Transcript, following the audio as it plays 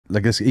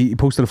like this. He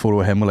posted a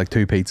photo of him with like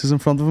 2 pizzas in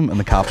front of him, and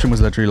the caption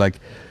was literally like,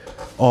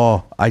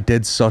 "Oh, I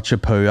did such a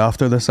poo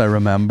after this. I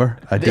remember.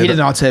 He did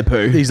not say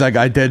poo. He's like,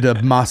 I did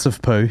a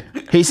massive poo.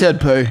 He said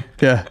poo.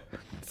 Yeah,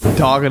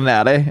 Talking to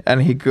Eddie,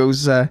 and he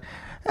goes,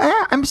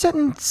 I'm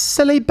sitting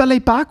silly Billy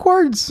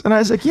backwards. And I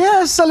was like,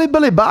 yeah, silly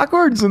Billy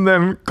backwards. And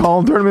then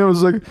Colin turned to me and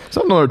was like, is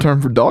that another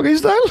term for doggy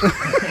style?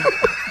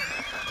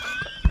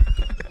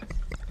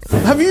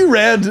 Have you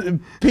read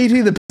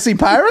Petey the Pissy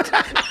Pirate?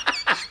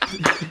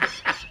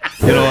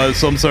 You know,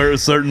 some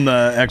certain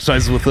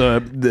exercises with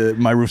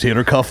my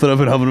rotator cuff that I've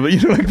been having.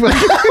 You know, like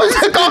That was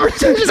a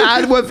conversation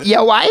I had with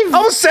your wife.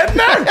 I was sitting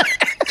there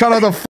trying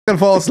not to fucking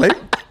fall asleep.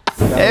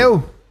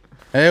 Ew.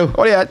 Ew.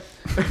 What are you at?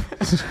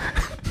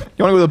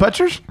 You want to go to the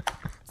pictures?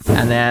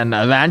 And then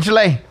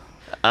eventually,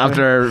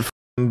 after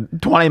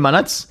 20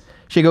 minutes,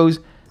 she goes,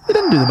 they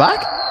didn't do the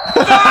back.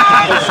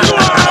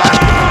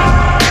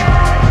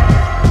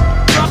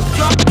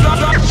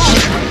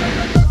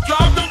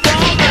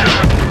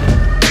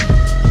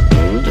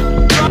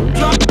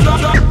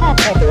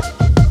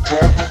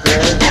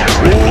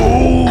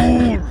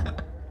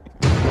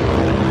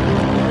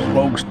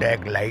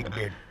 Smokestack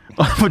lightning.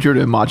 I thought you were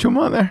doing Macho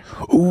Man there.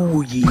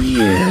 Oh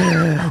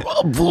yeah.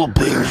 I'm full of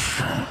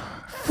piss.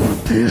 Full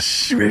of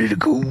piss. Ready to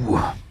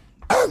go.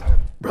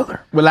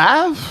 Brother. We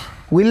live?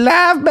 We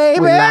live, baby.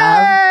 We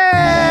live.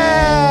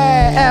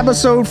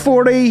 Episode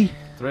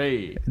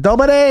 43.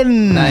 Dub it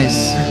in.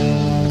 Nice.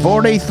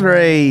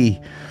 43.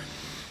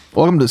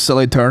 Welcome to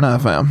Silly Turn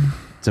FM.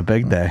 It's a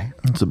big day.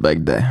 It's a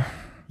big day.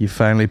 You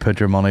finally put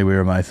your money where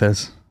your mouth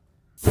is.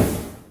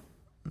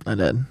 I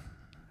did.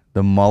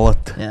 The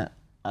mullet Yeah.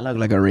 I look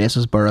like a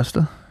racist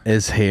barista.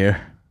 is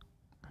here.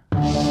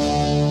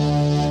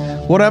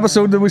 What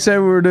episode did we say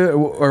we were doing?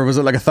 Or was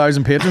it like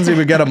 1,000 patrons? He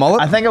would get a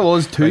mullet? I think it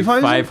was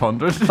 2,000.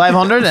 500.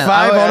 500. 500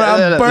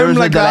 and boom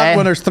like that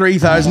when there's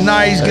 3,000. Now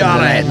he's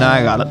got it. Now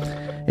I got it.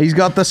 He's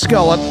got the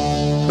skullet.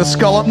 The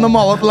skullet and the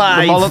mullet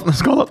live. The mullet and the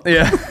skullet.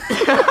 Yeah.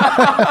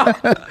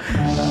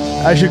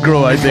 I should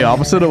grow out the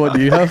opposite of what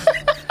you have.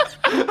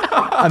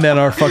 And then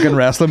our fucking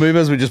wrestling move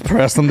is we just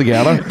press them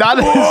together. That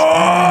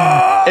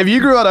is. If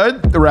you grew it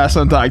out, the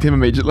wrestling tag team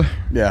immediately.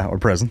 Yeah, or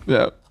prison.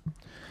 Yeah.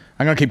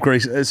 I'm gonna keep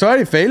greasing. So how do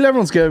you feel?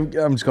 Everyone's getting.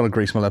 I'm just gonna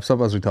grease my lips up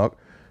as we talk.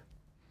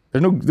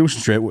 There's no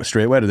straight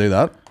way to do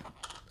that.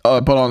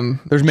 Put on.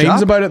 There's memes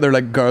Chap. about it. They're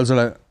like girls are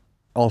like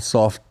all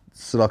soft,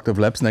 seductive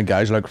lips, and then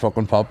guys are like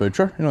fucking Pop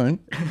Butcher. You know what I mean?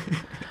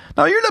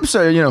 No, your lips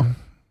are, you know,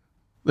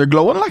 they're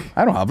glowing like.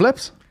 I don't have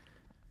lips.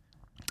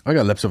 I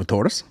got lips of a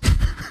tortoise.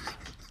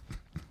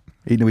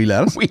 Eating a wee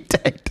lettuce. We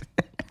did.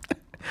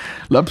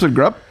 Lips and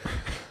grip.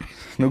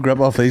 No grip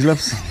off these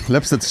lips.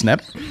 Lips that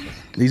snip.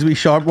 These wee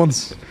sharp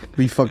ones.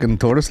 Wee fucking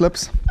tortoise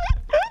lips.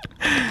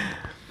 Do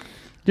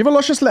you have a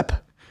luscious lip?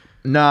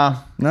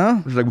 Nah.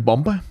 No? It's like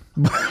bumpy.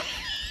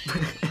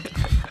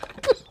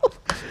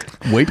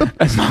 Weeping.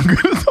 It's not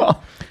good at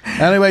all.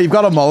 Anyway, you've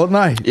got a mullet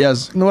now.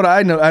 Yes. You know what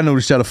I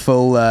noticed you had a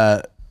full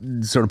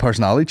sort of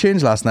personality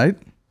change last night.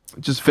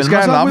 Just This filling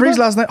guy in myself with Lavery's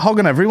it. last night,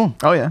 hugging everyone.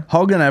 Oh yeah.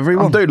 Hugging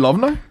everyone. I'm dude love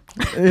now.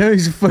 Yeah,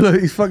 he's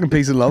fucking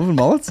piece of love and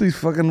mullets. He's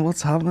fucking,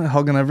 what's happening?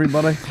 Hugging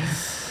everybody.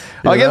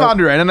 I give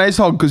Andrew a nice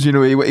hug because, you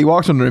know, he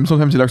walks in the room,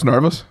 sometimes he looks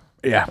nervous.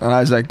 Yeah. And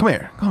I was like, come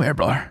here,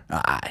 brother.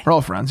 Aye. We're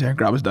all friends here.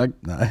 Grab his dick.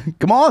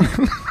 Come on.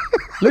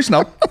 Loosen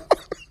up.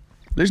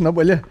 Loosen up,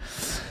 will you?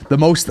 The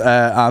most,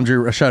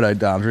 Andrew, shout out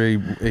to Andrew.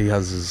 He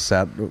has his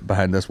set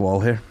behind this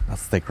wall here.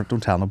 That's the secret.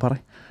 Don't tell nobody.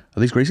 Are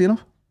these greasy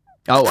enough?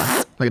 Oh,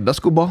 like a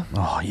disco ball?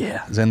 Oh,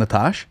 yeah. Is it in the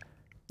tash?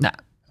 Nah.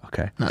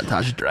 Okay. Nah,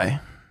 Tash is dry.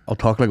 I'll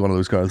talk like one of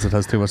those girls that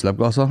has too much lip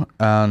gloss on.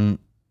 And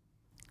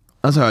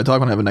That's how I talk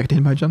when I have a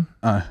nicotine pouch on.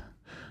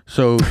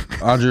 so,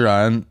 Andrew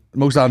Ryan,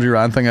 most Andrew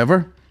Ryan thing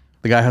ever.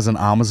 The guy has an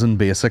Amazon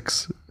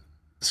Basics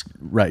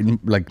writing,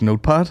 like,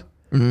 notepad.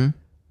 And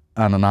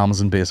an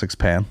Amazon Basics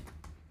pen.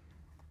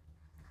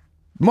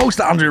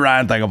 Most Andrew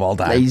Ryan thing of all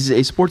time.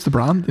 He supports the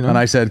brand, you know. And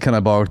I said, can I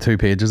borrow 2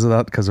 pages of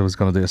that? Because I was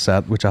going to do a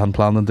set, which I hadn't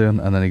planned on doing.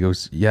 And then he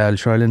goes, yeah, I'll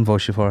try to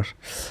invoice you for it.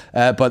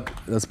 But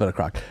that's a bit of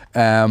crack.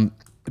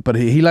 But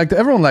he liked,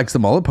 everyone likes the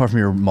mullet, apart from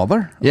your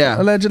mother.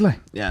 Yeah. Allegedly.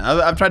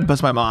 Yeah, I've tried to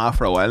piss my mom off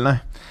for a while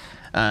now.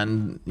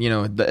 And, you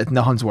know,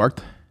 nothing's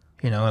worked.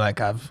 You know,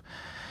 like I've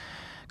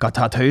got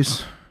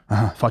tattoos.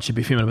 Thought she'd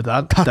be fuming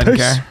about that. Didn't Tattoos?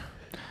 care.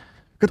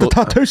 Get the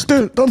tattoo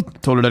still done.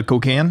 Told her that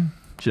cocaine.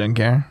 She didn't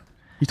care.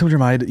 You told your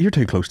ma, you're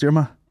too close to your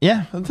ma.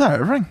 Yeah, that's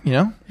everything, you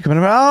know. You come in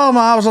and oh,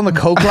 ma, I was on the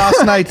coke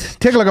last night.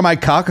 Take a look at my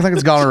cock. I think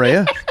it's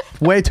gonorrhea.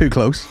 Way too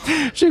close.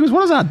 She goes,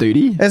 what does that do to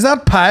you? Is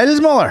that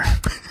Piles mother?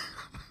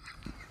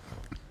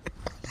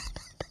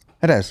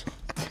 It is.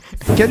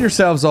 Get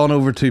yourselves on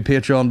over to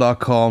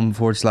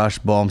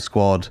patreon.com/bomb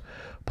squad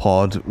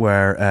pod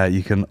where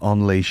you can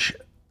unleash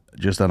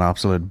just an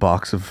absolute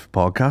box of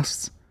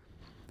podcasts.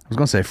 I was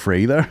going to say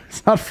free there.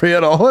 It's not free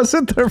at all, is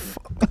it? They're a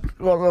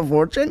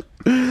fortune.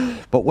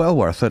 But well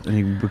worth it. And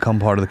you can become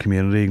part of the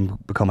community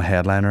and become a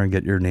headliner and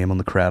get your name on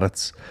the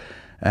credits.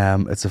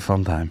 It's a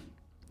fun time.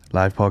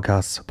 Live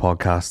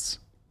podcasts,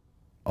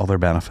 other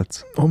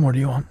benefits. What more do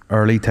you want?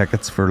 Early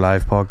tickets for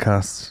live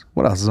podcasts.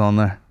 What else is on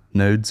there?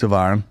 Nudes of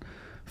Aaron.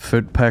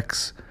 foot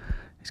pics.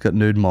 He's got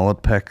nude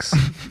mullet pics.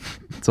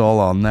 It's all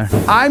on there.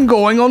 I'm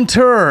going on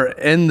tour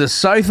in the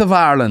south of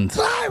Ireland.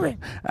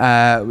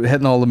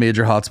 Hitting all the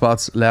major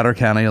hotspots.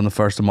 Letterkenny on the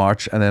 1st of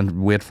March, and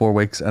then wait 4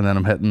 weeks, and then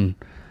I'm hitting,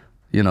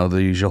 you know,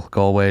 the usual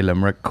Galway,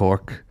 Limerick,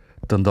 Cork,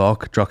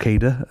 Dundalk,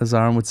 Drogheda, as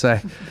Aaron would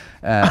say.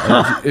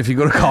 If you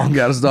go to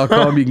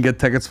colingeddis.com, you can get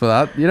tickets for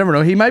that. You never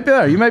know. He might be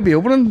there. You might be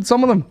opening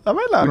some of them. I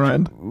might land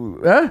round.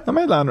 I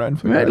might land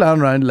round. You might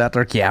land round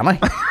Letterkenny.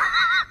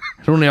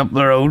 It's only up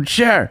the road,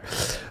 sure.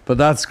 But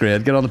that's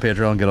great. Get on the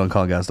Patreon, get on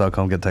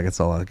colingeddis.com, get tickets,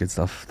 all that good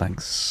stuff.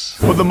 Thanks.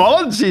 But the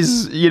mullet,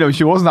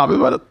 she wasn't happy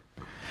about it.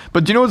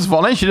 But do you know what's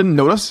funny? She didn't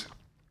notice.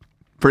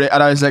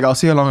 And I was like, I'll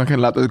see how long I can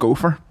let this go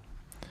for.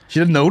 She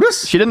didn't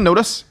notice? She didn't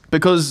notice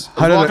because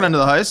I was walking into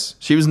the house.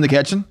 She was in the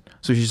kitchen.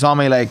 So she saw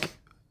me like,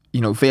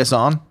 you know, face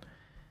on.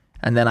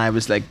 And then I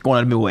was like going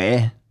out of my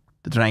way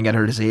to try and get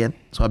her to see it.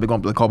 So I'd be going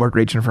up to the cupboard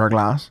reaching for a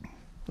glass.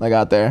 Like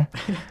out there.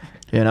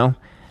 You know?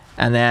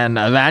 And then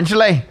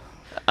eventually,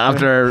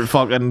 after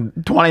fucking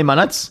 20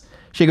 minutes,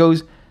 she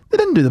goes, they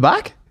didn't do the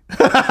back. And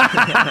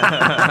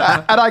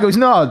I goes,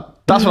 no,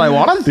 that's what I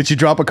wanted. Did she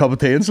drop a cup of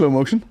tea in slow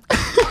motion?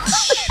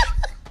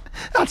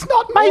 That's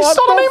not my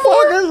son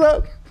anymore. Is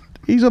that?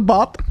 He's a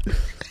bot.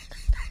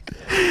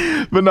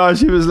 But no,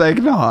 she was like,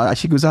 no.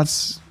 She goes,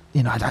 that's,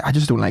 you know, I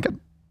just don't like it.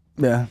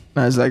 Yeah.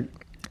 And I was like,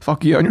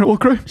 fuck you and your whole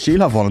crew.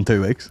 She'll have one in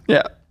 2 weeks.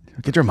 Yeah.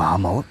 Get your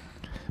mom mullet.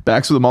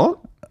 Bex with the mullet.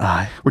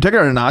 Aye. We're taking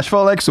her to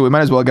Nashville, like, so we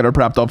might as well get her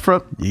prepped up for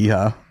it.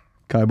 Yeah.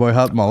 Cowboy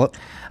hat mullet.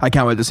 I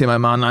can't wait to see my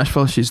mom in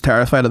Nashville. She's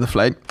terrified of the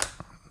flight.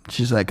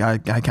 She's like, I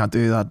can't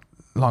do that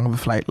long of a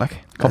flight.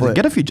 Like,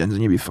 get a few gins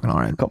and you'll be fucking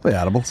alright. Couple of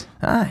edibles.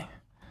 Aye.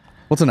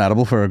 What's an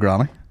edible for a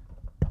granny?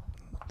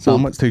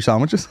 Sandwich, 2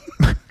 sandwiches.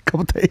 Cup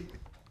of tea.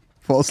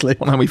 Fall asleep.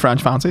 One of we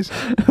French fancies.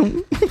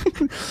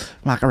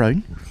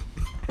 Macaroon.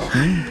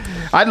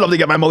 I'd love to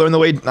get my mother in the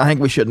weed. I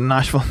think we should in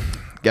Nashville.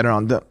 Get her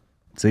on it.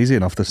 It's easy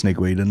enough to sneak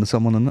weed into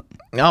someone, isn't it?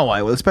 Oh,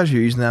 why? Well, especially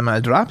using them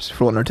drops,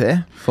 floating her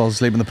tea. Falls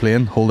asleep in the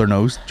plane, hold her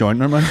nose, joint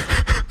in her mouth.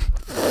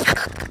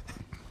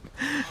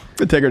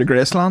 We'd take her to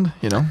Graceland,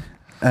 you know.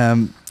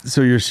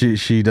 So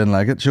she didn't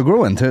like it. She'll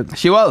grow into it.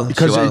 She will.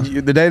 Because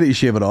the day that you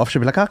shave it off,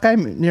 she'll be like, okay,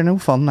 you're no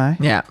fun now.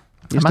 Yeah.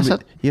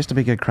 Used to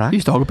be good crack. You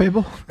used to hug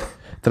people.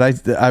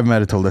 I might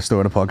have told this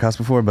story on a podcast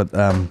before, but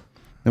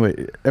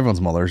anyway,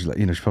 everyone's mother's like,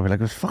 you know, she's probably like,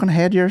 "Was fucking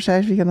head your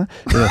size, you know."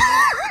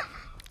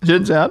 She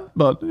didn't say that,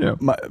 but you know.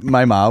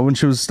 My ma, when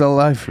she was still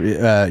alive,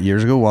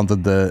 years ago,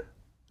 wanted to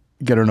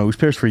get her nose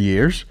pierced for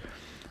years,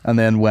 and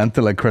then went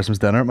to like Christmas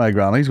dinner at my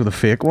granny's with a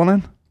fake one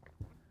in,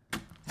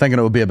 thinking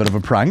it would be a bit of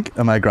a prank.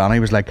 And my granny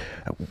was like,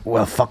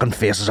 "Well, fucking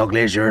face as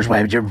ugly as yours.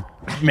 Why would you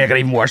make it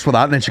even worse with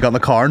that?" And then she got in the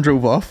car and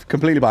drove off.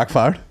 Completely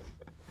backfired.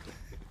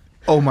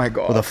 Oh my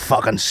god. With a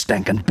fucking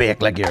stinking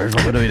bake like yours.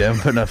 What would we do?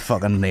 Putting a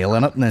fucking nail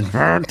in it and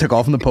then took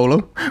off in the polo.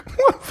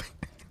 What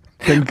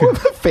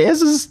the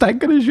face is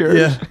stinking as yours?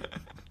 Yeah.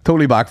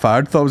 Totally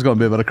backfired. Thought it was going to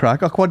be a bit of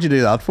crack. Oh, what'd you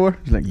do that for?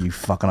 He's like, you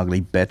fucking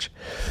ugly bitch.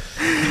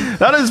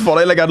 That is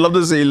funny. Like, I'd love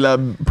to see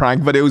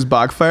prank videos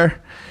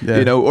backfire. Yeah.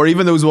 You know, or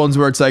even those ones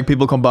where it's like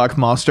people come back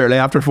from Australia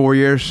after 4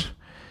 years.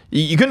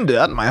 You couldn't do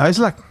that in my house.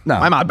 Like, no.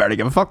 My mom barely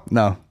give a fuck.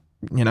 No.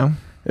 You know?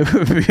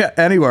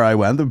 Anywhere I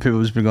went, people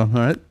would just be going,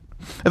 all right.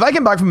 If I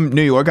came back from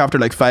New York after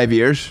like 5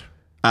 years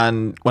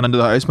and went into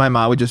the house, my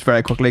mom would just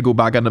very quickly go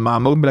back into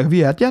mom mode and be like, have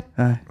you had yet?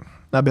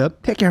 That'd be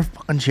it. Take your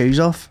fucking shoes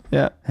off.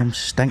 Yeah. Them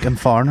stinking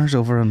foreigners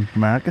over in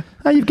America.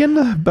 You've gained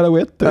a bit of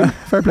weight too.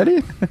 Fair play to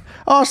you.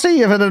 Oh,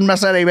 see if I didn't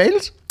miss any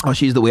meals. Oh,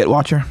 she's the Weight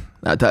Watcher.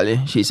 I tell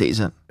you, she sees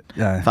it.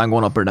 Yeah. If I'm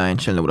going up or down,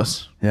 she'll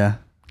notice. Yeah.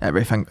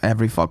 Every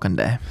fucking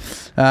day.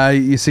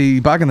 You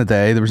see, back in the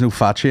day, there was no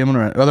fat shaming.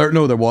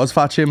 There was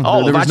fat shaming.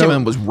 Oh, fat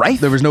shaming was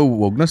rife. There was no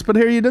wokeness, but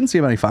here you didn't see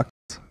many facts.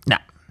 Nah.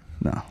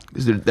 No.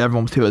 Because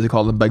everyone was too, as they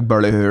call them, big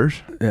burly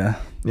hoors. Yeah.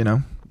 You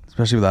know?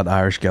 Especially with that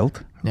Irish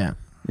guilt. Yeah.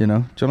 You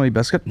know? Johnny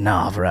Biscuit? No,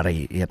 I've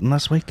already eaten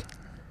this week.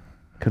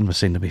 Couldn't be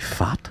seen to be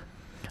fat.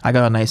 I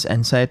got a nice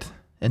insight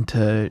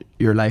into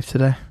your life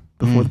today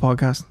before the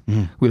podcast.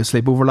 We had a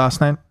sleepover last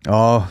night.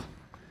 Oh.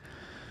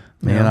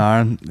 Me and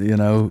Aaron, you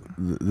know,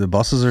 the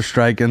buses are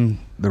striking,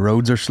 the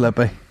roads are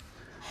slippy.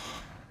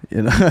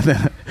 You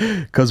know,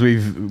 because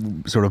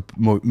we've sort of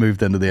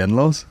moved into the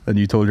in-laws, and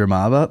you told your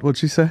ma that. What'd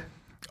she say?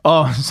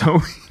 Oh,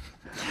 so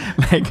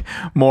like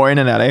Maureen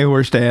and Eddie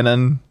were staying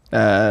in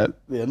the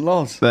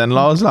in-laws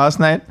last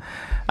night,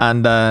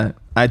 and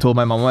I told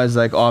my mum, I was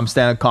like, oh, I'm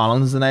staying at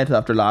Colin's tonight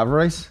after Lava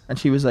Rice, and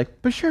she was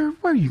like, but sure,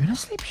 where are you gonna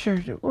sleep? Sure,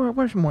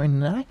 where's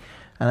Maureen and Eddie?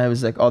 And I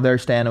was like, oh, they're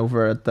staying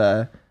over at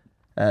the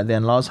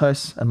in-laws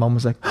house, and Mum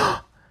was like,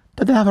 oh,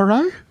 did they have a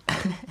row?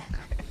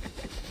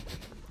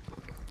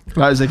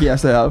 I was like,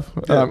 yes, they have.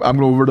 I'm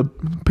going over to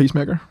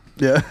Peacemaker.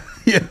 Yeah.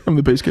 Yeah. I'm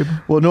the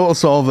peacekeeper. Well, no, it'll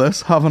solve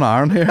this. Have an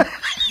iron here.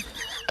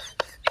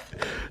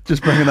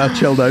 Just bringing that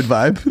chilled out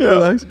vibe.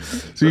 Yeah.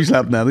 So you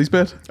slept in Eddie's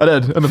bed? I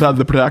did, and it had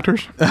the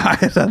protectors.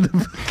 it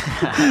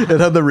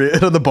had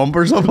the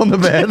bumpers up on the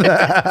bed.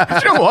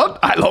 You know what?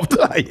 I loved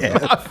it. Yeah.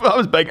 I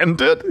was big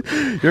into it.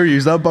 You ever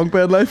used that bunk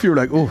bed life? You were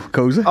like, oh,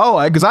 cozy. Oh,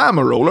 because I am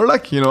a roller,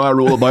 like, you know, I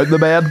roll about in the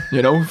bed,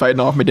 you know, fighting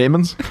off my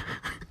demons.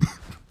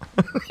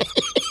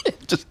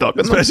 Just stuck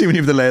in them. Especially when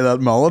you have to lay that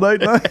mullet out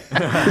now.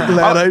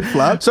 Lay it out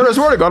flat. So I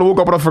swear to God, I woke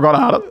up and I forgot I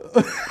had it.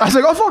 I was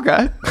like, oh, fuck,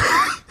 eh?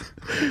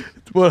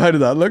 Well, how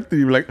did that look? Did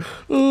you be like,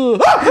 oh.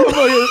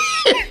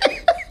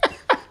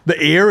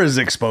 The ear is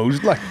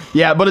exposed, like.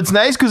 Yeah, but it's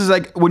nice because it's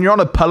like when you're on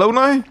a pillow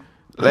now,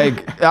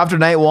 like after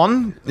night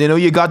one, you know,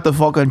 you got the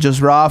fucking just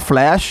raw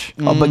flesh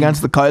up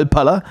against the coiled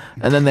pillow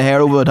and then the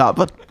hair over the top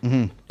of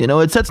it. You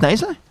know, it sits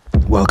nicely.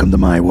 Welcome to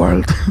my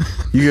world.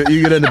 You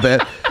get into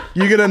bed.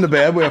 You get into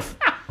bed with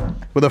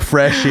a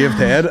fresh shaved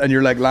head and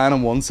you're like lying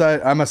on one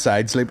side. I'm a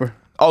side sleeper.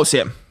 Oh,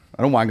 same.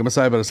 I don't wank on my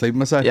side, but I sleep on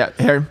my side. Yeah,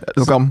 here,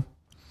 it'll come.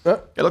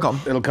 It'll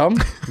come. It'll come.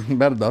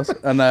 Bet it does.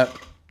 And I'll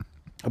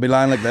be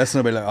lying like this and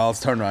I'll be like, oh,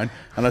 let's turn around.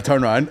 And I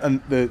turn around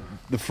and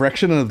the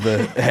friction of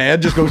the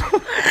head just goes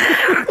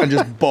and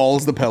just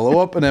balls the pillow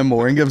up. And then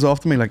Maureen gives off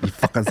to me like, you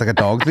fucking, it's like a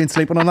dog's been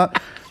sleeping on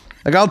that.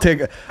 Like I'll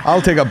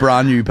take a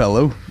brand new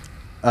pillow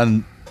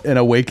and in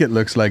a week it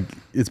looks like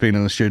it's been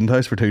in a student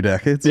house for 2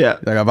 decades. Yeah.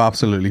 Like I've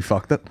absolutely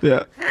fucked it.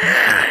 Yeah.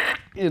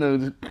 You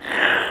know.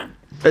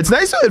 It's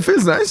nice. It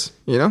feels nice,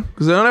 you know,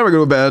 because I don't ever go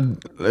to bed.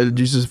 I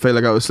used to feel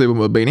like I was sleeping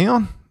with a beanie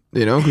on,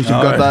 you know, because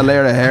you've got that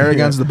layer of hair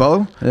against the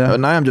pillow. Yeah. But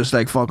now I'm just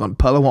like fucking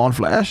pillow on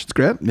flesh. It's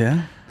great.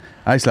 Yeah.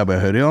 I slept with a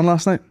hoodie on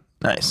last night.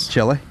 Nice.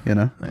 Chilly, you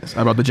know. Nice.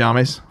 I brought the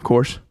jammies, of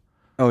course.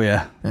 Oh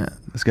yeah. Yeah.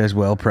 This guy's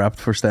well prepped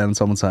for staying in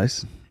someone's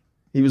house.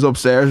 He was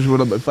upstairs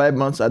with about 5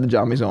 months. I had the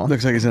jammies on.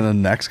 Looks like he's in a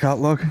Next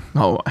catalog.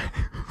 Oh.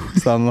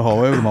 Standing in the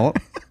hallway with a mullet.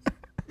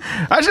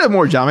 I actually have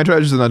more jammy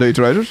trousers than I do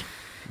trousers.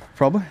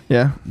 Probably.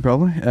 Yeah.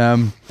 Probably.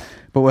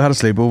 But we had a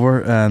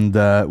sleepover and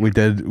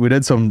we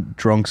did some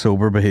drunk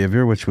sober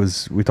behaviour, which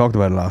was, we talked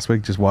about it last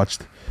week. Just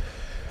watched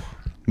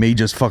me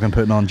just fucking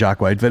putting on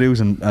Jack White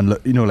videos and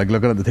you know, like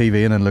looking at the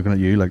TV and then looking at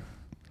you like,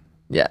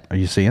 yeah, are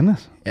you seeing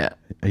this? Yeah.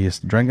 Are you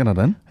drinking it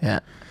in? Yeah.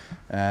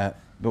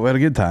 But we had a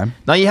good time.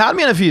 Now you had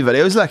me in a few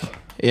videos, like,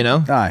 you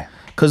know. Aye.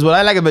 Because what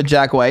I like about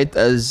Jack White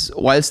is,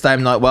 whilst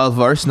I'm not well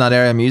versed in that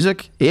area of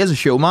music, he is a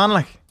showman,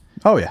 like.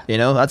 Oh yeah. You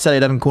know, that said, he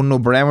didn't go no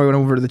brain. We went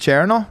over to the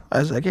chair and all. I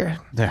was like, here,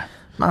 there.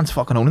 Man's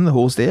fucking owning the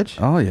whole stage.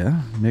 Oh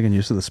yeah, making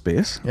use of the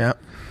space. Yeah.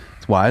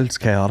 It's wild. It's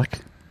chaotic.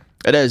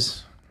 It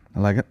is. I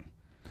like it.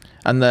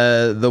 And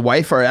the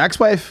wife or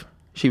ex-wife,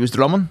 she was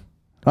drumming.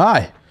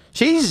 Aye.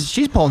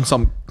 She's pulling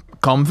some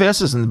cum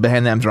faces and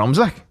behind them drums,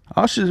 like.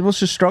 Oh, was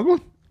she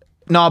struggling?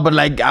 No, but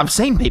like I've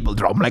seen people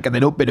drum, like, and they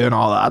don't be doing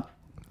all that.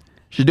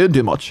 She's doing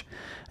too much.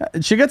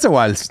 She gets a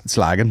while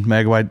slagging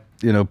Meg White.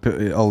 You know,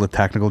 all the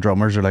technical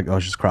drummers are like, oh,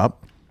 she's crap.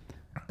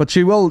 But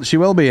she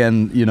will be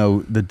in, you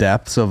know, the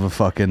depths of a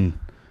fucking,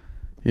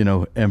 you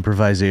know,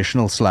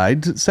 improvisational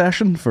slide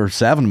session for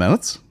 7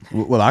 minutes.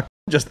 Well, I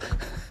just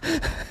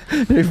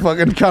he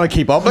fucking kind of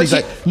keep up. And he's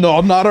like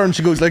nodding at her, and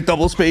she goes like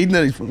double speed, and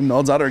then he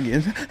nods at her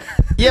again.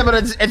 Yeah, but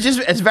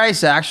it's very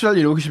sexual,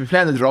 you know, because she'll be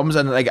playing the drums,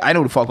 and like I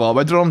know the fuck all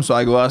about drums, so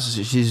I go, oh,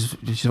 she's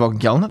fucking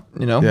killing it,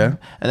 you know. Yeah.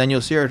 And then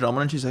you'll see her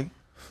drumming, and she's like,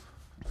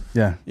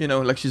 yeah, you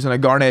know, like she's in a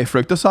Garnet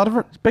fructus out of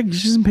her. It's big.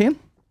 She's in pain.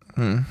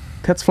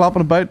 Tits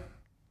flopping about.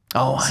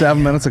 Oh,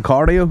 7 minutes of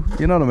cardio.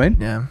 You know what I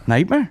mean? Yeah.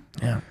 Nightmare.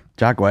 Yeah.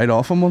 Jack White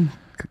off on one.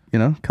 You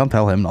know, can't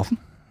tell him nothing.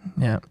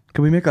 Yeah.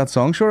 Can we make that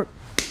song short?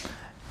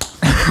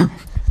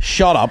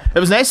 Shut up. It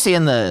was nice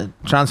seeing the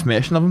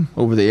transformation of him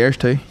over the years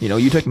too. You know,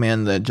 you took me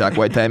in the Jack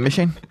White time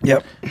machine.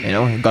 Yep. You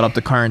know, got up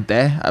to current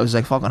day. I was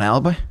like, fucking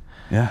hell, boy.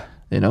 Yeah.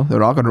 You know, the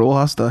rock and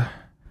roll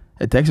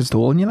it takes its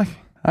toll on you, like.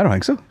 I don't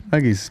think so. I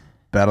think he's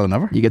better than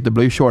ever. You get the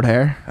blue short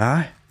hair.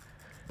 Aye.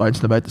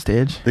 Bouncing about the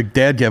stage. The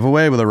dead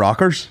giveaway with the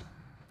rockers.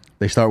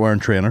 They start wearing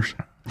trainers.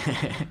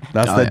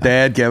 That's the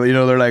dead giveaway. You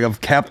know, they're like,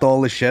 I've kept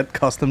all the shit.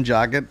 Custom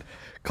jacket.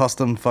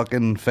 Custom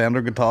fucking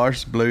Fender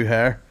guitars. Blue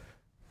hair.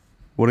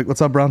 What's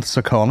that brand?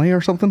 Saucony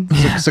or something?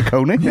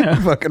 Saucony? Yeah.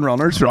 Fucking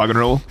runners. It's rock and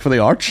roll. For the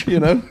arch, you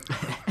know?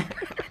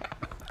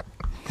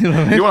 You know what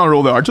I mean? You want to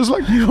roll the arches,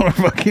 like? You don't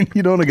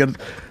want to get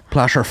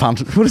plantar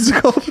fasciitis. What is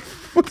it called?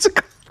 What's it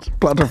called?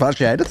 Plantar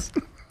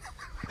fasciitis.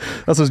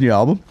 That's his new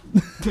album.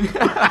 Woo!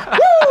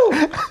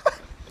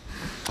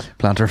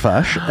 Plantar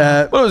fash.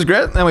 Well, it was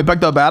great. Then we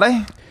picked up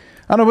Eddie.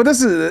 I know, but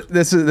this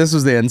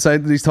was the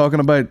insight that he's talking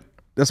about.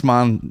 This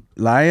man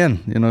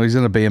lying, you know, he's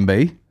in a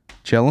B&B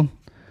chilling,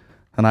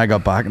 and I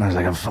got back and I was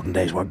like, "I'm fucking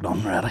day's work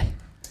done already."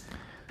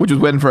 Which was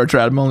waiting for a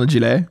treadmill in the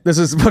Gillet. This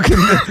is fucking.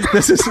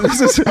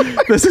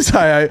 this is how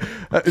I.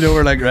 You know,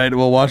 we're like, right,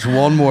 we'll watch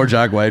one more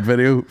Jack White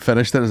video.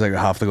 Finished it. I was like,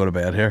 I have to go to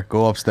bed here.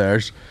 Go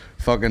upstairs.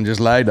 Fucking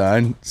just lie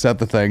down. Set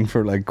the thing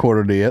for like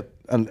 7:45,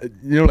 and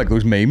you know, like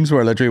those memes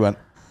where I literally went,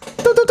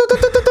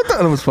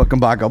 and it was fucking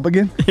back up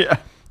again. Yeah.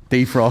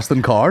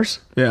 Defrosting cars.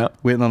 Yeah.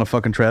 Waiting on a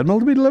fucking treadmill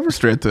to be delivered.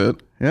 Straight to it.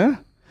 Yeah.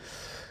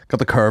 Got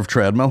the curved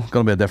treadmill.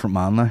 Gonna be a different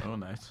man now. Oh,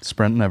 nice.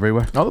 Sprinting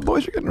everywhere. All the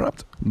boys are getting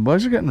ripped. The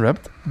boys are getting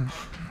ripped. I'm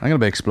gonna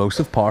be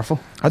explosive, powerful.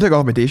 I took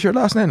off my t-shirt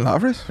last night in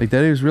Lavras. He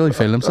did. He was really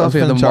feeling himself. I was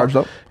feeling charged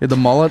up. He had the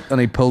mullet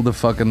and he pulled the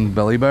fucking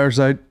belly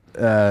bears out.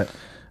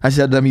 I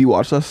said to him, "You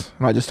watch this,"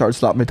 and I just started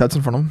slapping my tits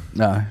in front of him.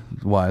 Nah,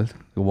 wild.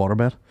 The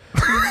waterbed.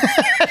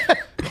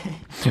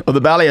 Well,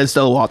 the belly is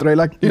still watery,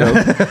 like, you know.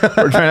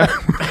 We're trying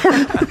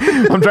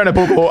to. I'm trying to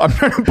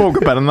poke a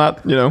bit in that,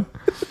 you know.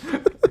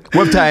 We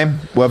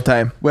have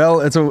time. Well,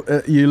 it's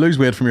you lose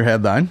weight from your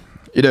head down,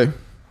 You do.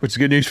 which is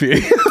good news for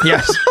you.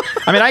 Yes.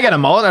 I mean, I get a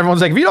mullet.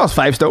 Everyone's like, "Have you lost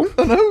 5 stone?"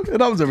 I know. It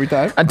happens every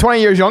time. And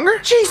 20 years younger.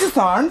 Jesus,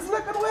 Arn's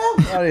looking well.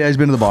 Oh, yeah, he's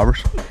been to the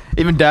barbers.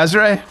 Even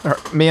Desiree,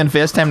 me and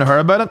FaceTime to her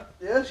about it.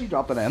 Yeah, she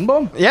dropped an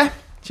N-bomb. Yeah,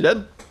 she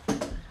did.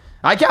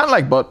 I can't,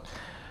 like, but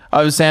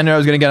I was saying to her I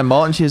was going to get a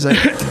mullet, and she was like,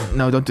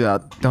 "No, don't do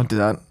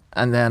that.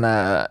 And then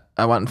I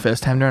went and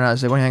FaceTimed her, and I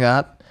was like, "What do you think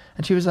of that?"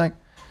 And she was like,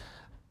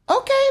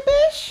 "Okay,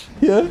 bish."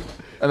 Yeah.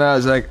 And I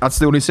was like, "That's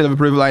the only seal of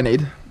approval I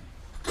need."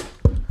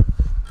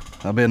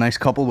 That'd be a nice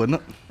couple,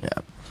 wouldn't it?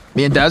 Yeah.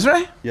 Me and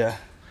Desiree? Yeah.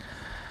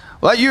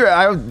 Well,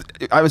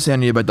 I was saying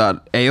to you about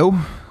that AO.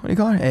 What do you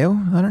call her? AO?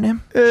 Is that her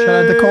name? Shout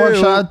out to Core,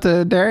 shout out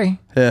to Derry.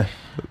 Yeah.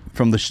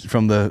 From the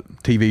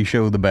TV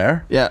show The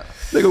Bear. Yeah.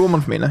 Like a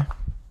woman for me now.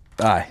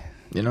 Aye.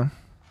 You know?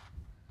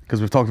 Because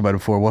we've talked about it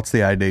before. What's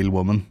the ideal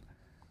woman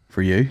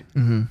for you?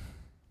 Mm-hmm.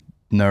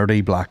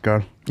 Nerdy black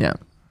girl. Yeah.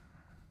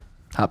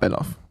 Happy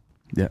enough.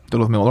 Yeah. Don't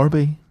know if my mother would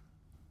be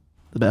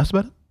the best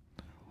about it.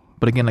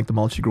 But again, like the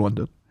mullet she grew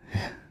into it.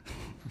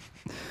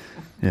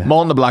 Yeah.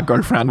 Mullet and the black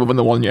girlfriend within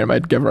the 1 year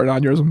might give her an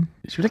aneurysm.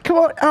 She'd be like, "Come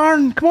on,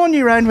 Aaron, come on,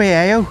 you round way,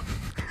 Ayo."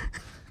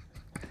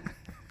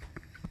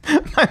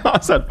 My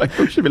mom said, like,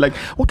 she'd be like,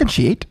 "What can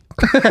she eat?"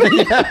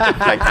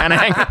 Like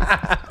anything.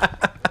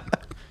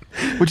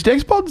 Would you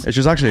take spots?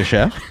 She's actually a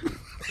chef.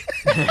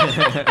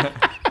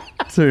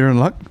 So you're in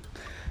luck.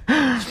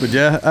 But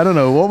yeah, I don't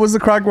know. What was the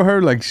crack with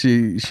her? Like,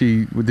 did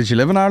she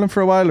live in Ireland for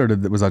a while, or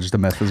was that just a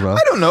myth as well?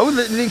 I don't know.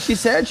 She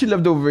said she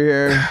lived over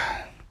here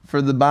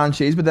for the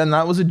Banshees, but then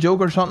that was a joke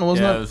or something,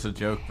 wasn't Yeah, it? it was a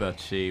joke that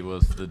she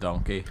was the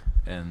donkey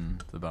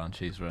in the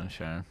Banshees around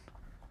Sharon.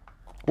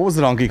 What was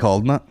the donkey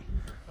called in that?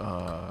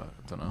 I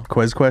don't know.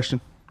 Quiz question.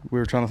 We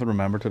were trying to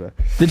remember today.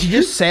 Did she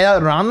just say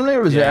that randomly,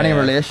 or was there any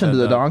relation to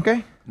the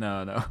donkey?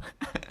 No.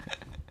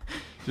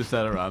 Just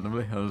said it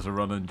randomly. It was a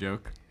running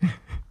joke. I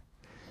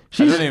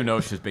She's- don't even know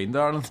if she's been to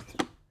Ireland.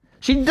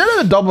 She did it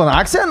in a Dublin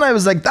accent, and I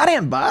was like, that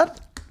ain't bad.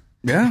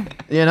 Yeah.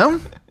 You know?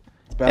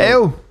 Better.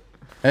 Ew.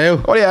 Ew.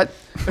 What are you at?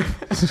 You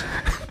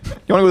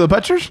want to go to the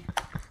pictures?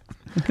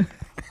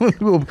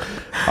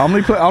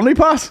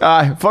 Omnipass.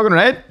 Aye, fucking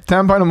right.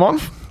 £10 a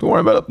month. Don't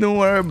worry about it. Don't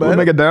worry about We'll it.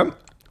 make it down.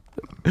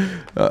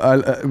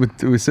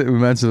 We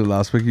mentioned it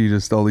last week. You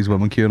just all these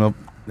women queuing up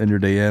in your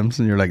DMs,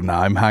 and you're like,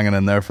 "Nah, I'm hanging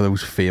in there for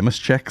those famous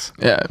chicks."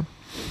 Yeah.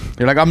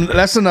 You're like,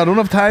 listen, I don't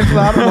have time for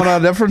that. I'm on a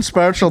different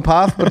spiritual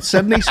path. But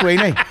Sydney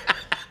Sweeney,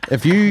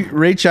 if you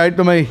reach out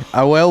to me,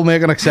 I will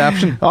make an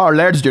exception. Oh,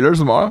 Laird's Jewelers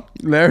tomorrow.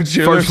 Laird's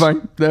Jewelers. First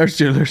thing. Laird's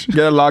Jewelers.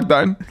 Get it locked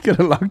down. Get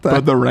it locked down.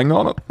 Put the ring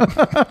on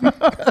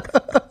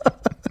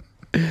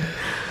it.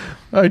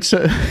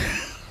 Outside.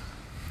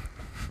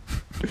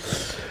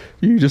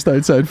 You just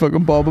outside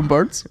fucking Bob and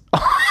Bert's.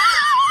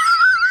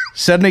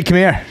 Sydney, come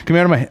here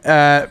to me.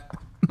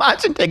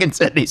 Imagine taking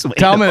Sydney's way.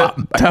 Tell me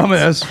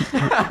this.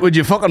 Would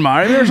you fucking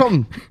marry me or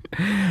something?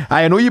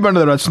 I know you've been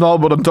to the Ritz and all,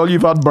 but until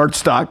you've had Bert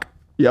Stack,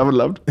 you haven't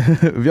lived.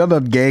 Have you had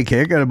that gay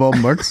cake out of Bob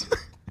and Bert's?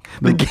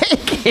 The gay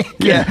cake.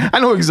 Yeah, I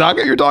know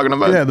exactly what you're talking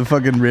about. Yeah, the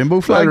fucking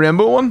rainbow flag. The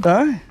rainbow one.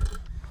 Aye.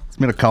 It's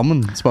made of cum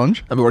and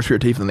sponge. That'd be worse for your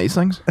teeth than these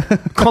things.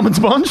 Common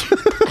sponge.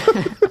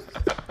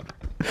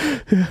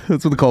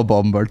 That's what they call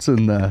Bob and Bert's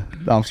in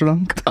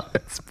Amsterdam.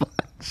 Common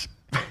sponge.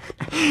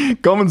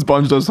 Common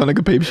sponge does sound like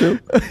a peep show.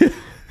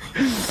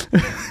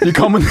 You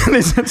come and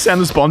they send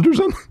the spongers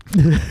in.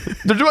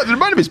 There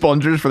might be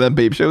spongers for them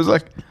peep shows.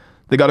 Like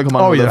they got to come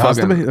on. Oh with yeah, a there has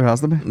to fucking- be. There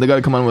has to be. They got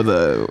to come on with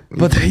a.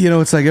 But you know,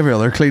 it's like every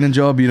other cleaning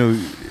job. You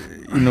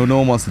know, no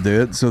one wants to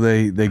do it, so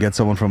they get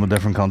someone from a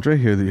different country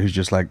who's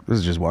just like, this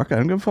is just work. I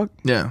don't give a fuck.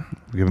 Yeah.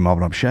 Give him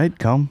mopping up shite.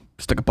 Come.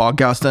 Stick a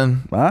podcast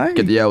in. Aye.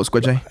 Get the yellow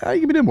squidgy. Aye, you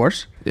can be doing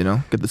worse. You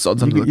know, get the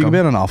suds You into can, the you can cum. be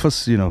in an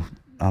office, you know,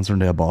 answering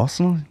to a boss.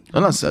 And all.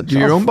 And that's it.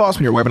 You're your own boss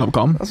when you're wiping up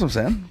cum. That's what I'm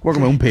saying. Work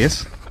at my own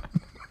pace.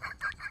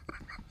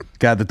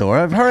 Guy at the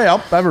door. Hurry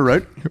up. I have a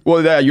route.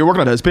 Well, yeah, you're working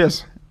at his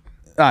pace.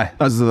 Aye.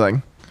 That's the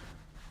thing.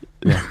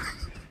 Yeah.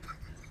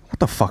 What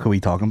the fuck are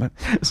we talking about?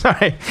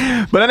 Sorry.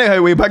 But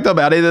anyhow, we picked up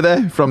Eddie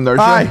today from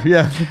nursery. Aye,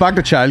 yeah. Back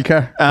to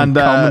childcare. And,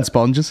 common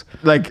sponges.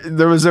 Like,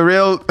 there was a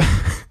real...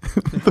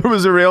 there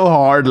was a real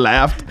hard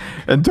laugh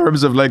in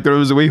terms of, like, there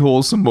was a wee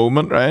wholesome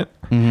moment, right?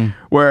 Mm-hmm.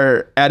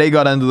 Where Eddie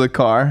got into the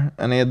car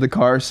and he had the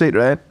car seat,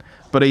 right?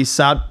 But he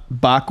sat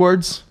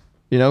backwards,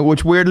 you know,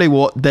 which weirdly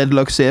did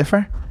look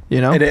safer,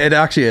 you know? It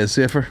actually is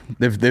safer.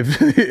 They've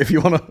if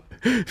you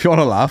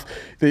wanna laugh,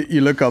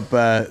 you look up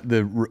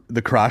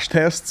the crash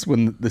tests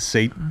when the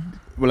seat,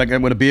 well, like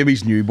when a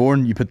baby's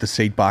newborn, you put the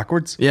seat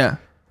backwards. Yeah.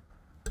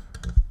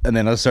 and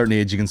then at a certain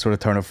age you can sort of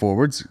turn it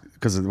forwards,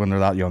 because when they're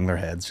that young their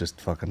head's just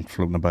fucking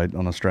floating about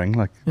on a string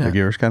like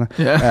yours kind of.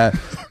 Yeah.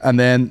 And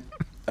then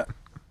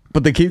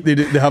but they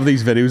have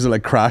these videos of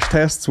like crash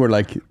tests where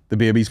like the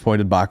baby's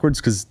pointed backwards,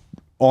 because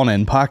on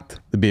impact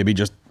the baby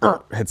just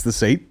hits the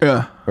seat,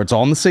 or it's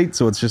on the seat,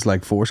 so it's just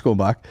like force going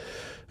back.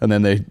 And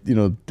then they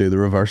do the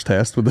reverse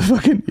test with the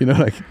fucking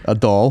like a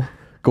doll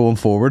going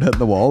forward hitting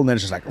the wall, and then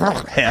it's just like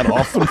head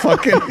off and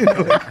fucking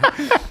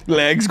like,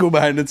 legs go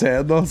behind its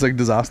head. No, it's like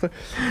disaster.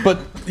 But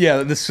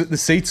yeah, the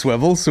seat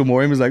swivels, so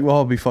Maureen was like, well,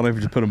 it'd be funny if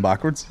we just put him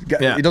backwards.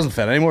 He doesn't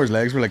fit anymore, his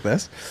legs were like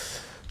this.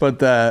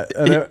 But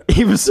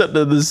he was sitting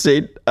in the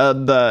seat,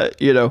 and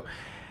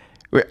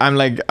I'm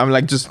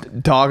like just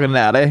talking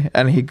at it,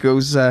 and he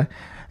goes,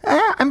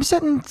 I'm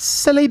sitting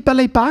silly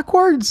Billy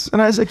backwards,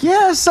 and I was like,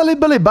 yeah, silly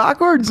Billy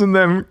backwards. And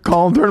then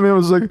Colin turned to me and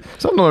was like,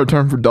 is that another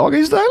term for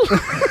doggy style?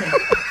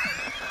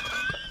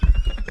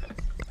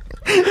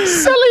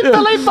 Silly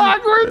Billy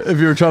backwards. If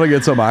you were trying to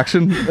get some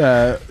action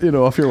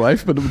off your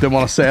wife, but didn't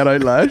want to say it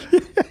out loud.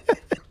 It's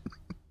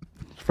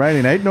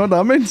Friday night, you know what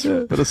that means?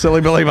 Bit of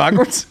silly Billy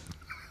backwards.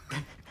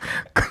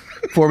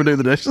 Before we do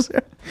the dishes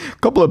here.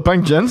 Couple of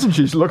pink gins, and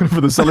she's looking for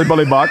the silly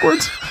Billy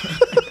backwards.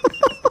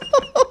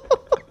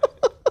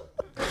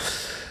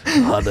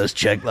 I had this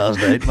chick last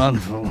night, man.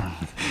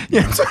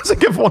 Yeah, it sounds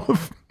like if one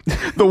of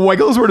the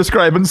Wiggles were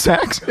describing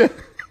sex.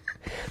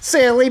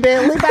 Silly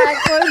Billy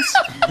backwards.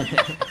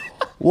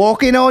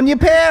 Walking on your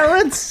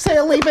parents.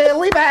 Silly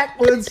Billy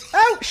backwards.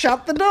 Oh,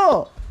 shut the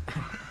door.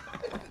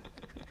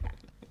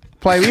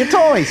 Play with your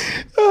toys.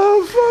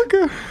 Oh,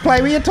 fucker.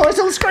 Play with your toys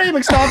till the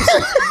screaming stops.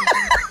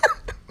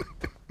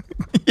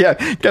 Yeah,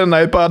 get an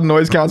iPad,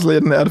 noise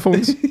cancelling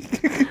headphones.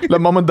 Let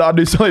mum and dad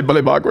do silly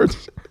Billy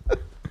backwards.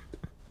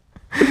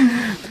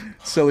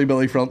 Silly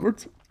Billy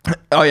frontwards.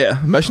 Oh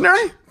yeah,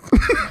 missionary.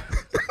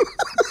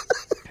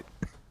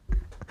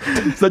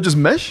 Is that just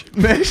mesh?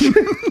 Mesh.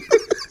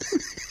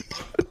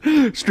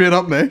 Straight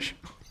up mesh.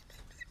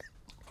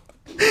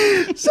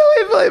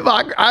 Silly Billy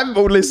backwards. I'm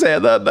only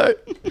saying that now.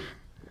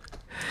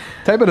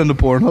 Type it into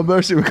Pornhub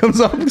there, see what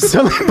comes up.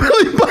 Silly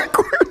Billy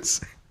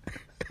backwards.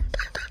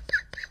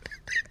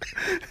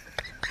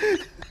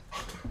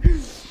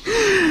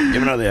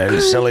 Giving her the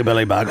old silly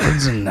Billy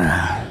backwards and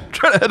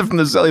trying to hit it from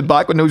the silly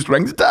back with no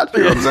strings attached.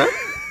 You know what I'm saying?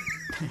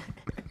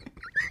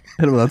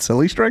 hit it with that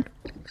silly string.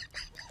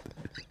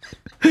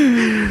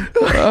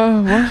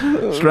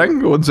 What?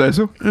 String? I wouldn't say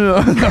so.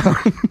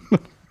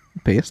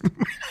 Paste.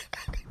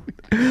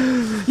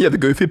 Yeah, the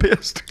goofy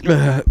paste.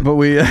 But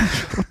we I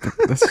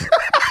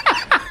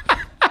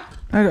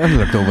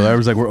looked over there. I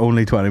was like, we're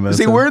only 20 minutes.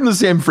 See, we're in the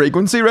same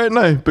frequency right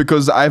now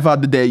because I've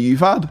had the day you've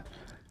had.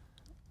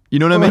 You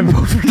know what I mean?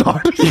 Both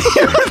retarded.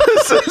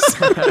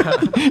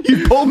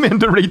 You pulled me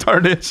into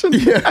retardation.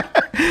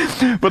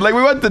 Yeah. But like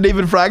we went to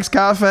David Fragg's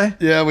cafe.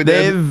 Yeah, we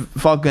did. They've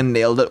fucking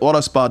nailed it. What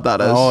a spot that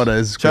is. Oh, it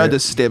is. Shout out to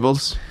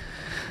Stables.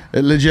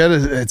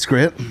 It's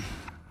great.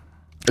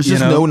 It's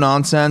just no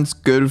nonsense,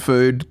 good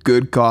food,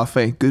 good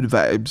coffee, good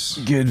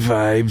vibes. Good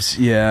vibes,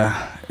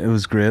 yeah. It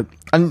was great.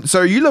 And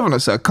so you live in a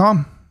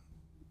sitcom.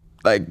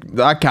 Like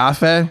that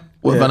cafe,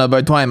 within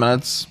about 20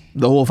 minutes,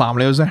 the whole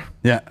family was there.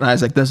 Yeah. And I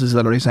was like, this is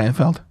literally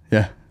Seinfeld.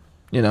 Yeah.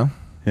 You know?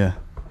 Yeah.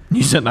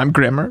 You said I'm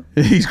Kramer.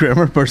 He's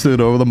Kramer, burst through the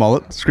door with a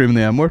mullet, screaming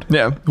the M word.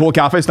 Yeah. The whole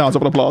cafe stands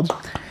up and applauds.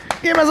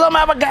 Give me some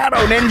avocado,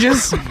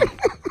 ninjas.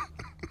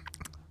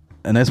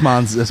 And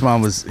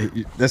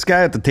this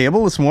guy at the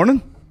table this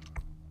morning,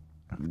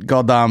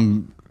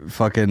 goddamn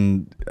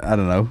fucking, I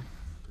don't know,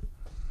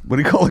 what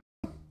do you call it?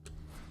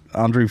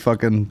 Andrew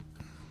fucking,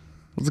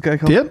 what's the guy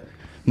called? Tate?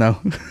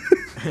 No.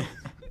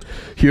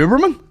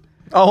 Huberman?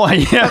 Oh,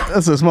 yeah.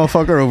 That's this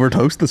motherfucker over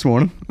toast this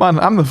morning. Man,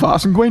 I'm the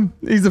fashion queen.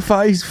 He's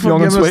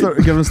fucking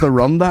giving us the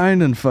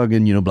rundown and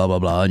fucking, blah, blah,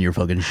 blah, and your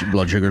fucking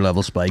blood sugar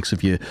level spikes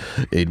if you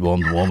eat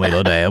one meal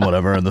a day and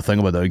whatever, and the thing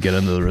about that,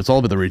 it's all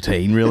about the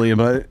routine, really,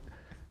 about it.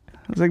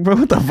 I was like, bro,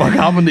 what the fuck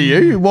happened to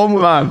you? One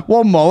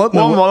mullet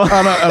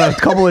and a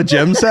couple of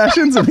gym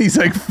sessions, and he's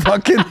like,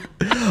 fucking,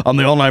 and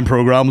the online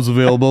program is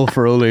available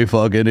for only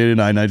fucking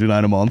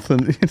 $89.99 a month,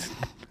 and it's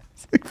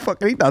like,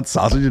 fucking eat that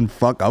sausage and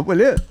fuck up, will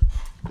you?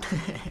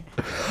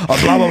 Blah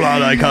blah blah.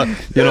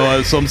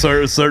 Like some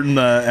certain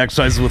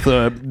exercises with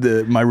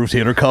my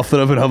rotator cuff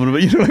that I've been having.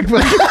 Like, what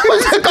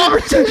was the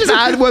conversation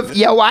I had with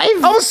your wife?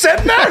 I was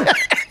sitting there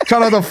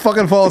trying not to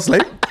fucking fall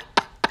asleep.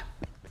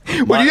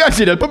 Well, you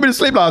actually did put me to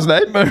sleep last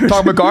night.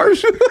 Talking about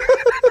cars.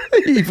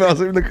 He fell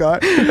asleep in the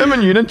car. Him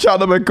and Ewan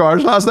chatting about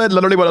cars last night.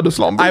 Literally went into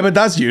slumber. But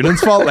that's Ewan's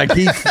fault. Like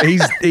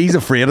he's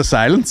afraid of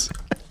silence.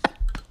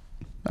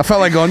 I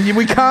felt like going,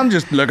 we can't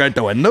just look out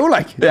the window,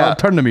 I'll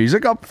turn the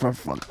music up for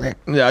fuck's sake.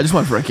 Yeah, I just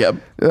went for a kip.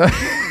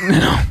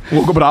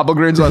 Woke up at Apple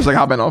Green, so I was like,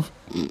 happy enough.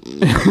 You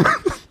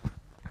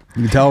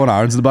can tell when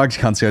Aaron's in the back, she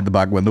can't see out the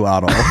back window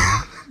at all.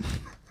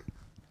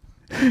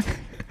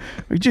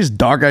 We just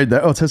dark out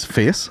there. Oh, it's his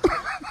face.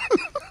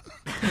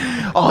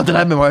 Oh, did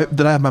I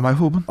have my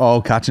mouth open?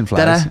 Oh, catching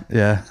flies. Did I?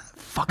 Yeah.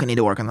 Fucking need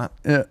to work on that.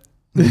 Yeah.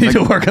 Need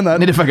to work on that.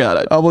 Need to figure that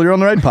out. Oh, well, you're on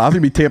the right path.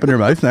 You'll be taping your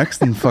mouth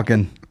next and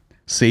fucking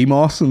sea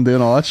moss and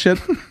doing all that shit.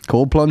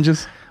 Cold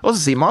plunges. What's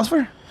the sea moss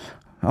for?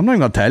 I'm not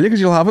even gonna tell you because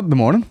you'll have it in the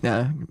morning.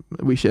 Yeah,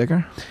 a wee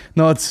shaker.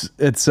 No, it's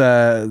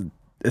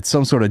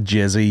some sort of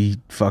jizzy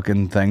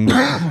fucking thing.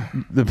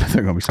 They're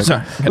gonna be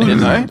Sorry, can I get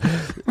it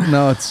now?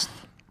 No,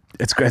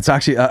 it's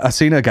actually. I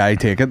seen a guy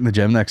take it in the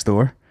gym next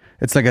door.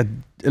 It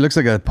looks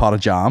like a pot of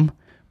jam,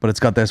 but it's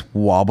got this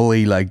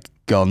wobbly like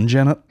gunge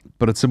in it.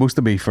 But it's supposed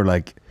to be for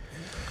like,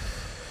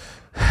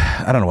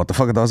 I don't know what the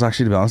fuck it does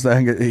actually. To be honest, I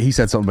think he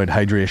said something about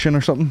hydration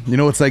or something. You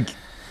know, it's like,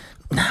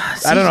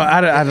 I don't know.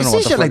 I don't know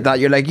what the shit like that.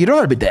 You're like, you'd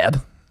rather be dead.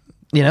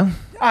 You know.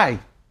 Aye.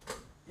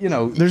 You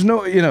know, there's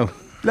no. You know,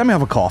 let me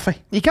have a coffee.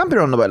 You can't be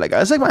running about like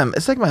that.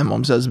 It's like my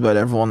mum says about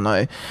everyone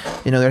now.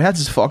 You know, their heads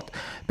is fucked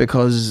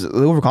because they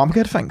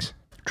overcomplicate things.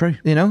 True.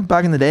 You know,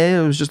 back in the day,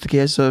 it was just a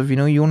case of, you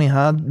know, you only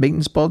had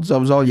meat spuds. That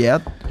was all you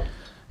had.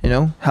 You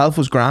know, health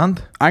was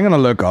grand. I'm gonna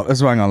look up. This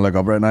is what I'm gonna look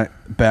up right now.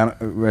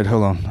 Right,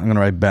 hold on. I'm gonna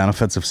write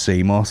benefits of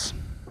sea moss.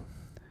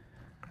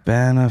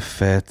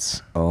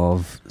 Benefits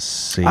of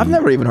sea. I've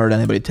never even heard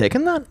anybody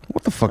taking that.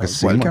 What the fuck is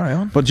sea well, moss? carry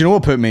on. But you know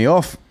what put me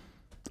off?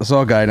 I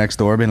saw a guy next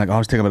door being like, "Oh, I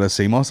was taking a bit of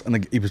sea moss,"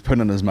 and he was putting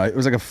it in his mouth. It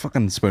was like a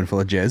fucking spoonful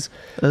of jizz,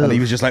 and he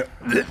was just like,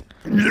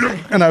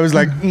 and I was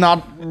like,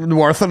 not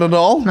worth it at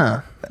all.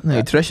 Nah,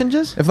 nutrition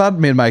just. If that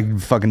made my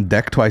fucking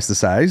dick twice the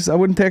size, I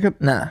wouldn't take it.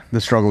 Nah, The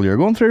struggle you're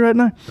going through right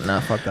now. nah,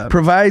 fuck that.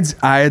 Provides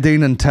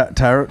iodine and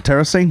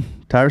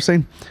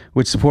tyrosine,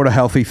 which support a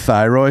healthy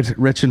thyroid.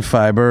 Rich in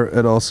fiber,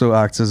 it also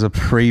acts as a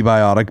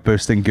prebiotic,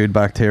 boosting good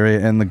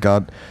bacteria in the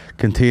gut.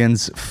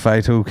 Contains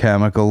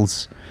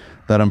phytochemicals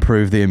that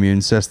improve the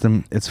immune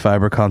system. Its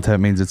fiber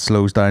content means it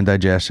slows down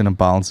digestion and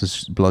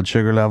balances blood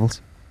sugar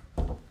levels.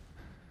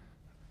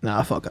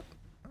 Nah, fuck it.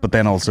 But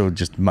then also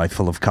just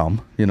mouthful of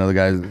cum. You know, the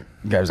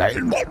guy's like,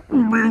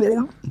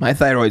 My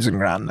thyroid's in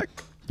grand. Like,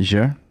 you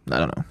sure? I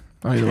don't know.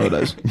 I don't even know what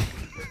it is.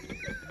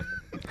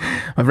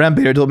 My friend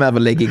Peter told me I have a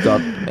leaky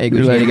gut. He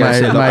goes, Like, "You gotta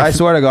say, look," I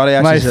swear to God, he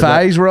actually my said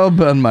thighs rub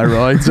and my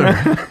roids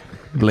are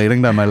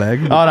bleeding down my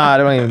leg. that. Oh no,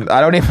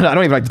 I don't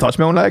even like to touch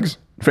my own legs.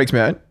 It freaks me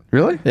out.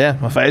 Really? Yeah,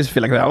 my thighs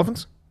feel like the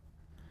elephants.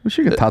 We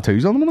should get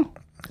tattoos on them now.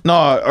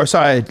 No, or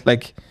sorry,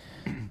 like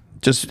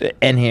just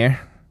in here,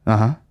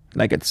 Uh-huh.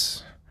 like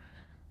it's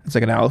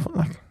like an elephant.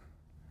 Like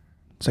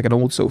it's like an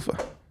old sofa.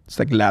 It's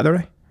like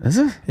leathery. Is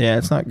it? Yeah,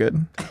 it's not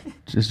good.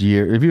 Have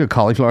you got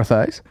cauliflower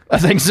thighs? I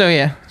think so.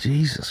 Yeah,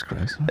 Jesus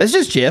Christ. it's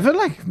just chafing.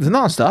 Like it's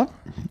non-stop.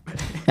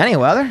 Any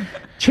weather.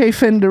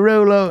 Chafing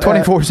Derulo.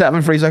 24/7,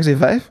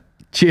 365.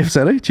 Chafe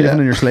City. Chafing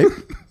in your sleep.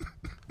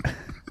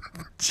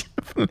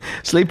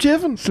 Sleep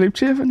chafing. Sleep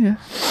chafing, yeah.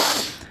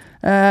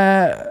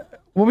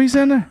 What were you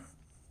saying there?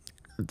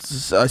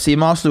 It's a sea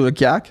moss with a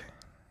yak.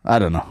 I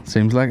don't know.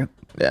 Seems like it.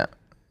 Yeah.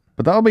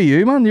 But that'll be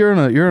you, man. You're on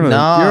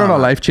a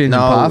life changing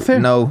path here.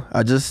 No,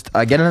 I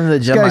get into the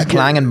gym, I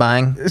clang and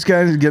bang. This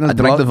guy's getting his I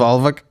drink the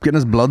Volvic. getting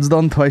his bloods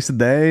done twice a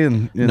day,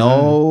 and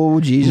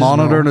Jesus,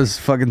 monitoring no. his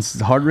fucking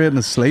heart rate and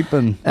his sleep,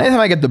 and Anytime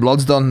I get the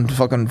bloods done,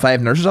 fucking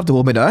 5 nurses have to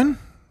hold me down.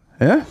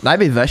 yeah. I'd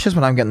be vicious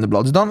when I'm getting the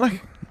bloods done,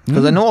 like,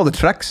 because I know all the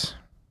tricks.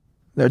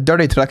 They're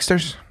dirty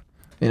tricksters,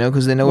 you know,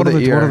 because they know What that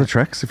are the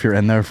tricks if you're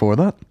in there for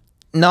that?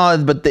 No,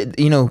 but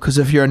you know, because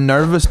if you're a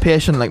nervous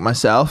patient like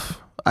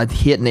myself, I'd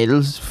hate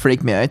needles,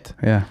 freak me out.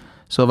 Yeah.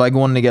 So if I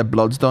go in to get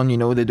bloods done, you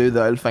know, they do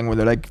the old thing where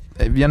they're like,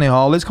 "Have you any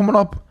holidays coming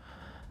up?"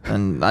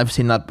 And I've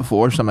seen that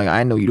before, so I'm like,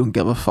 I know you don't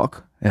give a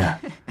fuck. Yeah.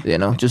 You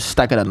know, just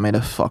stick it in me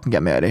to fucking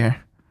get me out of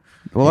here.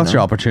 Well, that's know.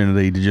 your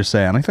opportunity to just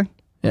say anything.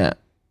 Yeah.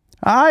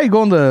 Aye,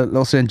 going to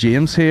Little St.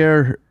 James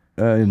here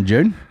in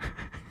June.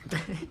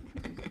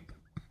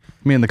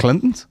 Me and the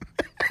Clintons.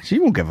 She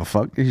won't give a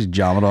fuck. You just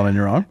jam it on in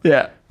your arm.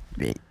 Yeah.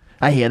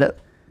 I hate it.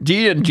 Do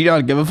you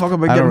not give a fuck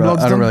about getting bloods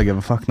done? I don't really give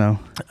a fuck now.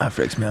 That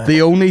freaks me out.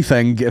 The only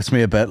thing gives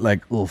me a bit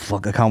like, oh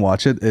fuck, I can't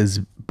watch it, is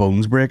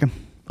bones breaking.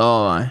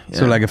 Oh, aye. Yeah.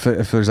 So like if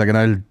there's like an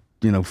old,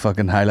 you know,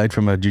 fucking highlight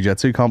from a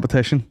jiu-jitsu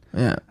competition,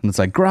 Yeah. and it's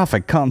like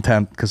graphic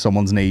content because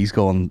someone's knees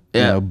going, you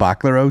Yeah. know,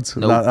 back the roads.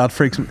 Nope. That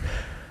freaks me.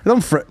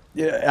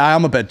 I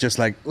am a bit just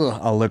like, ugh,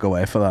 I'll look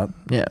away for that.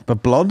 Yeah.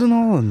 But blood and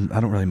all, and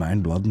I don't really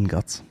mind blood and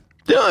guts.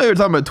 You know, you were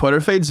talking about Twitter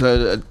feeds.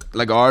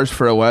 Like ours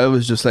for a while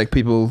was just like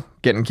people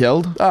getting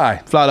killed.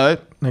 Aye. Flat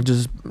out. Like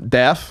just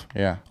death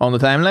Yeah. on the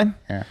timeline.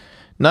 Yeah.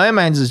 Now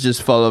mine's is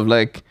just full of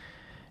like,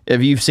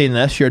 if you've seen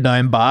this, you're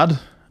down bad.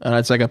 And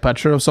it's like a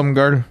picture of some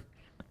girl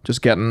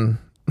just getting,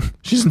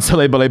 she's in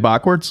silly billy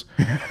backwards.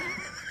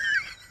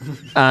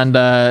 And,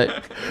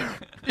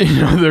 you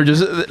know, they're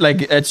just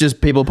like, it's just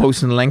people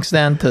posting links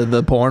then to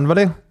the porn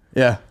video.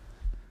 Yeah.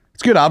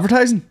 It's good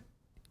advertising.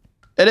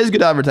 It is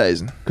good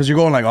advertising. Because you're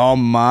going like, oh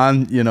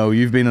man, you know,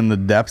 you've been in the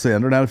depths of the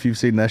internet if you've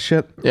seen this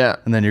shit. Yeah.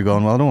 And then you're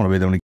going, well, I don't want to be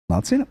the only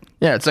not seen it.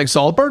 Yeah, it's like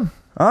Saltburn.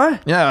 Aye.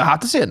 Yeah, I have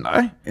to see it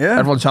now. Yeah.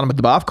 Everyone's chatting about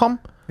the bath cum.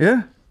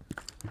 Yeah.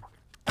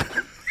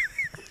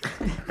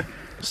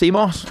 Sea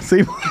moss.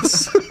 See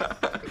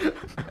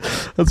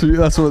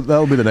that's what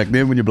that'll be the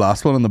nickname when you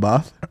blast one in the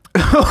bath.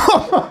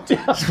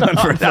 Just went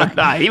for that.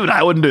 Nah, even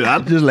I wouldn't do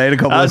that. Just laid a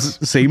couple of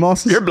sea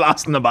mosses. You're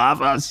blasting the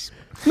bath.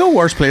 No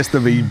worse place to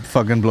be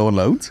fucking blowing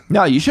loads.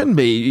 No, you shouldn't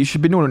be. You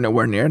should be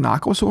nowhere near an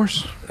aqua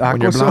source. When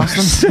you're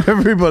blasting. Aquasource.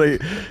 Everybody,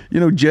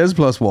 jizz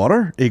plus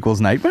water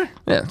equals nightmare.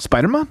 Yeah,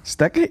 Spider-Man.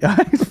 Sticky.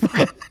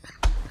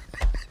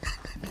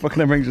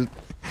 Fucking everything just...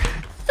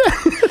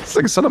 It's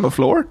like sitting on the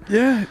floor.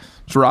 Yeah.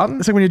 It's rotten.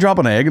 It's like when you drop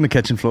an egg on the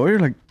kitchen floor, you're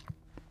like...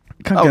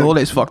 The whole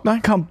day's fucked now.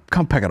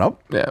 Can't pick it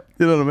up. Yeah.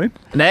 You know what I mean?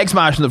 An egg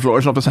smashing the floor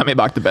is enough to send me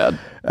back to bed.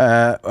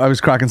 I was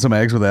cracking some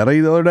eggs with Eddie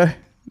the other day.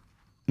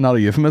 Not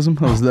a euphemism.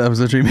 I was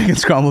literally making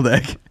scrambled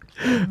egg.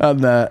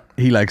 And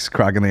he likes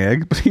cracking the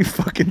egg, but he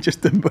fucking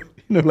just didn't,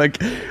 like,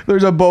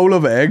 there's a bowl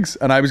of eggs,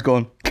 and I was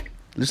going,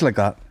 just like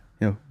that,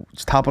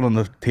 just tapping on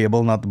the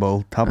table, not the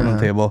bowl, tapping on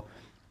the table,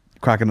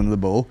 cracking into the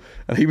bowl.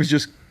 And he was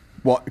just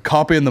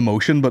copying the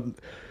motion, but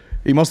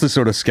he must have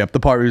sort of skipped the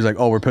part where he was like,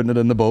 oh, we're putting it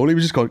in the bowl. He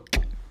was just going,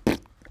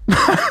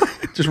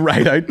 just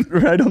right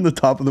on the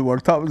top of the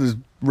worktop, and just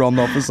run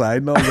off the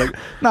side. And I was like,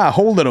 nah,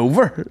 hold it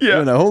over.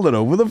 Yeah. Hold it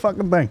over the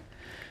fucking thing.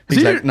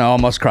 He's like, no, I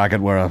must crack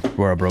it where I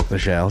broke the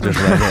shell, just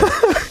right here.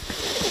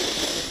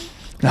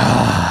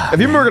 If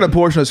you're making a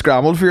portion of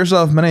scrambled for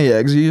yourself, how many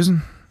eggs are you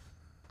using?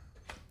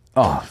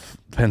 Oh,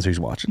 depends who's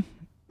watching.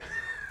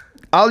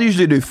 I'll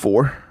usually do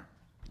 4.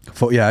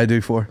 Yeah, I do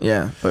 4.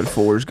 Yeah, but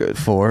 4 is good.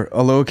 4.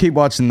 Although I keep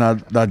watching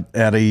that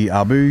Eddie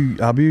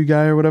Abu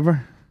guy or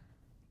whatever.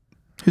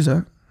 Who's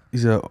that?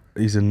 He's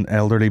an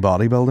elderly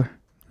bodybuilder.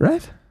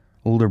 Right.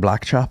 Older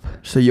black chap.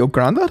 So your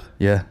granddad?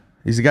 Yeah.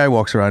 He's the guy who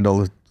walks around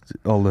all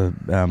the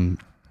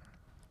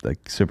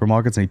like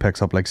supermarkets, and he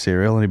picks up like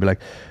cereal, and he'd be like,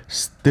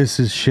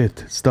 this is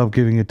shit, stop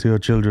giving it to your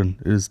children,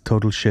 it is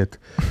total shit.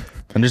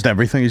 And just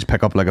everything, you just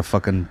pick up like a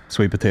fucking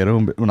sweet potato,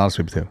 well, not a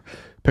sweet potato,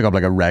 pick up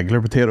like a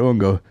regular potato and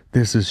go,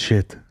 this is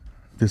shit,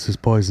 this is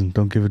poison,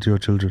 don't give it to your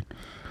children.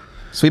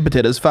 Sweet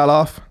potatoes fell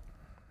off.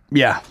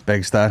 Yeah,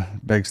 big style,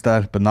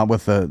 but not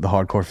with the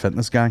hardcore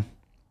fitness gang.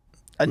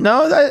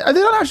 No, are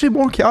they not actually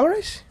more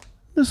calories?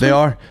 They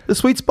are. The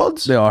sweet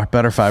spuds? They are.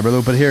 Better fibre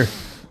though. But here,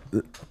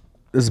 this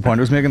is the point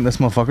I was making. This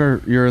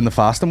motherfucker, you're in the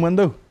fasting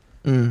window.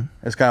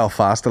 This guy will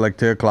fast at like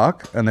 2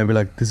 o'clock, and they'll be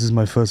like, this is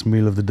my first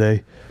meal of the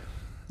day.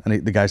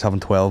 And the guy's having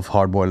 12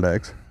 hard-boiled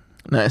eggs.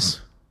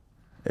 Nice.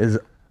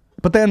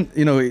 But then,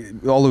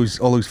 all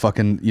those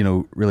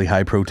fucking, really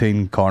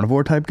high-protein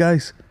carnivore type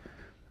guys,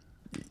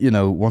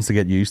 once they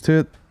get used to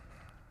it,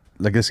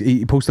 like this,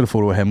 he posted a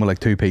photo of him with like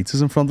 2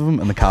 pizzas in front of him,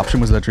 and the caption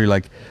was literally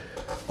like,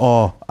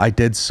 oh, I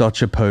did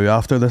such a poo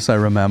after this, I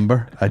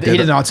remember. He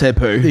did not say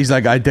poo. He's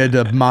like, I did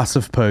a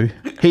massive poo.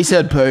 He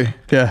said poo.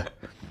 Yeah.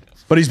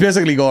 But he's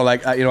basically going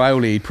like, I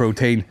only eat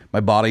protein, my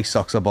body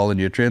sucks up all the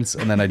nutrients,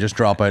 and then I just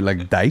drop out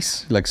like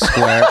dice, like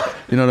square,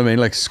 you know what I mean?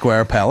 Like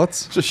square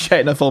pellets. Just shit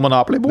in a full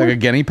Monopoly board. Like a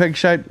guinea pig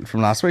shite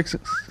from last week's,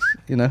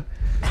 He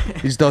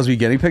just does wee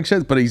guinea pig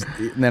shit, but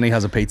then he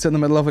has a pizza in the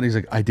middle of it, and he's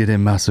like, I did a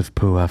massive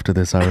poo after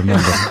this, I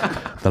remember.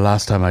 The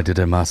last time I did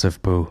a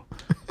massive poo.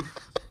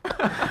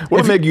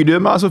 What would make you do a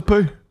massive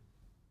poo?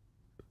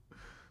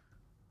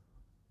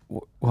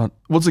 What?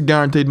 What's a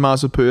guaranteed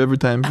massive poo every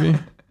time for you?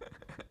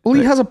 Well,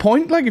 he has a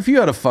point. Like, if you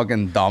had a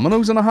fucking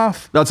Domino's and a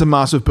half, that's a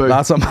massive poo.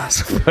 That's a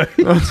massive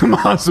poo. That's a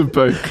massive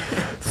poo.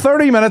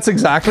 30 minutes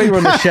exactly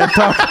when the shit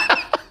talk.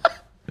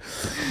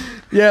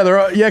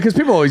 Because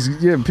people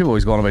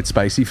always go on about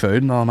spicy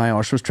food, and my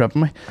arse was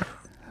tripping me.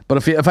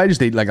 But if I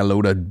just eat like a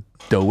load of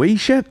doughy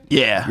shit,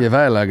 if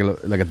I had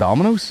like a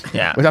Domino's, which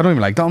I don't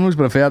even like Domino's,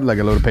 but if I had like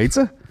a load of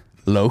pizza,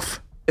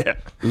 loaf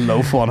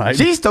one night,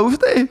 cheese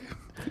toasty,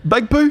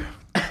 big poo,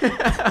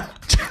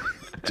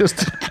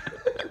 just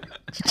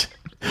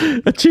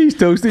a cheese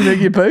toasty make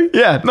you poo.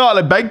 Yeah, not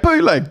like big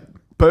poo, like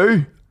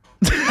poo.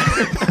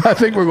 I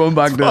think we're going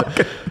back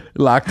to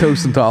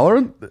lactose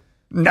intolerant.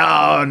 No,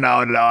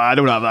 I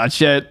don't have that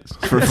shit. It's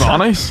for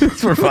funnies.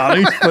 It's for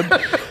funnies,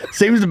 but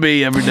seems to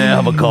be every day I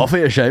have a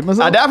coffee, I shake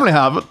myself. I definitely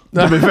have it,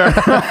 to be fair.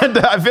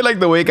 I feel like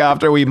the week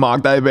after we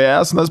mocked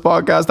IBS in this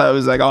podcast, I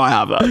was like, oh, I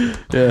have that.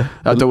 Yeah.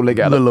 I totally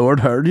get it. The Lord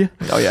heard you.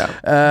 Oh,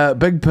 yeah.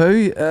 Big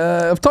poo.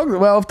 I've talked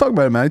about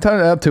it many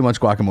times. I had too much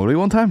guacamole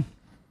one time.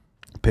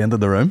 Painted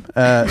the room.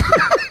 There's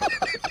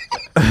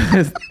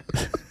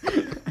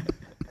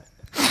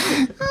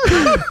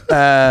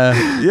a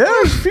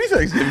few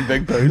things in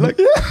big poo. Like,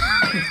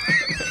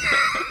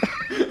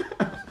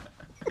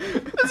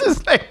 this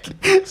is like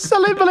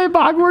silly Billy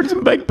backwards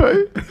and big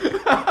poo.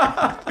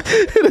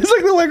 It is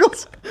like the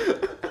Wiggles.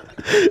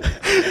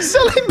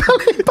 Silly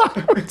Billy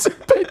backwards and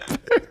big poo.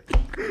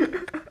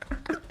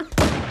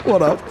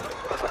 What up?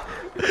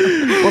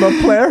 What up,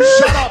 player?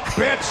 Shut up,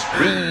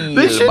 bitch.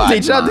 They should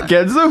teach that to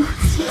kids though.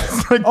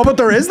 Like, but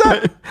there is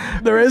that.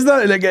 There is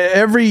that. Like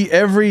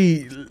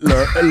every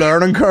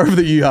learning curve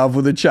that you have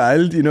with a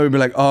child, you'd be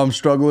like, oh, I'm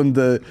struggling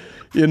to,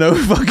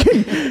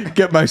 fucking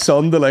get my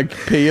son to like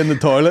pee in the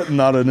toilet and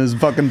not in his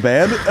fucking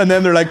bed. And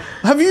then they're like,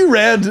 have you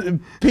read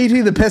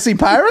Petey the Pissy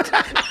Pirate?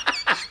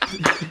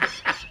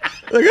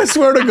 Like, I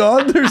swear to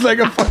God, there's like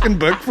a fucking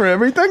book for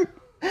everything.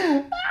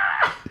 You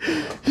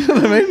know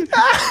what I mean?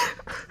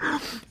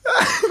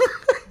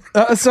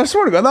 I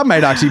swear to God, that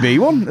might actually be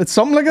one. It's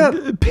something like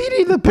that.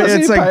 Petey the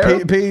Pissy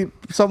Pirate. It's like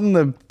something,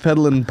 the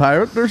peddling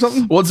pirate or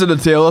something. What's it, a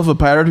tale of a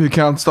pirate who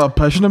can't stop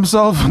pissing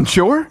himself on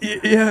shore?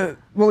 Yeah.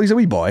 Well, he's a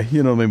wee boy,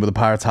 you know what I mean, with a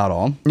pirate's hat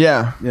on.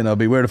 Yeah. You know, it'd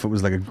be weird if it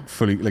was like a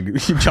fully, like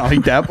Johnny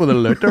Depp with a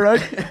looter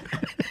out.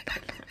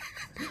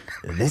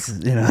 This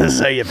is, you know, this is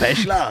how you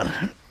fish,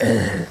 lad.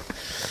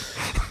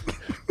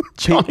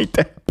 Johnny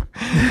Depp.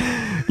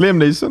 Liam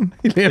Neeson.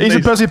 He's a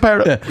pussy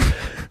pirate.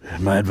 Yeah.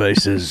 My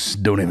advice is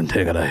don't even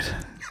take it out.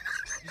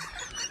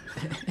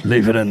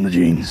 Leave it in the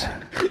jeans.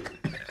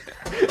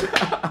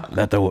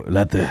 Let the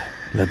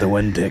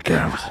wind take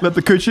care of it. Let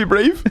the coochie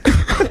breathe.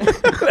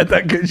 Let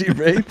that coochie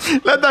breathe.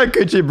 Let that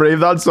coochie breathe.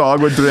 That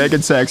song with Drake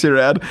and Sexy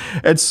Red.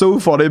 It's so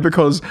funny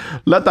because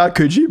Let That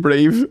Coochie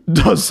Breathe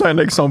does sound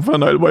like something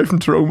an old boy from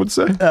Tyrone would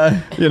say.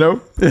 You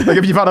know? Like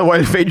if you've had a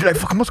wild feed, you're like,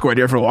 fuck, I must go out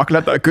here for a walk.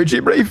 Let that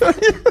coochie breathe. A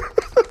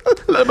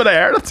little bit of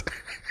air in it.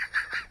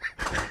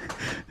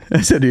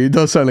 I said, he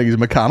does sound like he's a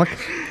mechanic.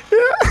 Yeah.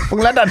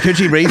 Well, let that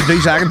coochie breathe 2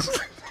 seconds.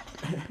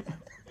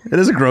 It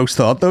is a gross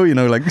thought, though, you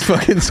know, like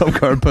fucking some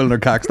girl pulling her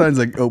cacks down, it's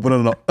like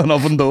opening an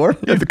oven door.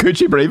 Yeah, the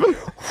coochie breathing.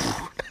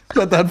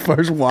 Let that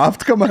first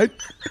waft come out.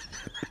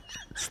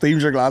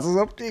 Steams your glasses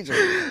up. Jesus,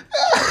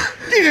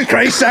 Jesus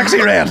Christ,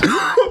 Sexy Red.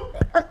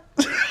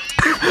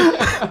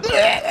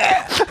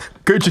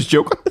 Coochie's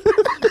joking.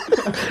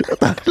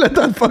 Let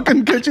that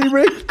fucking coochie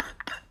breathe.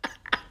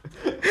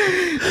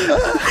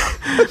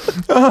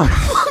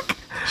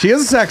 She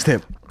has a sex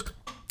tape.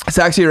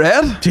 Sexy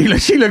Red?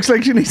 She looks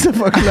like she needs to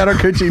fucking let her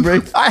coochie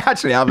breathe. I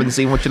actually haven't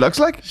seen what she looks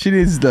like. She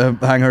needs to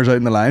hang hers out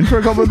in the line for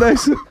a couple of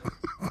days.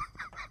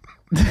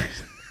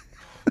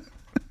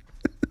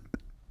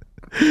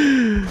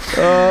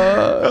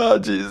 Oh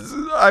Jesus!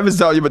 I was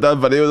telling you about that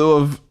video though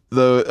of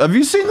the. Have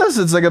you seen this?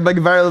 It's like a big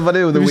viral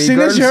video. Of the Have you wee seen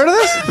girls. this? You heard of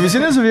this? Have you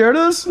seen this? Have you heard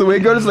of this? The wee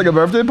girl is like a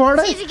birthday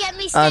party,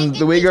 and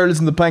the wee girl is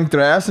in the pink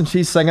dress, and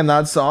she's singing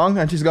that song,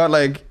 and she's got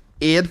like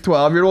 8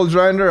 12-year-olds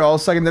around her, all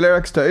singing the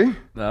lyrics too.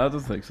 No, I don't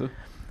think so.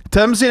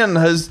 Tim's seen it in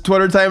his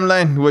Twitter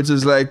timeline, which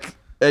is like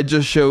it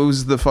just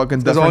shows the fucking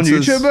It's on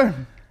differences.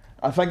 YouTube.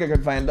 I think I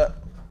could find it.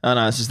 Oh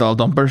no, it's just all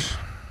dumpers.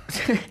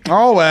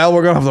 Oh well,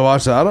 we're gonna have to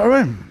watch that,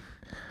 aren't we?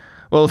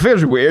 Well, it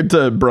feels weird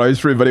to browse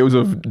through videos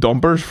of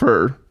dumpers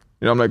for,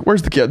 you know, I'm like,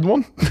 where's the kid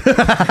one?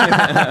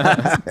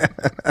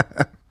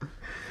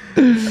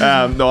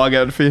 No, I'll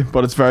get it for you,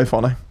 but it's very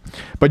funny.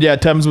 But yeah,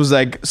 Tim's was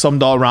like some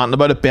doll ranting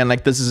about it, being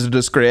like, this is a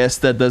disgrace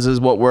that this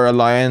is what we're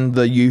allowing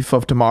the youth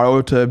of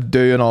tomorrow to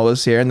do and all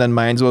this here. And then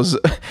mine was,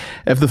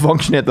 if the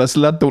function ain't this,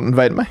 don't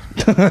invite me.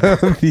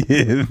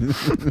 Yeah.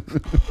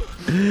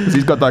 'Cause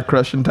he's got that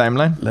Christian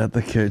timeline. Let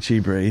the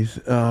coochie breathe.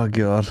 Oh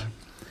god.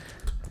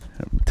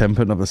 Tim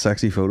putting up the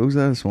sexy photos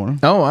there this morning.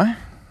 Oh, why?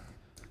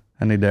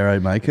 I need to air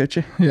out my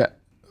coochie. Yeah.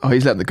 Oh,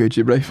 he's letting the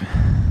coochie breathe.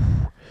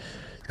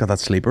 He's got that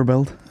sleeper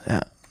build.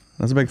 Yeah.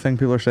 That's a big thing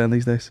people are saying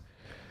these days.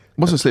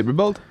 What's a sleeper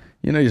build?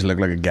 You know, you just look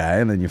like a guy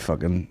and then you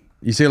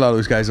see a lot of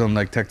those guys on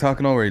like TikTok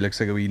and all where he looks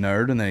like a wee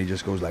nerd and then he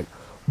just goes like,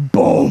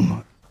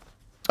 boom,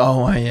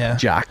 Oh, yeah.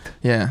 jacked.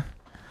 Yeah.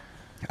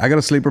 I got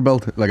a sleeper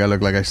build. Like I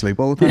look like I sleep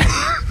all the time.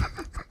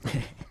 Do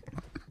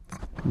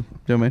you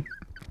know what I mean?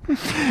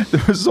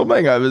 There was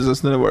something I was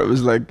listening to where it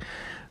was like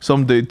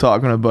some dude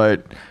talking about,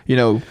 you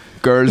know,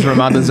 girls'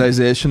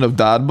 romanticization of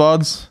dad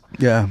bods.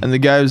 Yeah. And the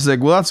guy was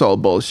like, well, that's all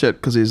bullshit,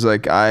 because he's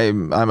like,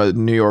 I'm a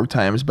New York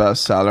Times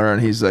bestseller,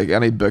 and he's like,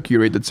 any book you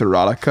read that's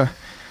erotica,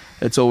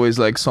 it's always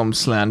like some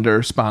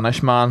slender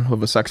Spanish man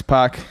with a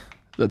six-pack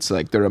that's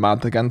like the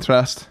romantic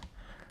interest.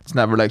 It's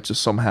never like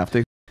just some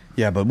hefty.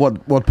 Yeah, but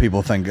what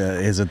people think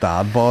is a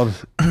dad bod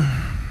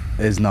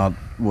is not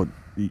what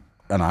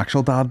an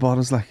actual dad bod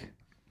is like.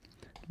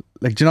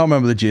 Like, do you not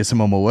remember the Jason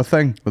Momoa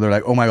thing where they're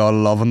like, oh my god,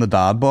 loving the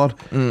dad bod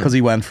because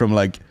he went from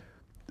like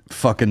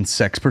fucking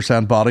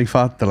 6% body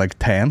fat to like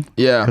 10.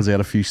 Yeah. Because he had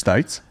a few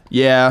stouts.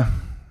 Yeah.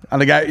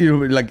 And the guy, you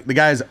know, like the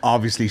guy's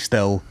obviously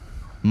still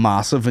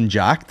massive and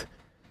jacked,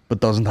 but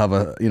doesn't have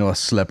a, you know, a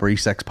slippery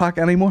six pack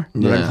anymore.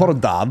 They're like, what a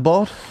dad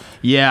bod.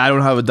 Yeah, I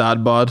don't have a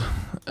dad bod.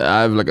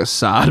 I have like a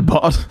sad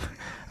bod.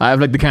 I have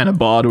like the kind of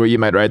bod where you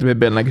might write to me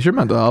being like, is your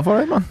mental health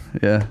alright, man?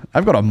 Yeah.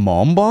 I've got a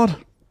mom bod.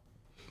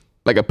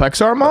 Like a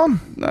Pixar mom?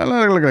 I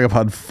look like I've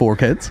had 4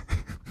 kids.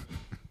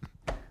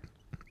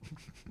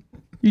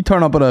 You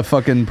turn up at a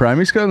fucking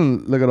primary school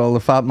and look at all the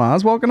fat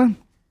mas walking in.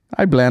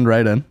 I blend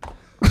right in.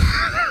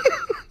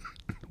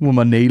 With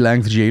my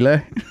knee-length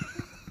gilet.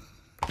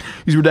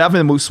 You were definitely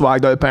the most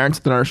swagged out parents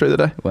at the nursery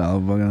today.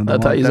 Well, I'll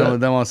tell you that.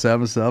 They want to say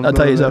myself. I'll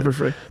tell you that for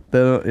free. They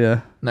don't,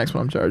 yeah. Next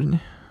one I'm charging you.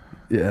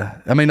 Yeah.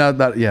 I mean,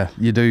 yeah,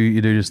 you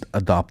do just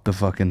adopt the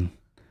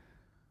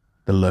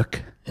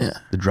look. Yeah.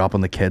 The dropping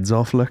the kids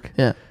off look.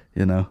 Yeah.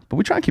 You know. But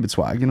we try and keep it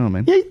swag, you know what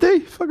I mean? Yeah, you do.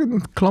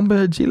 Fucking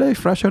Columbia gilet,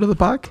 fresh out of the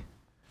pack.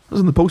 I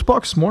was in the post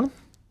box this morning.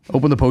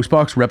 Open the post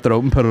box, ripped it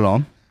open, put it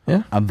on.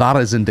 Yeah. And that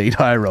is indeed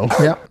how I roll.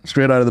 Yeah.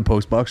 Straight out of the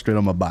post box, straight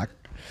on my back.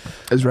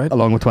 Is right.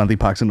 Along with 20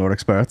 packs of Nordic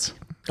Spirits.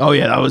 Oh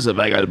yeah, that was a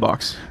big out of the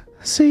box.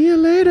 See you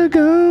later,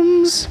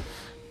 gums.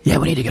 Yeah,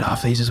 we need to get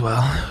off these as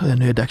well. With a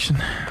new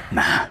addiction.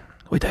 Nah.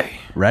 We do.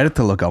 Right it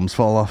till the gums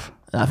fall off.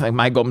 I think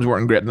my gums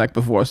weren't great neck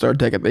before I started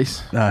taking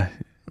these. Nah.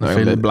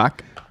 They're a bit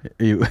black.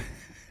 You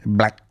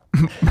Black.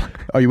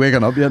 Are you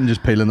waking up yet and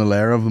just peeling the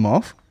layer of them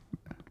off?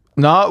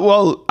 No,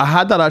 well, I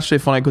had that actually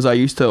funny because I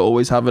used to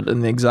always have it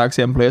in the exact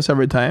same place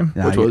every time,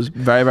 Yeah, which was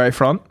very, very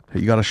front.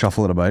 You got to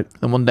shuffle it about.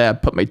 And one day I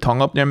put my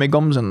tongue up near my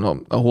gums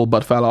and a whole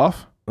bit fell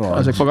off. Oh, I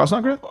was like, fuck, that's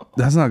not great.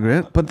 That's not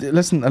great. But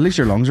listen, at least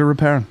your lungs are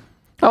repairing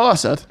Oh,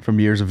 that's it. from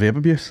years of vape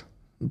abuse.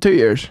 2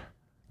 years.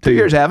 2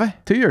 years heavy.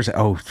 2 years.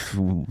 Oh,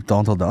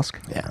 dawn till dusk.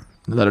 Yeah.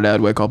 The other day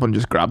I'd wake up and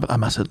just grab it. I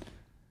miss it.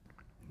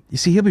 You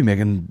see, he'll be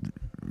making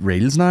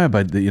reels now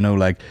about the,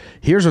 like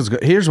here's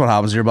what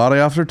happens to your body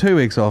after 2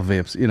 weeks off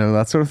vapes.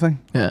 That sort of thing.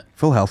 Yeah.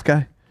 Full health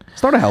guy.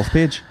 Start a health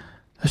page.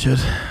 I should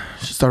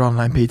start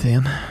online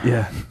PTing.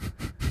 Yeah.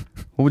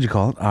 What would you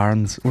call it?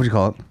 Aaron's. What would you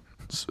call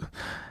it?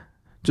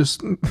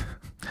 Just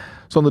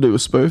something to do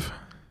with spoof.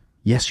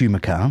 Yes, you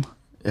McCann.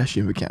 Yes,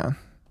 you can.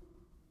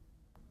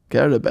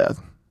 Get out of bed.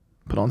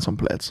 Put on some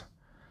plates.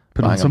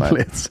 Put on Bang some about.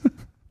 plates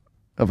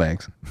of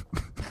eggs.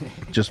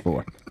 Just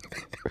 4.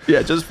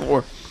 Yeah, just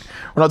 4.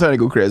 We're not trying to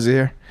go crazy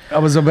here. I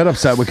was a bit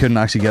upset we couldn't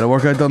actually get a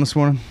workout done this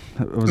morning.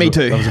 Me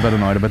too. I was a bit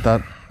annoyed about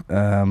that.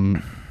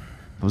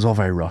 It was all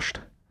very rushed.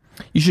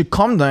 You should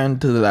come down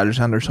to the leisure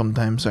centre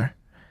sometime, sir.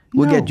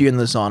 We'll No. get you in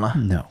the sauna.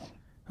 No,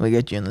 We'll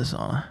get you in the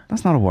sauna.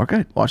 that's not a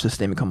workout. Watch the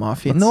steam come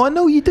off you. It's- No, I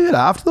know you do it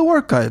after the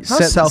workout.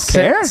 That's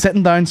self-care.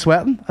 Sitting down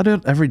sweating. I do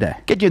it every day.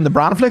 Get you in the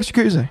Brandflex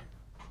jacuzzi.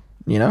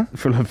 You know?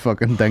 Full of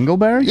fucking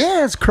dingleberries.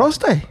 Yeah, it's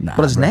crusty. Nah,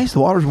 but it's bro. nice.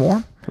 The water's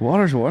warm. The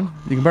water's warm.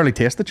 You can barely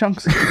taste the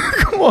chunks.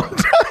 Come on.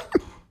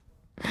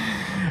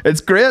 It's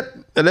great.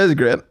 It is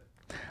great.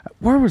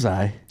 Where was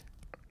I?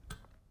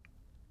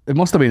 It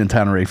must have been in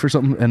Tenerife or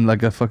something, in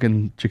like a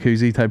fucking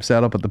jacuzzi type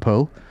setup at the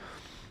pool.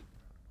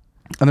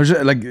 And there's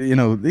like,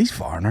 these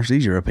foreigners,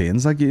 these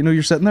Europeans, like,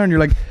 you're sitting there and you're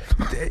like,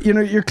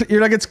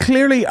 you're like, it's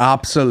clearly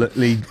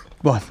absolutely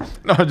what?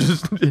 No,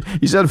 just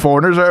you said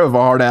foreigners there with a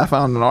hard F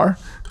and an R.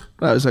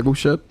 I was like, oh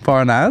shit,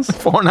 Foreigners?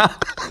 foreigner.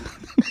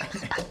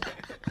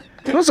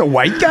 That's a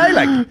white guy,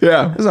 like.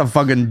 Yeah, This is a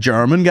fucking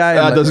German guy.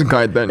 that in, doesn't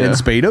count then. in Yeah,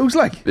 Speedos,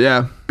 like.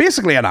 yeah.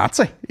 Basically a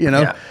Nazi,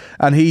 Yeah.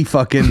 And he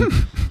fucking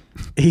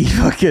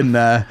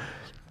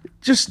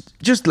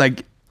just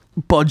like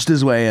budged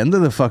his way into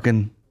the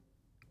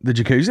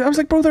jacuzzi. I was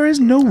like, bro, there is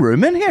no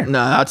room in here.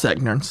 No, that's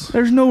ignorance.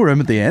 There's no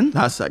room at the end.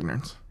 That's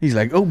ignorance. He's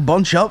like, oh,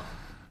 bunch up.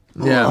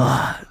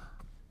 Yeah.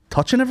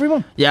 Touching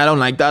everyone. Yeah, I don't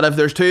like that. If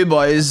there's 2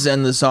 boys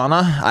in the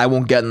sauna, I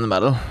won't get in the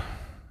middle.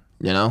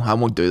 I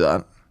won't do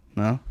that.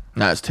 No.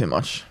 No, it's too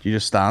much. You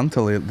just stand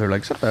till they're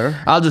like, sit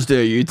there. I'll just do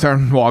a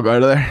U-turn, walk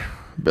out of there.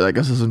 Be like,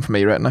 this isn't for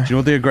me right now. Do you know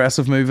what the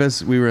aggressive move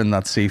is? We were in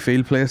that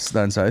Seafield place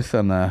down south,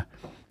 and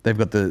they've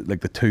got the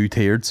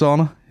 2-tiered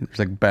sauna. There's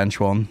like bench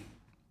 1,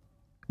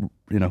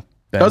 bench.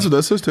 That's what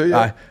this is too,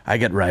 yeah. I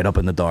get right up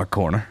in the dark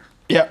corner.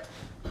 Yeah.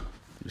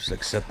 Just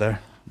like sit there,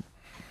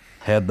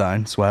 head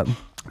down, sweating.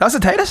 That's the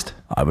tightest.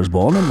 I was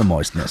born in the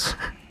moistness.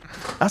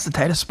 That's the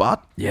tightest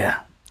spot. Yeah.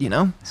 That's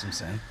what I'm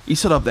saying. You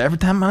sit up there for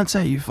 10 minutes,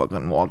 you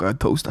fucking walk out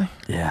toasty.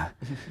 Yeah.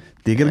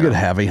 Do you get a good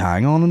heavy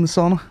hang on in the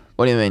sauna?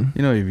 What do you mean?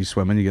 If you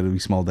swim in, you get a wee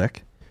small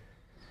dick.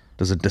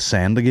 Does it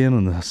descend again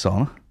in the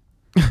sauna?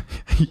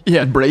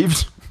 Yeah, it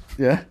breathes.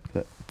 Yeah.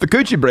 The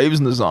coochie breathes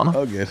in the sauna.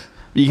 Oh, good.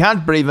 You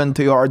can't breathe in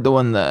too hard though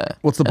in the...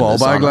 What's the in ball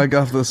bag sauna. like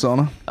after the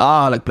sauna?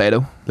 Like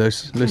Play-Doh.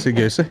 Loosey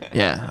goosey.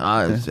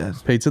 Yeah.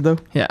 It's Pizza dough?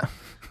 yeah.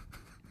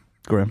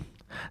 Grim.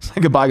 It's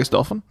like a bag of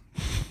stuffing.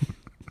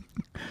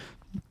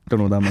 Don't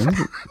know what that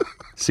means.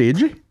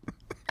 Sagey?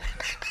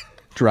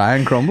 Dry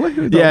and crumbly?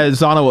 Yeah,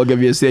 sauna will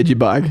give you a sagey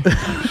bag.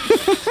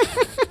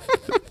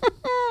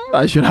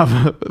 I should have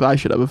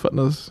a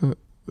fitness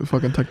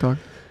fucking TikTok.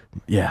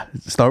 Yeah.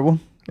 Start one.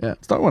 Yeah.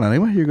 Start one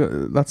anyway.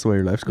 That's the way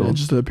your life's Yeah, going.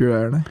 just a pure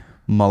irony.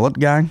 Mullet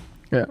gang.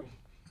 Yeah.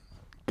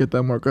 Get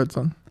them workouts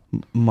on.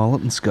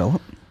 Mullet and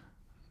skillet.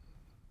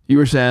 You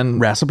were saying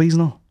Recipes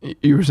and all.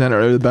 You were saying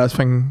earlier the best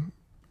thing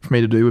for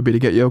me to do would be to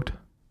get yoked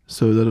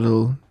so that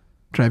it'll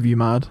drive you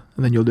mad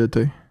and then you'll do it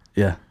too.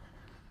 Yeah.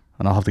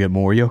 And I'll have to get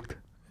more yoked.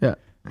 Yeah.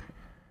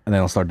 And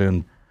then I'll start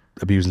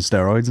abusing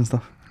steroids and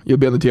stuff. You'll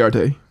be on the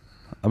TRT.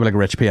 I'll be like a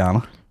rich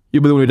piano.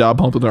 You'll be the only dad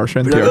pumped with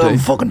nursery on the TRT.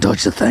 Fucking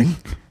touch the thing.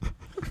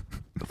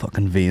 The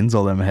fucking veins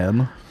all in my head.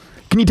 And all.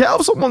 Can you tell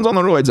if someone's on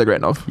the roids like right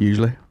enough?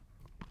 Usually.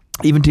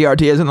 Even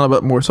TRT isn't a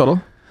bit more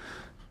subtle.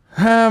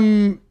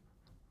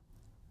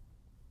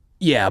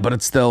 Yeah, but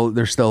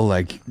there's still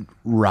like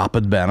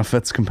rapid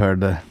benefits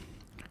compared to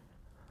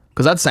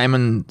Because that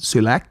Simon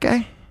Sulek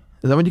guy,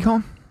 is that what you call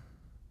him?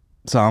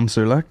 Sam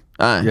Sulek.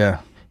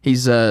 Yeah.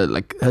 He's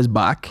like his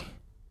back.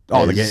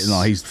 Oh, is-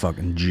 he's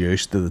fucking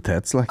juiced to the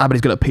tits, like. but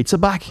he's got a pizza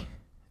back.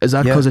 Is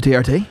that Yeah. because of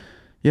TRT?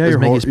 Yeah, Does it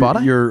make you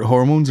spotty? your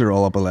hormones are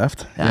all up a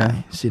left.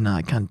 Yeah. See, no,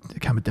 I can't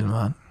be doing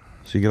that.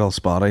 So you get all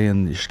spotty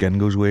and your skin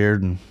goes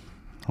weird and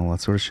all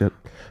that sort of shit.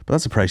 But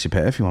that's the price you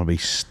pay if you want to be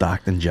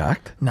stacked and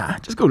jacked. Nah,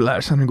 just go to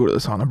the center and go to the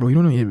sauna, bro. You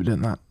don't need to be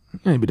doing that. You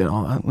don't need to be doing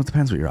all that. Well, it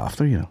depends what you're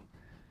after, You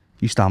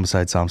stand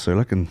beside Sam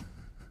Sulek and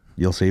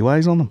you'll see why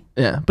he's on them.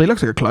 Yeah, but he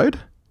looks like a cloud.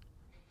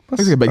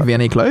 Looks like a big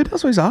V&A cloud.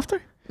 That's what he's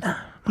after.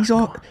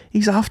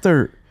 He's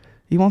after.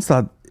 He wants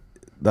that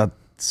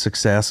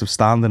success of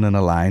standing in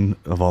a line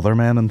of other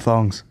men in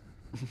thongs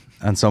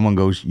and someone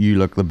goes, "You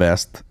look the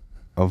best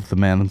of the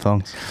men in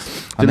thongs,"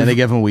 and then they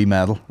give him a wee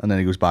medal, and then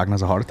he goes back and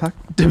has a heart attack.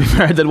 To be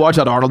fair, I did watch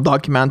that Arnold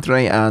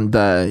documentary, and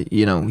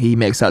you know, he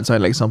makes that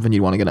sound like something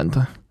you'd want to get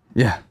into.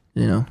 Yeah,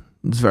 You know,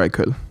 it's very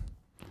cool.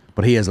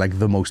 but he is like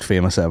the most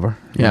famous ever.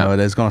 Yeah. You know, it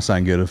is gonna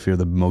sound good if you're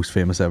the most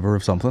famous ever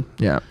of something.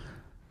 Yeah.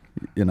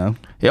 You know,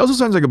 He also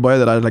sounds like a boy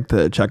that I'd like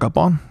to check up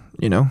on,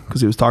 you know,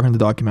 because he was talking to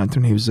the documentary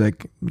and he was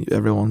like,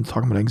 everyone's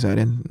talking about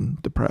anxiety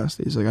and depressed.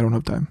 He's like, I don't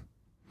have time.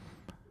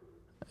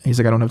 He's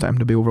like, I don't have time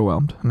to be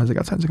overwhelmed. And I was like,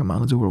 that sounds like a man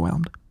that's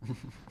overwhelmed.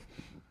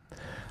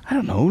 I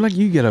don't know. Like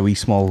you get a wee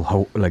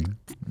small like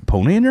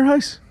pony in your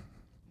house,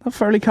 that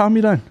fairly calm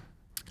you down.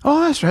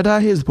 Oh, that's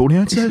right. He has the pony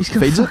outside. He's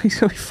got, he's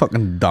got a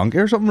fucking donkey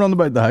or something running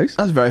about the house.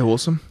 That's very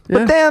wholesome. Yeah.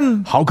 But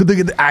then, How could they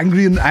get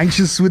angry and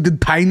anxious with the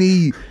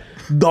tiny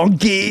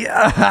donkey?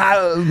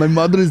 My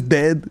mother is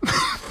dead.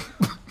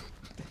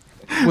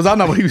 Was that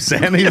not what he was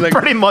saying? He's like,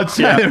 pretty much,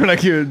 yeah. They were like,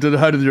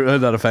 how did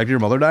that affect your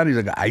mother, Dad? He's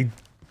like,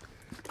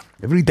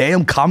 every day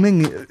I'm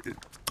coming.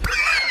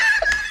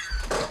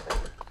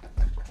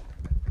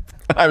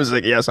 I was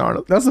like, yes,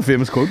 Arnold. That's the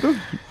famous quote, though.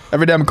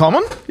 Every day I'm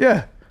coming?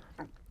 Yeah.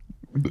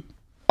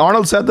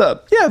 Arnold said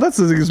that. Yeah, that's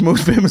his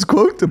most famous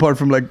quote, apart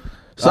from like,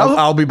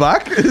 I'll be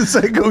back.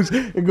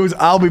 It goes,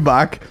 I'll be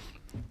back.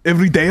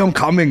 Every day I'm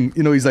coming.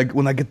 You know, he's like,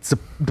 when I get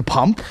the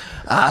pump,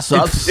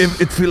 So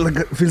it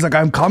feels like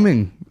I'm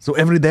coming. So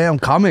every day I'm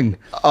coming.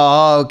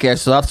 Oh, okay.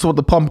 So that's what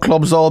the pump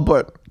club's all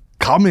about.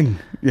 Coming.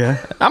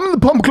 Yeah. I'm in the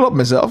pump club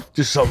myself.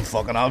 Just some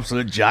fucking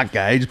absolute jack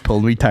guy just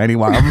pulled me tiny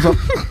arms up.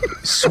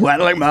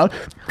 Sweating like mad.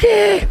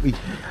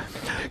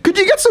 Could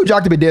you get so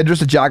jacked to be dangerous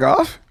to jack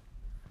off?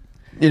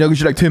 You know,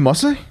 because you're like too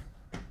muscly.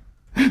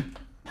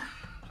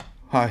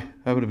 Hi.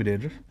 How would it be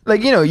dangerous?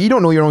 Like, you know, you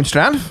don't know your own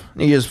strength.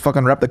 You just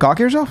fucking rip the cock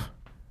of yourself.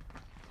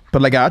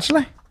 But like,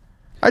 actually,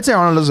 I'd say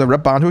Arnold has a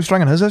rip banjo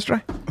string in his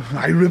history.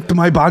 I ripped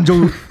my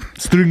banjo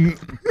string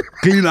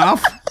clean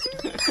off.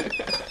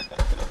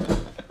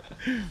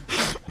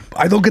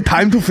 I don't get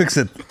time to fix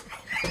it.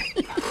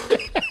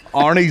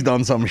 Arnie's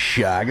done some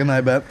shagging,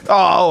 I bet.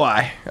 Oh,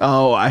 aye.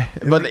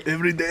 But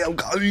Every day I'm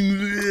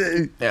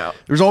coming. yeah.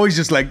 There's always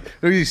just like,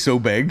 he's so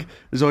big.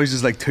 There's always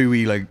just like two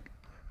wee like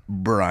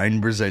brown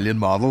Brazilian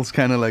models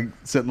kind of like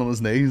sitting on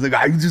his knee. He's like,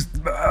 I just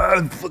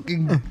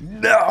fucking.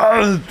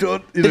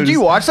 Did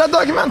you watch that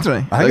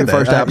documentary? I Like think the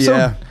first that, episode?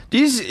 yeah.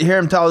 Did you hear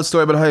him tell the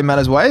story about how he met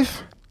his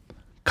wife?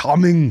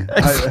 Coming.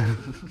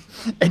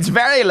 It's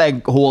very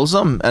like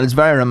wholesome and it's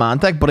very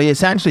romantic, but he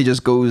essentially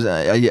just goes,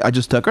 I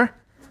just took her.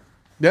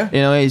 Yeah.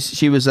 You know,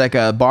 she was like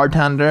a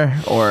bartender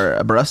or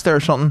a barista or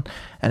something,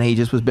 and he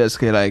just was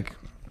basically like,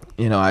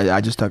 you know,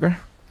 I just took her.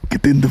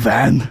 Get in the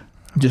van.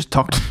 Just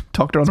tucked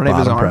her underneath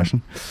his arm.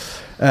 Impression.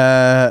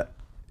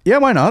 Yeah,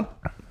 why not?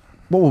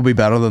 What would be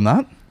better than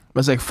that?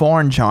 It's like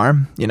foreign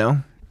charm, you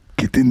know?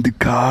 Get in the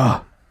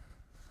car.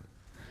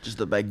 Just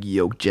a big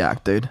yoke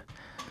jack, dude.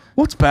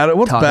 What's better?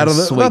 What's Talking better?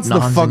 sweet That's the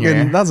nothings in your ear.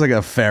 fucking. That's like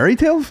a fairy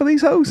tale for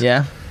these hoes.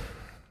 Yeah.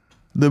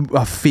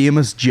 A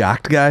famous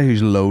jacked guy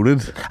who's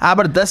loaded.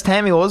 But at this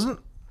time he wasn't.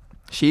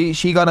 She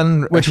got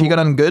in. She got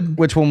in good.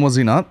 Which one was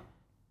he not?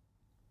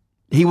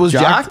 He was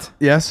jacked.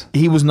 Yes.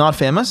 He was not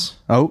famous,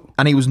 Oh,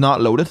 and he was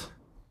not loaded.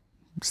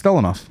 still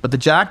enough. But the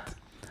jacked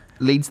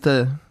leads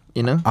to,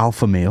 you know,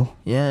 Alpha male.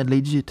 yeah, it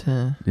leads you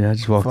to Yeah,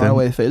 just walked far in.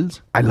 away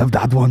fields. I love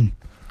that one.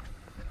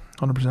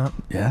 100%.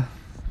 Yeah.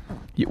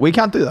 We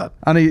can't do that.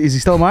 And is he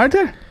still married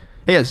to her?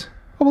 He is.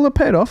 Oh, well, they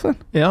paid off then.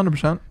 Yeah,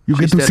 100%. You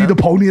get to see the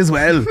pony as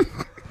well.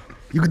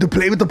 You get to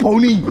play with the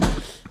pony.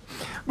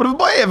 But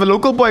if a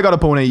local boy got a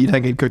pony, you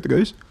think he'd cook the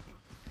goose?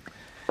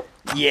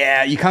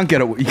 Yeah, you can't get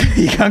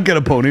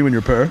a pony when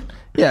you're poor.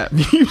 Yeah.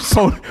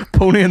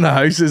 Pony in the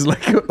house is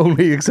like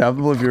only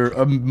acceptable if you're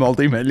a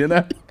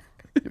multi-millionaire.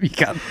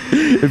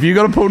 If you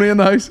got a pony in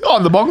the house.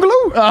 On the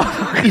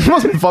bungalow? You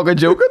must be fucking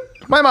joking.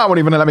 My mom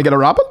wouldn't even let me get a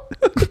rabbit.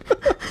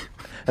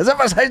 As if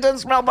his house didn't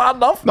smell bad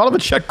enough. None of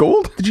it shit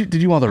gold. Did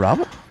you want a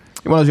rabbit?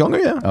 When I was younger,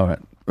 yeah. All right.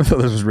 I thought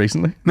this was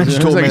recently. Then she He's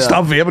told like, me that.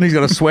 stop vaping. He's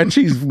got a switch.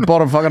 He's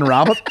bought a fucking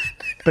rabbit.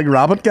 Big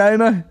rabbit guy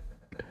now.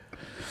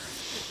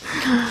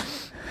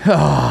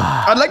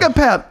 I'd like a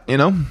pet, you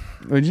know?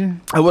 Would you?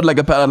 I would like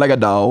a pet. I'd like a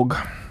dog.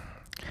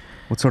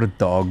 What sort of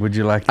dog would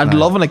you like? I'd now?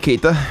 love an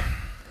Akita.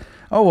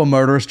 Oh, a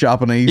murderous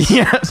Japanese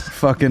Yes.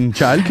 fucking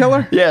child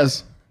killer?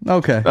 Yes.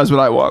 Okay. That's what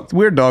I want.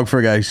 Weird dog for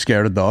a guy who's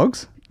scared of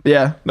dogs.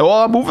 Yeah. No,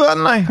 I'm over that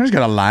now. He's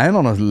got a lion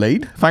on his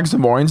lead. Thanks to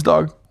Maureen's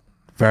dog.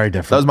 Very That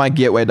different. was my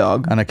gateway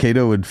dog. And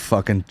Akito would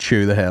fucking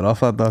chew the head off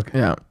that dog.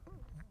 Yeah.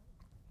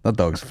 That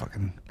dog's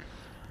fucking...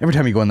 Every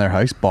time you go in their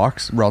house,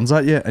 barks, runs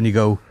at you, and you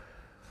go,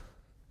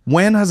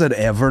 when has it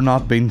ever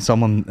not been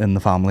someone in the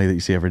family that you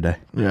see every day?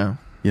 Yeah.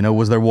 You know,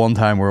 was there one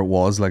time where it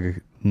was like a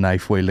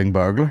knife-wielding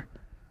burglar?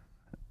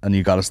 And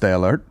you got to stay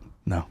alert?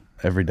 No.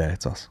 Every day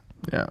it's us.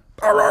 Yeah.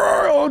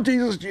 Oh,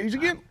 Jesus, jeez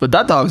again. But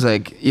that dog's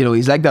like, you know,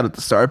 he's like that at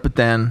the start, but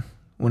then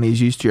when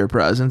he's used to your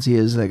presence, he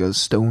is like a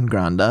stone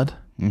granddad.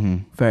 Mm-hmm.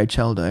 Very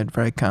chilled out,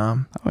 very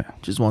calm. Oh, yeah.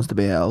 Just wants to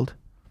be held.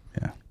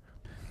 Yeah.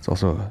 It's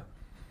also a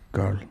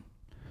girl.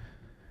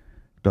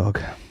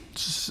 Dog.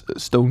 Just a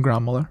stone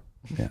grandmother.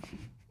 Yeah.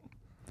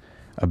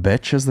 A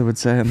bitch, as they would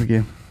say in the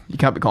game. You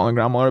can't be calling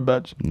grandma a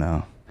bitch.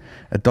 No.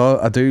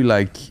 I do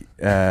like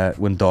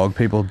when dog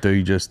people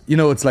do just, you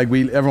know, it's like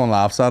everyone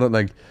laughs at it,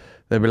 like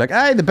they'll be like,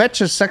 hey, the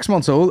bitch is 6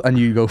 months old, and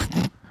you go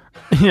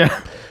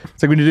Yeah.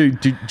 it's like when you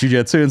do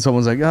jiu-jitsu and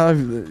someone's like, oh,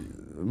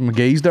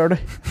 McGee's dirty.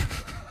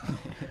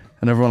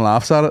 And everyone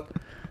laughs at it.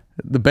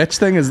 The bitch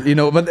thing is, you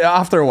know, but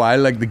after a while,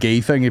 like the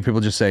gay thing,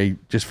 people just say,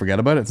 just forget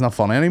about it. It's not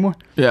funny anymore.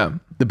 Yeah.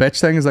 The bitch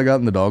thing is like that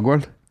in the dog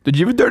world. Did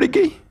you have a dirty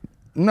gay?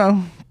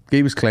 No,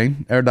 gay was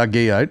clean. Aired that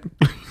gay out.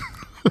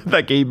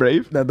 That gay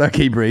brave? That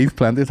gay breathed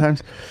plenty of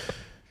times.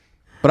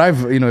 But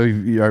I've, you know,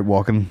 you're out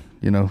walking,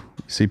 you know,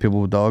 you see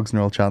people with dogs and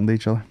they're all chatting to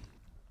each other.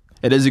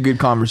 It is a good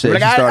conversation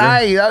Like,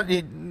 starter.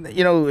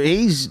 you know,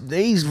 he's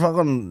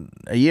fucking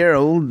a year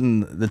old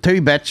and the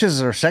two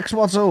bitches are 6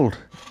 months old.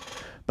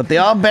 But they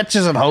are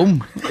bitches at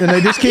home. And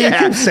they just keep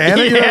saying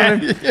it. You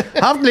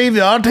know? Have to leave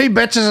the other two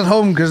bitches at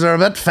home because they're a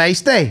bit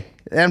feisty.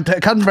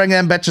 Couldn't bring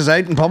them bitches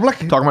out in public.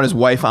 Talking about his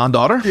wife and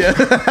daughter? Yeah.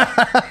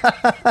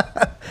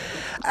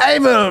 I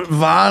have a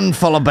van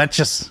full of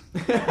bitches.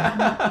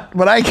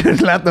 But I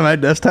couldn't let them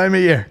out this time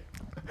of year.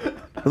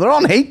 They're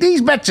on heat,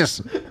 these bitches.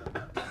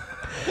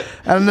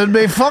 And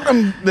these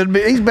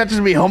bitches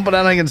would be humping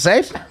anything in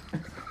sight.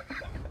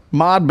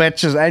 Mad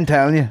bitches, I'm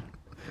telling you.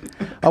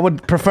 I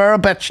would prefer a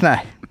bitch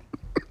now.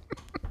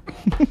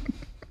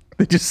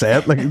 They just say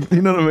it like,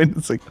 you know what I mean?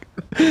 It's like,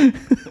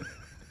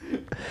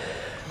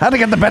 had to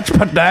get the bitch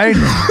put down.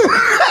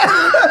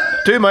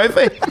 Too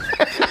mouthy.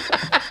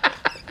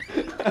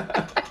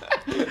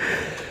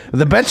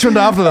 The bitch went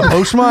after the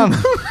postman.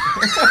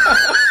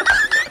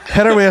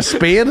 Hit her with a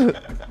spade.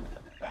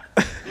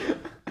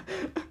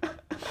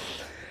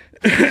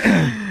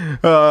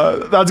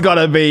 That's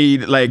gotta be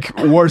like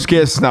worst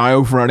case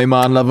scenario for any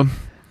man living.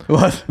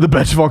 What? The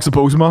bitch fucks the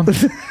postman.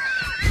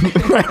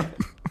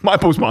 My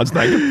postman's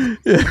thinking.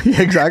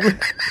 Yeah, exactly.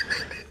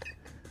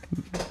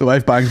 The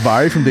wife bangs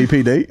Barry from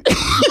DPD.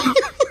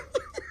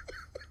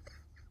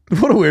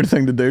 What a weird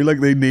thing to do. Like,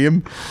 they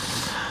name...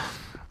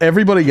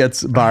 Everybody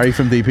gets Barry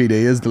from DPD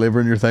as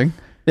delivering your thing.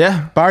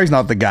 Yeah. Barry's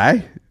not the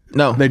guy.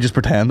 No. They just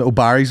pretend, oh,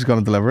 Barry's going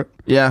to deliver it.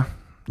 Yeah.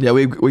 Yeah,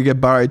 we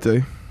get Barry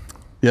too.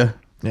 Yeah.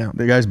 Yeah.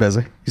 The guy's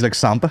busy. He's like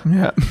Santa.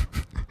 Yeah.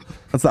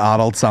 That's the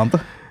adult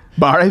Santa.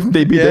 Barry from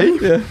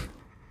DPD? Yeah.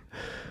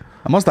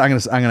 I'm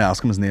gonna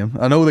ask him his name.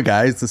 I know the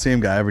guy. It's the same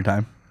guy every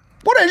time.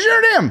 What is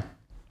your name?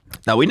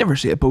 No, we never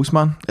see a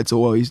postman. It's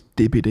always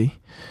DPD.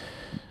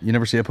 You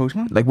never see a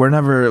postman? Like, we're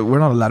not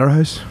a letter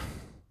house.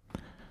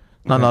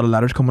 Not a lot of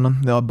letters coming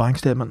in. The odd bank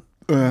statement.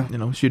 You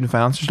know, student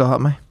finance are still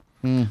at me.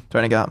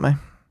 Trying to get at me.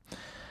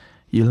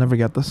 You'll never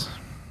get this.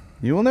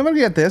 You will never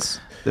get this.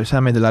 They're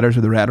sending me the letters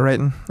with the red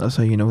writing. That's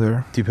how you know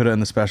they're... Do you put it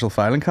in the special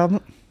filing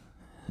cabinet?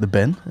 The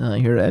bin?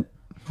 You're right.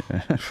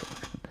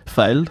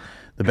 Filed.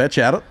 The bitch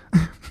at it.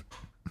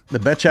 The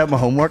bitch at my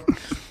homework.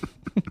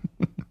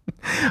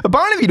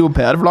 Apparently if you don't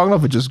pay it for long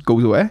enough, it just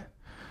goes away.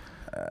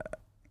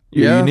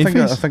 Yeah, I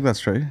think that's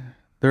true.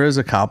 There is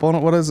a cap on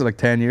it. What is it, like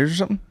 10 years or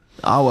something?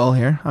 Oh, well,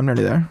 here. I'm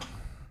nearly there.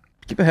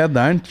 Keep your head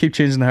down. Keep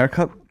changing the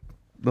haircut.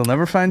 They'll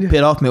never find you.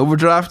 Paid off my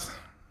overdraft.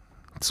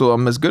 So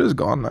I'm as good as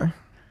gone now.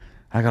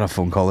 I got a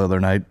phone call the other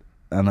night,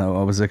 and I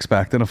was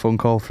expecting a phone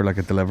call for like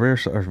a delivery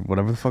or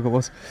whatever the fuck it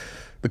was.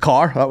 The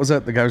car, that was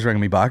it. The guy was ringing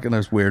me back, and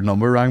this weird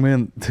number rang me,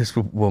 and this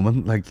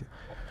woman, like,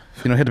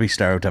 you know, had to be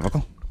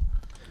stereotypical.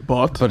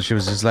 But she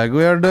was just like,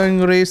 we are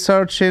doing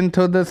research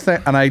into the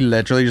thing. And I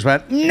literally just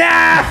went,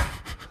 nah!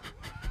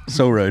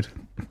 So rude.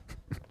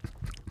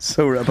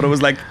 So rude. But it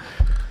was like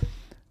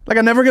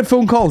I never get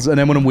phone calls. And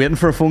then when I'm waiting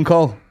for a phone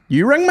call,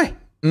 you ring me?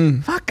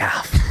 Fuck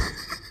off.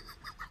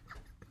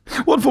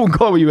 What phone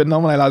call were you waiting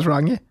on when I last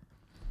rang you?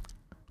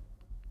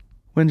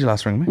 When did you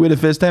last ring me? We had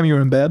a FaceTime, you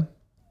were in bed.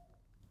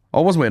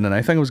 I wasn't waiting on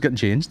anything. I was getting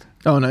changed.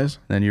 Oh, nice.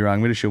 And then you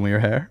rang me to show me your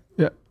hair.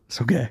 Yeah. It's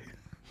okay.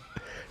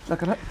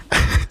 Look at it.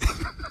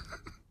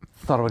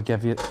 Thought I would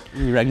give you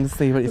ring to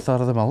see what you thought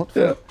of the mullet.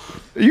 Yeah.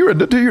 You were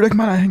into it too. You're like,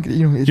 man, I think,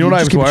 you know, Do you know what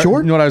I was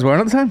wearing? You know what I was wearing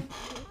at the time?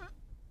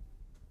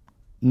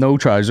 No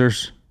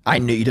trousers. I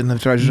knew you didn't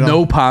have trousers on.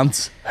 No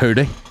pants.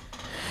 Hoodie.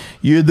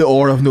 You had the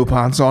aura of no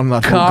pants on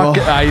that phone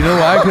call. You know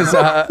why? Because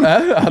I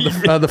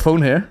had the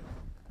phone here.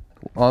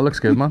 Oh, it looks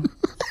good, man.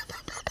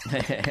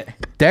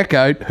 Deck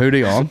out,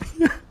 hoodie on.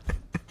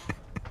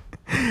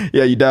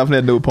 Yeah, you definitely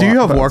had no pants. Do you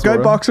have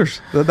workout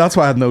boxers? That's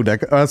why I had no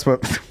dick. That's why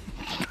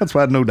I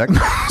had no dick.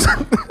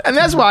 And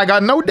that's why I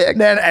got no dick.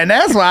 And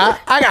that's why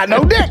I got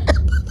no dick.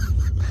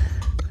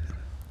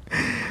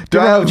 Do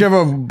you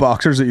ever have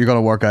boxers that you're going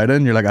to work out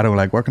in? You're like, I don't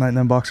like working out in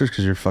them boxers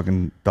because your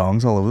fucking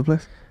dongs all over the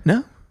place.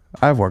 No.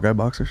 I have workout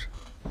boxers.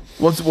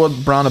 What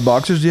brand of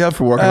boxers do you have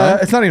for working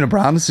out? It's not even a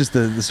brand. It's just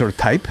the sort of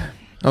type.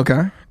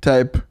 Okay.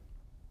 Type.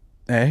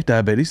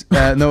 Diabetes.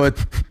 No, it...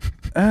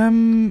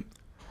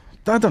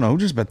 I don't know.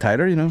 Just a bit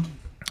tighter, you know.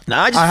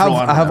 Nah, I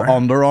have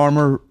Under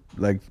Armour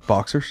like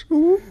boxers.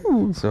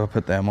 Ooh. So I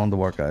put them on to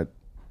work out.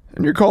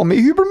 And you're calling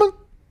me Huberman?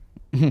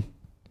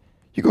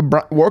 You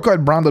got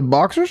workout branded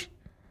boxers?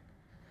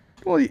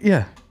 Well,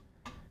 yeah.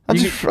 I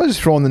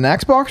just throw in the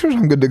next boxers.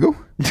 I'm good to go.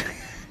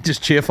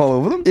 Just chafe all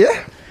over them?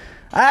 Yeah.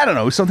 I don't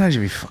know. Sometimes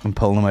you be fucking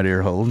pulling them out of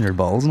your hole and your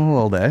balls and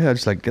all day. I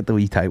just like get the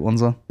wee tight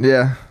ones on.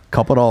 Yeah.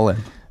 Cup it all in.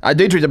 I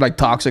do treat them like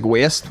toxic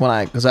waste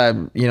because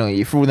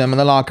you throw them in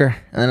the locker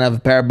and then I have a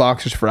pair of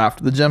boxers for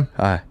after the gym.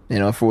 Aye.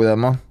 Throw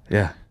them on.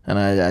 Yeah. And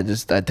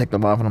I take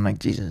them off and I'm like,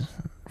 Jesus,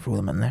 throw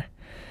them in there.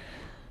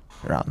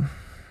 Rotten.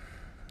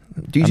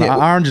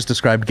 Aaron just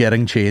described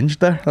getting changed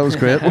there. That was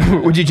great.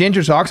 Would you change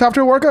your socks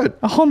after a workout?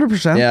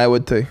 100%. Yeah, I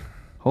would too.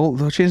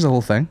 They'll change the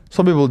whole thing.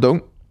 Some people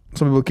don't.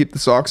 Some people keep the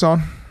socks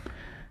on.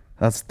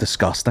 That's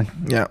disgusting.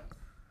 Yeah.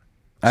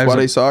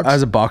 Sweaty socks. I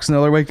was at boxing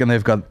the other week and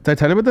they've got, did I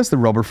tell you about this? The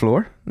rubber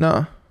floor.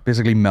 No.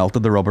 Basically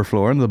melted the rubber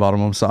floor into the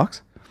bottom of my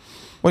socks.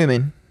 What do you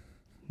mean?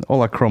 All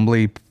that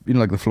crumbly,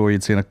 like the floor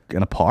you'd see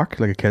in a park,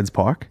 like a kid's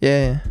park.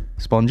 Yeah.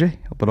 Spongy.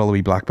 But all the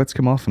wee black bits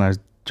come off and I was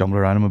jumping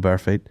around in my bare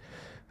feet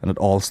and it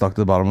all stuck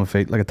to the bottom of my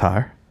feet like a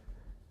tire.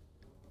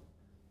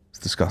 It's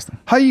disgusting.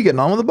 How are you getting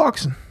on with the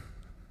boxing?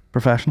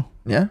 Professional.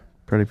 Yeah.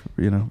 Pretty,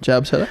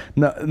 Jabs hit it?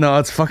 No,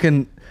 it's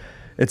fucking,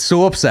 it's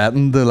so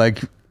upsetting to like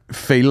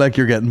feel like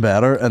you're getting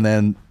better and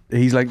then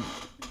he's like,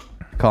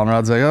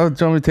 Conrad's like, oh,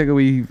 do you want me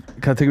to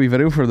can I take a wee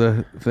video for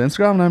the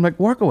Instagram? And I'm like,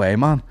 work away,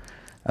 man.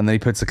 And then he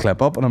puts the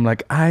clip up and I'm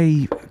like,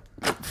 I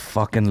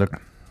fucking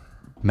look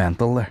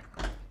mental there.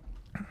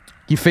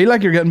 You feel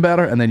like you're getting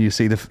better and then you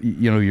see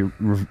you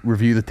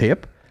review the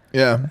tape.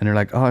 Yeah. And you're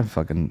like, oh,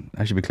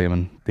 I should be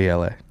claiming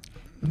DLA.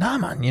 Nah,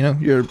 man,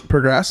 you're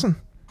progressing.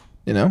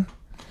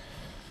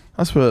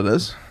 That's what it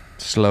is.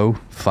 Slow,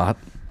 fat.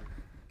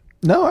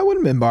 No, I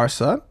wouldn't be embarrassed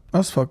that.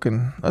 That's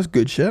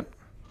good shit.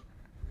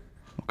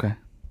 Okay.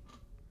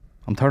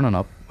 I'm turning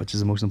up, which is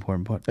the most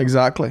important part.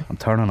 Exactly. I'm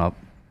turning up.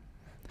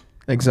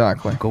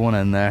 Exactly. Going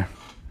in there,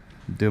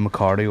 doing my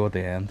cardio at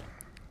the end.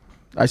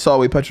 I saw a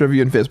wee picture of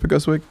you on Facebook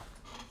this week.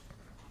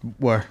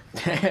 Where?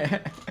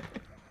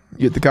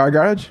 You at the car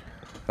garage?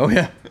 Oh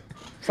yeah.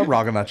 Stop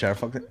rocking that chair.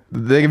 Fuck it.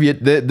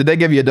 Did they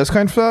give you a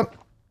discount for that?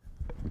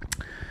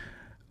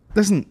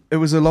 Listen, it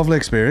was a lovely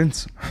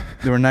experience.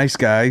 They were nice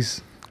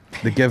guys.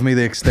 They give me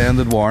the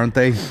extended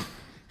warranty.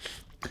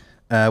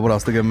 What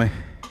else they give me?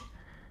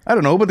 I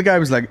don't know, but the guy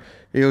was like,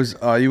 he goes,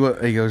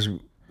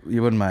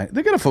 you wouldn't mind.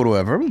 They get a photo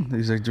of everyone.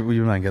 He's like, would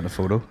you mind getting a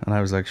photo? And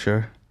I was like,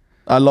 sure.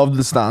 I loved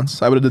the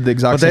stance. I would have did the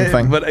exact same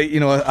thing. But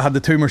I had the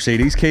 2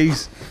 Mercedes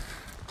keys.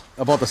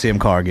 I bought the same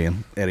car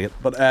again, idiot.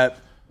 But I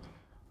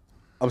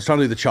was trying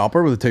to do the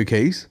chopper with the 2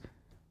 keys.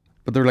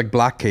 But they're like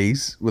black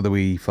keys with a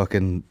wee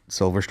fucking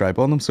silver stripe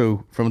on them.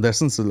 So from a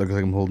distance, it looked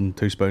like I'm holding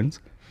 2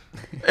 spoons.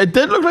 It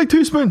did look like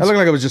 2 spoons. I looked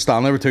like I was just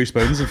standing there with 2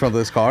 spoons in front of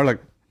this car, like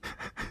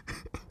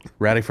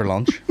ready for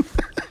lunch.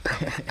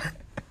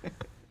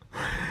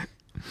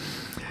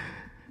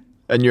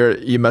 And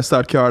you missed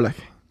that car, like.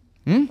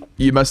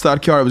 You missed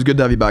that car. It was good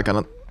to have you back in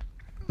it.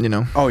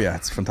 Oh yeah,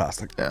 it's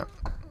fantastic. Yeah,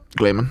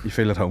 gleaming. You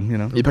feel at home,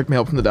 You picked me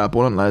up from the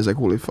depot and I was like,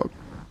 holy fuck.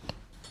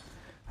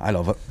 I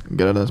love it.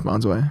 Get out of this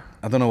man's way.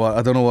 I don't know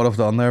what I've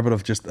done there, but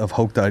I've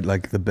hoked out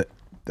like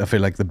I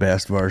feel like the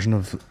best version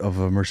of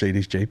a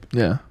Mercedes Jeep.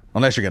 Yeah.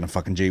 Unless you're getting a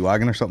fucking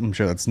G-Wagon or something, I'm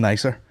sure that's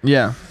nicer.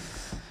 Yeah.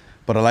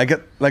 But I like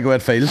it the way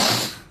it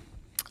feels.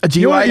 A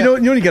G-Wagon. You know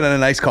when you get in a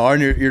nice car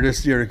and you're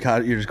just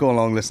going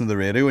along listening to the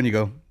radio and you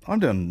go, I'm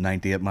doing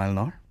 98 mile an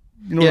hour.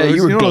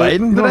 You were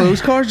gliding.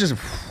 Those cars just.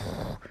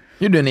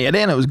 You're doing 80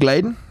 and it was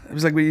gliding. It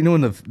was like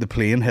when the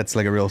plane hits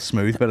like a real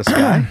smooth bit of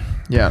sky.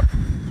 Yeah.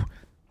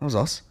 That was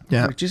us.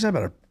 Yeah. Like, geez, I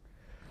better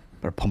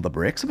pump the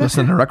brakes a bit.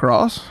 Listen to Rick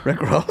Ross.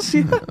 Rick Ross,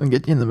 yeah. And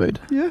get you in the mood.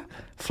 Yeah.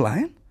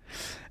 Flying.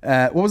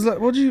 What was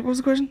that? What was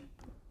the question?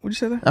 What did you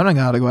say there? I don't think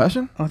I had a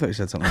question. Oh, I thought you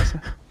said something else.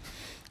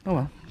 Oh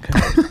well.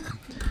 Okay.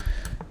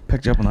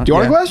 Picked you up on that. Do you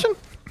want a question?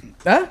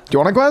 Huh? Do you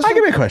want a question?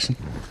 Give me a question.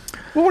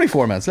 We've only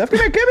 4 minutes left. Give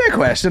me a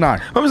question,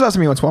 Aaron. When was the last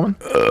time you went swimming?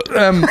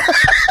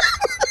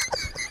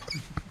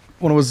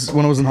 When I was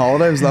on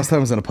holiday, it was the last time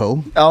I was in a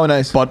pool. Oh,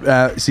 nice.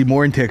 But see,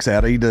 Maureen takes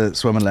Eddie to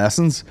swimming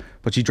lessons,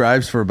 but she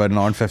drives for about an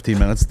hour and 15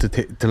 minutes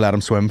to let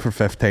him swim for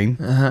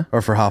 15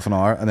 or for half an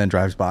hour, and then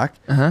drives back.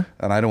 And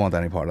I don't want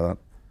any part of that.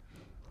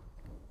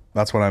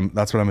 That's when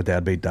I'm a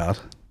deadbeat dad.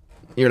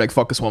 You're like,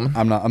 fuck a swimming.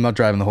 I'm not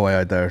driving the whole way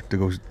out there to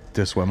go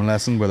to a swimming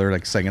lesson where they're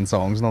like singing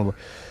songs and all.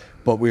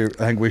 But I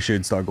think we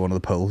should start going to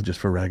the pool just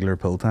for regular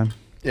pool time.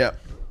 Yeah.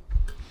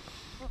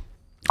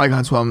 I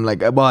can't swim.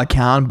 I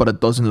can, but it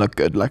doesn't look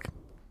good. Like,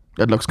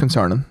 it looks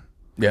concerning.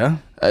 Yeah.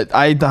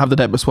 I have the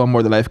type of swim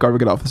where the lifeguard would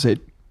get off the seat.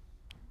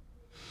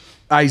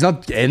 He's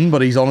not in,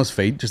 but he's on his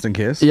feet just in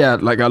case. Yeah,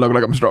 like I look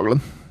like I'm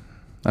struggling.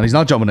 And he's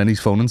not jumping in, he's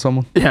phoning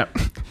someone. Yeah.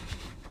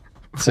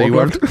 C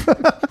word.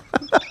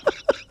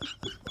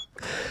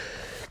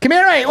 Come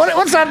here, right?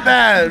 What's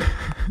that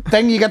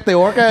thing you get the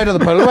orca out of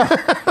the pool with?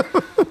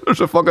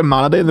 There's a fucking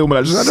manatee in the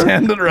Women's Centre.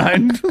 Send it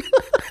around.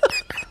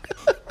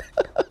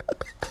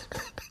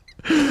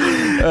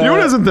 You know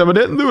what is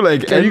intimidating though?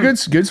 Like, are you good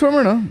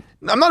swimmer, no?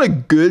 I'm not a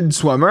good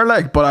swimmer,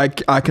 like,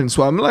 but I can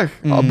swim. Like,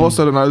 I'll bust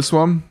out and I'll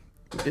swim.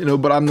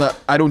 But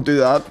I don't do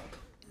that.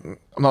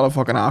 I'm not a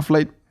fucking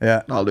athlete.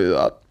 Yeah. I'll do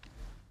that.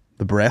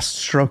 The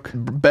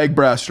breaststroke. Big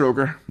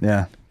breaststroker.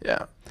 Yeah.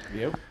 Yeah.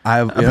 Yep.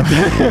 Yeah.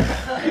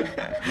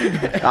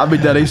 I'll be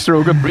Daddy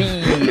stroking.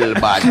 Real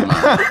bad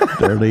man.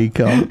 Dirty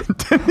cunt.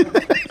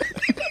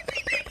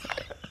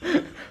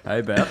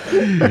 I bet.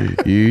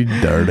 You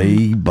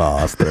dirty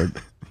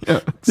bastard. Yeah,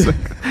 it's like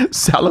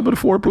celibate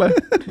foreplay.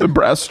 The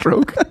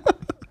breaststroke.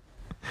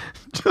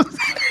 Just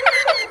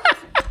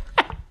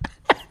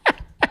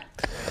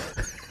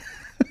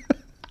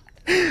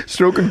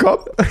stroke and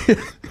cup.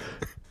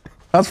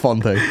 That's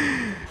fun too.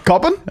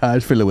 Cupping? I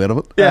just feel the weight of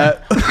it.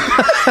 Yeah.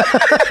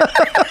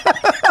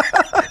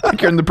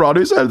 Like you're in the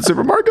produce aisle at the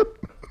supermarket.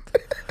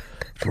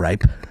 It's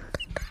ripe.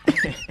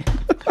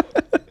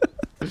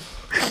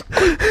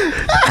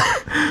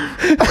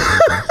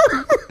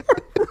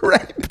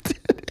 Right.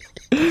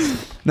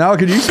 Now,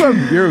 can you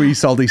swim? You're a wee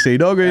salty sea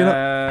dog, are you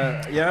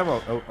not? Yeah,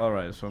 well, all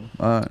right, swim.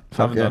 Fuck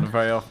Haven't yeah. done it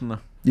very often though.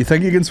 You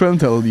think you can swim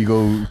till you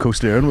go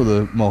coasteering with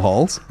the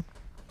mulhauls?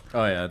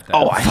 Oh yeah.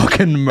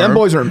 Fucking Them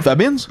boys are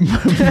amphibians.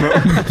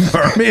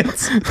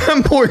 mermaids.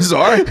 Them boys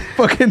are.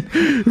 Fucking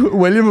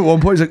William at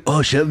one point was like,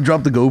 oh shit,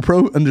 dropped the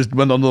GoPro and just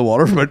went under the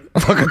water for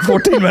about fucking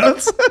 14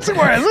 minutes. I said,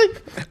 where is he?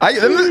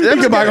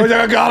 He came back and was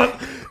like, I got it.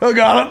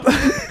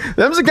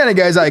 Them's the kind of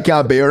guys I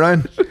can't be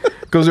around.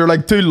 Because they're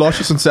like too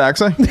luscious and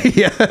sexy.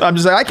 Yeah. I'm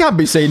just like, I can't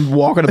be seen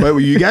walking about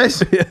with you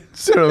guys. Yeah.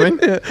 You know what I mean?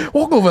 Yeah.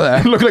 Walk over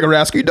there. Look like a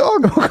rescue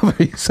dog. Walk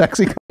over, you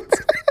sexy cunt.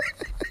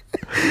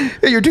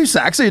 Yeah, you're too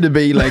sexy to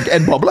be like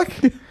in public.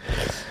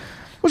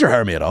 What's your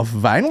hair made of?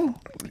 Vinyl?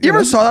 You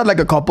ever saw that like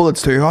a couple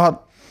that's too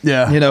hot?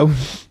 Yeah. You know?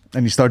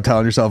 And you start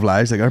telling yourself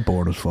lies like they're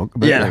bored as fuck.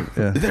 But like,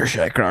 They're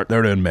shit crack.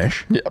 They're doing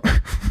mesh. Yeah.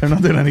 They're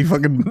not doing any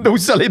fucking No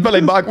silly billy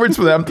backwards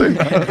for them too.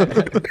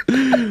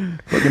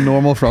 fucking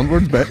normal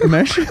frontwards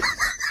mesh.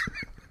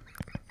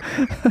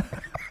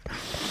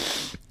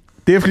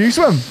 Dave, can you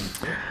swim?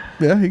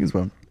 Yeah, he can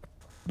swim.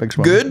 Big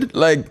swim. Good?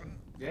 Like,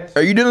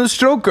 are you doing a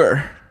stroke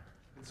or?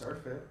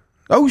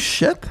 Oh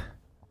shit.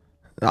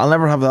 I'll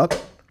never have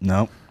that.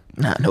 No.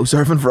 Nah, no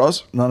surfing for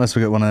us. Not unless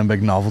we get one of them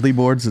big novelty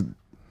boards,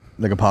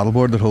 like a paddle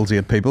board that holds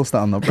 8 people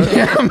standing up.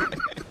 Right?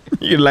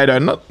 You can lie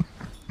down in it.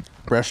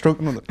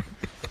 Breaststroking with it.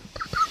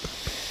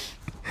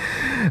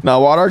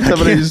 Now, water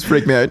activities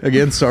freak me out.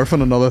 Again,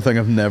 surfing, another thing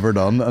I've never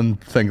done and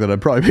think that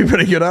I'd probably be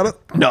pretty good at it.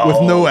 No.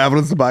 With no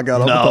evidence to back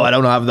that up. No, I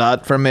don't have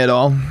that for me at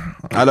all.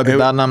 I look at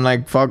that and I'm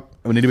like, fuck.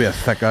 It would need to be a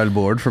thick old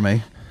board for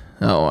me.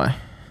 No way.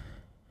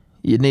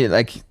 You'd need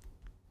like.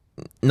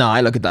 No,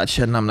 I look at that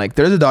shit and I'm like,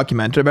 there's a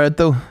documentary about it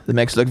though that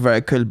makes it look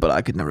very cool, but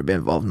I could never be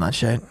involved in that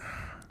shit.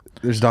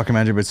 There's a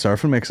documentary about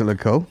surfing, makes it look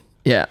cool.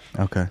 Yeah.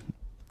 Okay.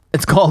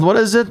 It's called, what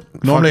is it?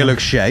 Normally it Fucking-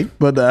 looks shite,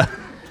 but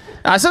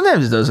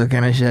sometimes it does that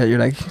kind of shit. You're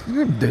like,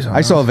 do something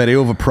I saw a else.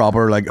 video of a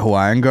proper like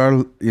Hawaiian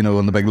girl, you know,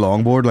 on the big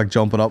longboard, like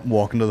jumping up and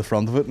walking to the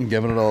front of it and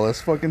giving it all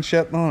this fucking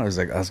shit. And I was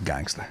like, that's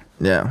gangster.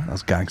 Yeah.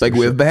 That's gangster. Like shit.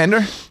 wave behind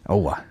her? Oh,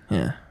 what?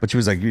 Yeah. But she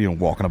was like, you know,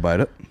 walking about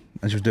it.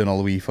 And she was doing all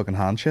the wee fucking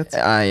hand shits.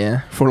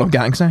 Yeah. Full of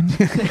gang sign.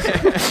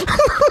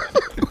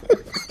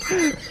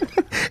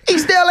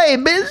 East LA,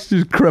 bitch. She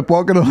was crip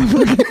walking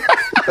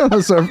on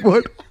a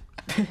surfboard.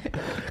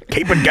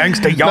 Keep it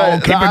gangster, y'all.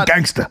 Keep it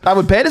gangster. I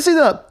would pay to see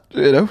that.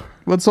 You know?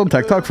 What's on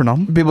TikTok for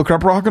nothing? People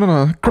crip rocking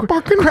on a crip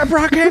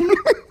rocking.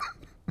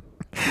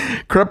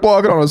 Crip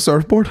walking on a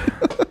surfboard.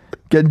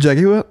 Getting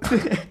jiggy with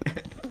it.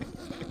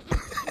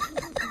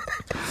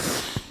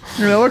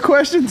 Any other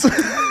questions?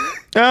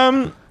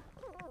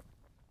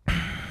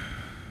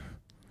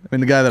 I mean,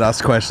 the guy that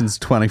asks questions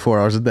 24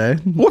 hours a day.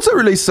 What's a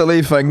really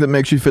silly thing that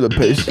makes you feel at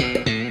peace?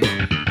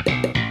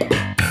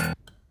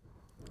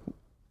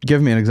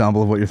 Give me an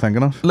example of what you're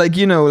thinking of. Like,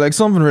 you know, like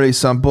something really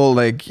simple,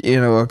 like,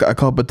 you know, a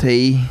cup of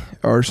tea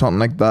or something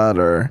like that,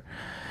 or,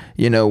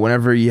 you know,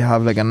 whenever you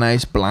have like a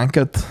nice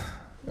blanket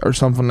or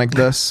something like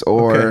this,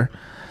 or, Okay.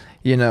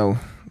 you know,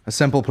 A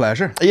simple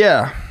pleasure.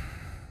 yeah.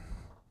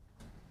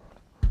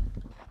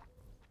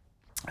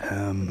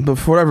 But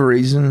for whatever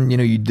reason, you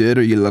know, you do it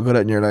or you look at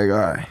it and you're like,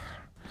 alright,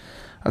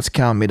 that's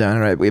calming me down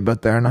right wee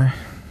bit there now.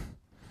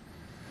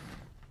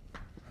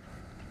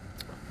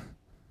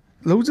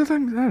 Loads of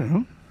things. I don't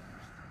know.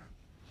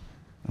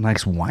 A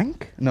nice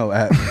wank? No,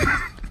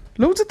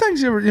 loads of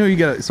things. You know, you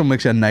get someone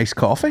makes you a nice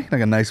coffee,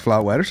 like a nice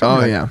flat white or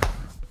something. Oh, like, yeah.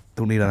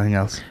 Don't need anything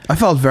else. I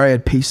felt very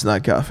at peace in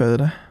that cafe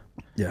today.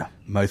 Yeah,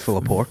 mouthful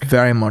of pork.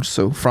 Very much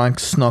so. Frank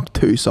snuck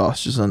 2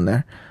 sausages in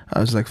there. I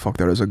was like, fuck,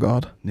 there is a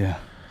god. Yeah,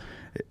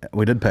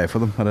 we did pay for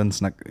them. I didn't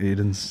sneak. You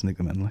didn't sneak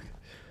them in. Like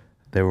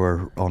they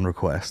were on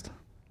request.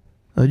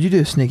 Oh, did you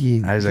do a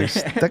sneaky... I was like,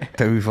 stick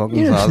 2 fucking.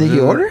 You did a sausages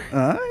sneaky in order? it.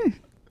 Aye.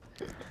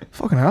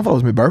 Fucking hell, I thought it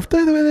was my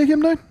birthday the way they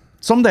came down.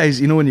 Some days,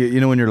 you know when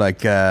you're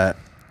like, I'm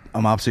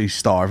absolutely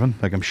starving,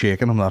 like I'm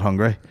shaking, I'm not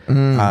hungry,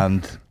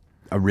 and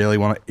I really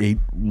want to eat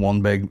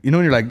one big. You know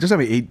when you're like, just let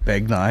me eat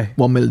big now,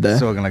 1 meal a day.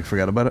 so I can like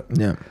forget about it.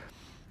 Yeah.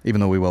 Even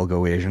though we will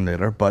go Asian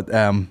later, but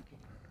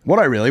what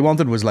I really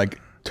wanted was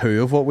like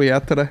 2 of what we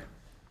ate today.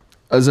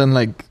 As in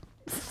like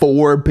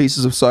 4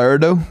 pieces of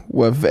sourdough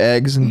with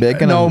eggs and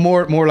bacon. No, and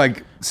more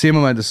like same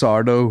amount of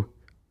sourdough,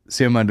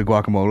 same amount of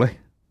guacamole,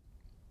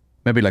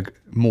 maybe like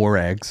more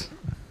eggs,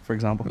 for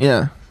example.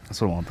 Yeah. That's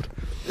what I wanted.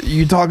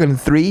 You talking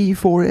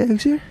 3-4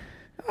 eggs here?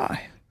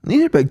 Aye.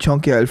 These are big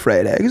chunky old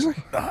fried eggs. Like.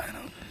 I know.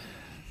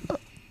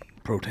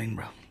 protein,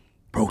 bro.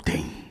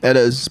 Protein. It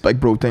is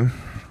big protein.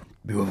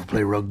 We will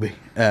play rugby.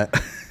 I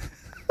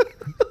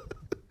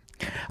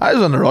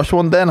was on the rush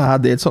one day and I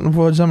had to eat something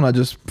for the gym and I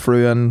just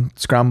threw in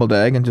scrambled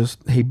egg and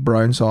just heaped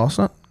brown sauce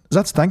in it. Is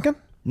that stinking?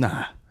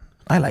 Nah.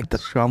 I liked it.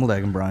 Scrambled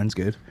egg and brown's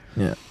good.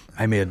 Yeah.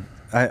 I you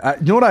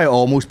know what I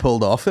almost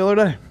pulled off the other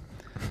day?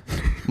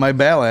 My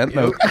bell end.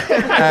 No. Do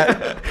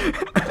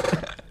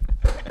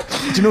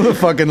you know the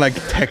fucking like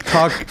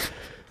TikTok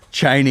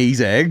Chinese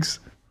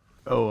eggs?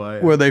 Oh, I.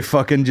 Where they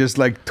fucking just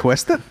like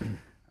twist it?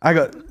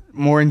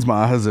 Maureen's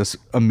ma has this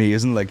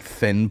amazing like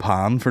thin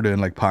pan for doing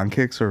like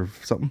pancakes or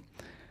something.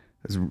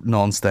 It's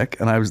non-stick,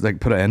 and I was like,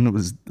 put it in. It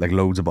was like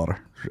loads of butter.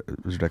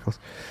 It was ridiculous,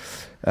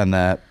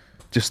 and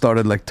just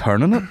started like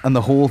turning it, and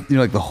the whole,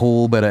 like the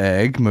whole bit of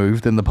egg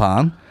moved in the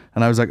pan,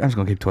 and I was like, I'm just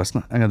gonna keep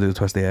twisting it. I'm gonna do the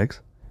twisty eggs.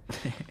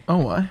 Oh,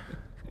 why?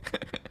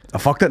 I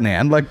fucked it in the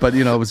end, like, but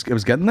it was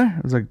getting there.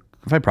 I was like,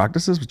 if I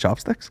practice this with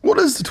chopsticks. What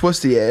is the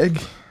twisty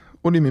egg?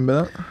 What do you mean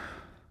by that?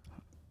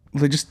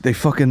 They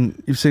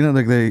fucking, you've seen it,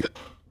 like the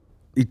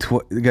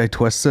guy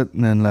twists it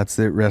and then lets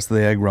the rest of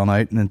the egg run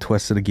out and then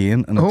twists it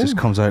again and it just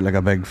comes out like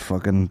a big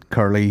fucking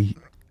curly.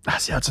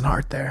 That's an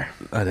art there.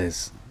 It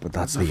is, but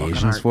that's the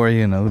Asians for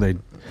you,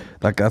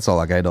 that's all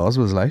that guy does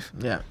with his life.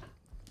 Yeah.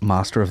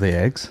 Master of the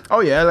eggs.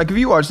 Oh yeah, like if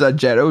you watch that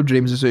Jero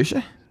Dreams of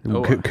Sushi.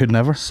 Could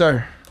never.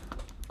 Sir.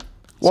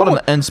 What an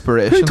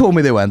inspiration. Who told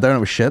me they went there and it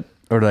was shit?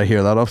 Or did I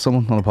hear that off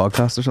someone on a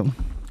podcast or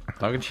something?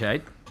 Talking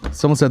shite.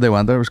 Someone said they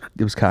went there,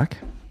 it was cack.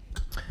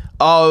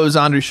 Oh, it was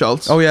Andrew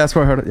Schultz. Oh yeah, that's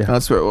where I heard it. Yeah.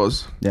 That's where it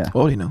was. Yeah.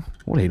 What do you know?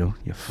 What do you know?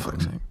 You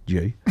fucking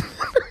G.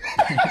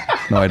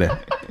 No idea.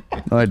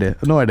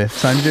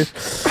 Sound you?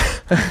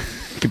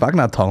 Get back in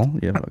that tunnel.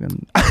 Yeah,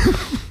 fucking.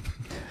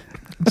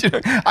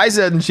 I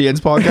said in Shane's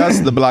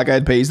podcast, the Black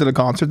Eyed Peas did a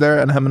concert there,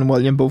 and him and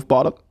William both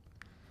bought it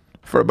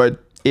for about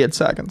 8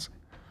 seconds.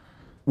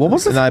 What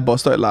was it? And I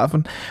bust out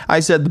laughing. I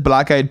said the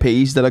Black Eyed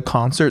Peas did a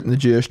concert in the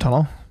Jewish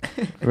tunnel.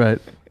 Right.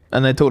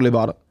 And they totally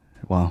bought it.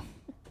 Wow.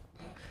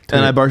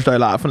 And I burst out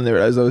laughing and they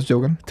realised I was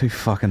joking. Two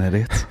fucking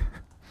idiots.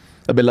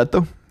 It'd be lit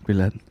though. Be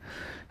lit.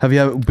 Have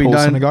you been Whole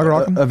down? synagogue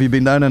rocking? Have you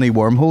been down any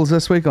wormholes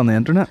this week on the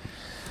internet?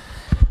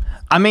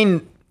 I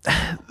mean,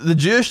 the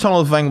Jewish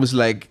tunnel thing was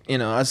like,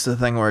 that's the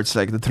thing where it's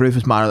like the truth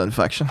is madder than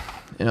fiction.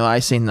 I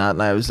seen that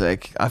and I was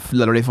like, I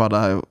literally thought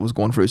I was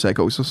going through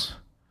psychosis.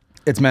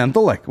 It's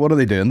mental. Like, what are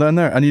they doing down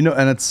there? And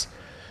and it's,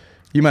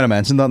 you might have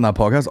mentioned that in that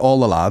podcast. All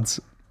the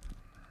lads,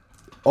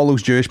 all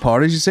those Jewish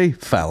parties you see,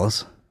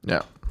 fellas.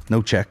 Yeah.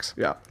 No chicks.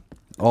 Yeah.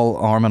 All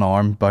arm in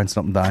arm, bouncing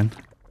up and down.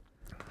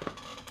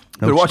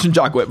 They're watching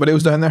Jack White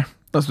videos down there.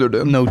 That's what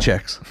they're doing. No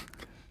chicks.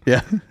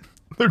 Yeah.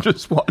 They're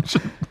just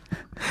watching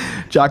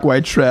Jack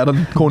White shred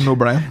and Conan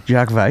O'Brien.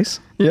 Jack Weiss.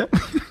 Yeah.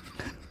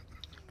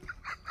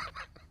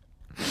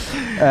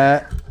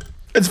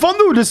 It's fun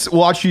though, just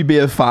watch you be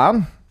a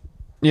fan.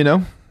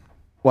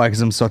 Why?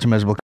 Because I'm such a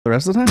miserable the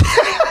rest of the time.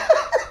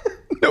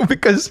 No,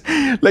 because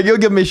like you'll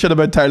give me shit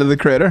about Tyler the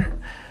Creator,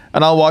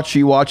 and I'll watch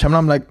you watch him, and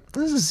I'm like,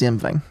 this is the same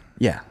thing.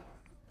 Yeah.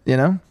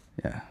 Yeah.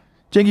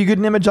 Jink, you could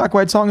name a Jack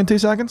White song in 2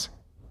 seconds?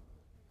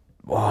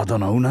 Oh, I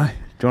don't know now. Do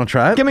you want to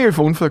try it? Give me your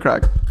phone for the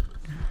crack.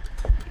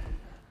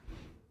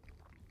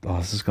 Oh,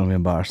 this is going to be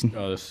embarrassing.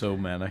 Oh, there's so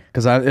many.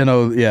 Because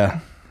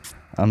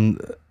I'm.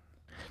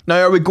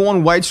 Now, are we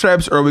going White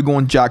Stripes or are we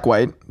going Jack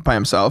White by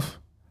himself?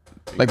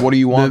 Like, what do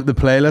you want? The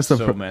playlist of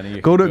So many.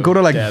 go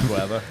to like Dead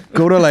Weather.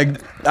 go to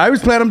like I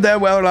was playing him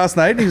Dead Weather last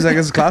night. He was like,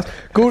 "This is class."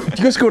 Go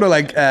to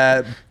like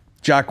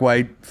Jack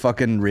White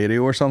fucking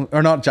radio or something,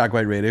 or not Jack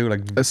White radio,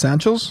 like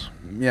Essentials?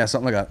 yeah,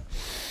 something like that.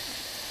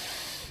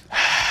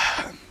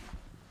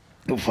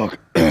 Oh fuck!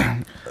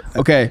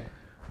 Okay.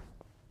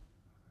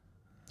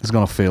 It's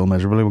gonna fail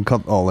miserably. We'll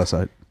cut all this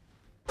out.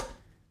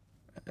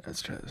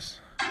 Let's try this.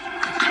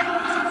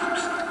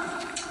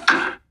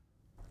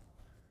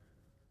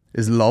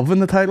 Is Love in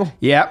the title?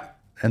 Yeah.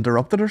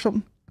 Interrupted or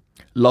something?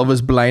 Love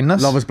is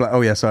Blindness. Love is Blind.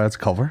 Oh yeah, sorry, it's a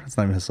cover. It's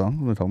not even his song.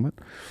 What am I talking about?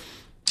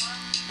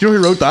 Do you know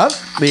who wrote that?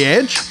 The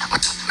Edge.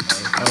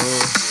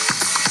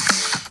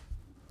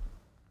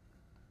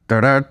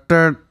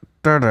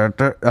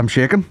 I'm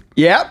shaking.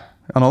 Yeah.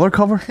 Another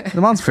cover.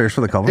 The man's fierce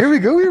for the cover. Here we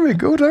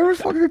go. Tyler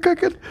fucking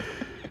cooking.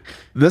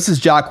 This is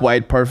Jack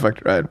White.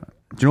 Perfect, right? Do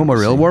you know what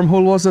my real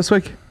wormhole was this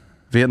week?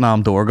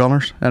 Vietnam door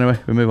gunners. Anyway,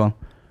 we move on.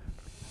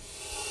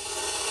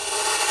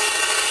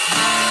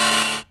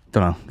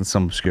 Don't know. That's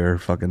some obscure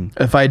fucking.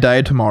 If I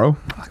die tomorrow.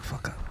 Like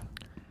fuck that.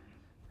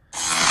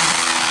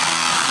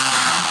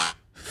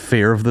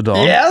 Fear of the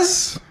Dog.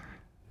 Yes.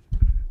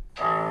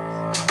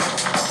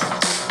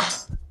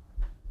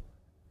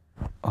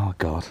 Oh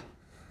god.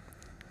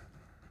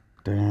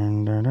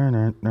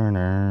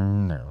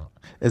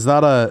 Is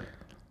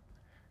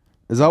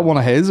that one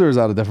of his or is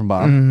that a different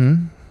band?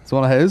 Mm-hmm. It's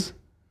one of his.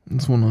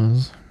 This one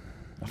is.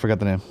 I forgot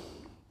the name.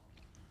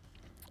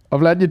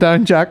 I've let you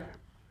down, Jack.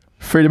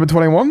 Freedom of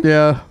 21?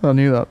 Yeah, I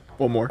knew that.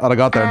 One more. And I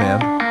got there in the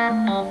end.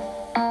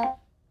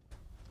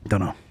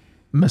 Don't know.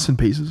 Missing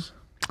Pieces.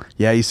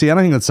 Yeah, you see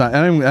anything with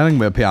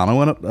a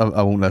piano in it,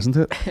 I won't listen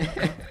to it.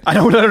 I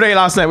know literally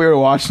last night we were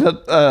watching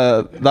it,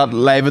 that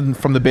live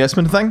from the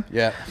basement thing.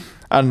 Yeah.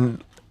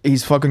 And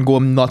he's fucking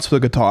going nuts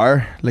with the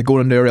guitar, like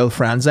going into a real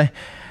frenzy.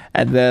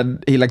 And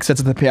then he like sits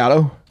at the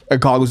piano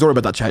and Colin goes, don't worry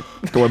about that shit.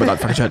 Don't worry about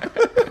that fucking shit.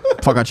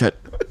 Fuck that shit.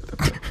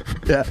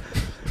 Yeah.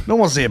 No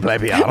one wants to see you play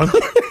piano.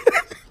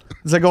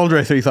 It's like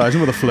Andre 3000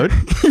 with a flute.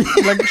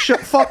 Like,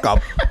 shut fuck up.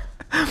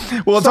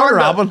 Well, it's Start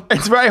hard. rapping.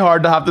 It's very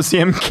hard to have the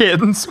same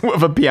cadence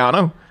with a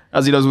piano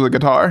as he does with a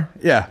guitar.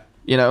 Yeah.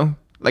 You know,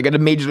 like it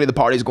immediately the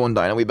party's going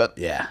down a wee bit.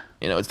 Yeah.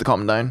 You know, it's the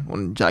calm down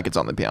when Jack gets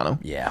on the piano.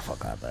 Yeah, fuck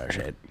that there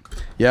shit.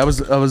 Yeah, I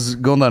was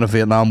going down a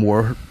Vietnam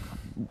War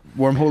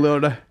wormhole the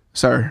other day.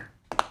 Sir,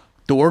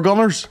 Door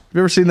gunners. Have you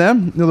ever seen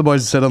them? You know the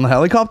boys that sit on the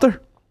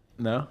helicopter?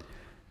 No.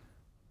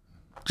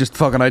 Just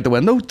fucking out the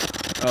window.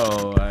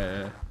 Oh,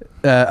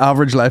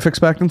 Average life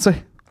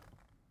expectancy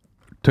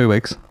 2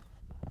 weeks.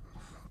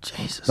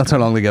 Jesus, That's how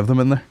long they give them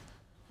in there.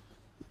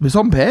 was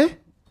on pay?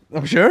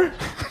 I'm sure.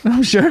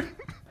 I'm sure.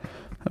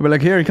 I'll be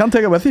like, here, you can't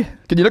take it with you.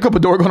 Can you look up a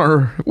door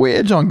gunner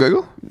wage on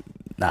Google?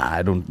 Nah,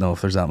 I don't know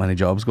if there's that many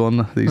jobs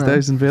going these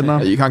days in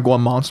Vietnam. You can't go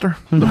on Monster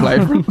to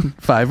apply for it.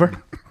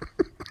 Fiverr.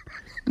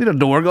 Need a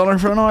door gunner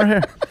for an hour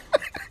here.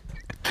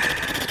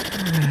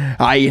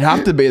 You'd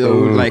have to be though,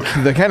 like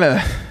the kind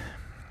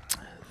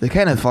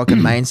of fucking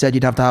mindset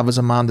you'd have to have as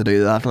a man to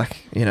do that.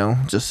 Like, you know,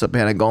 just sit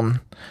behind a gun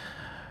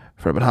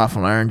for about half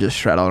an hour and just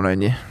shred all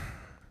around you.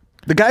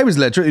 The guy was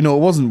literally, it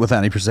wasn't with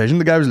any precision.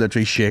 The guy was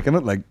literally shaking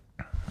it like,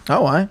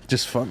 Oh, aye.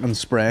 just fucking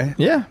spray.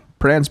 Yeah,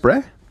 pray and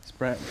spray.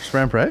 Spray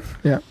and pray.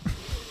 Yeah.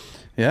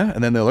 Yeah,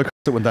 and then the other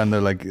that went down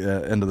there like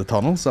into the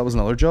tunnels. That was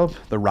another job.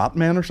 The Rat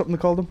Men or something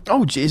they called them.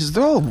 Oh Jesus,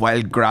 they're all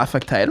wild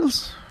graphic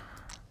titles.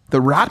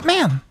 The Rat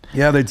Man.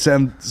 Yeah, they'd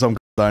send some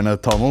down a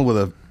tunnel with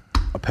a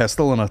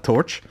pistol and a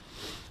torch,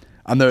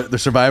 and the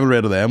survival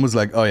rate of them was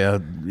like, oh yeah,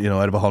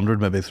 out of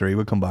 100, maybe 3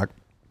 would come back.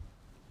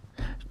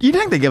 You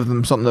think they give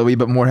them something a wee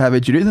bit more heavy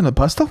duty than a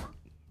pistol?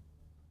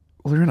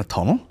 Well, they're in a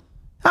tunnel.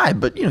 Aye,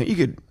 but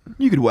you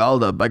could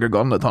weld a bigger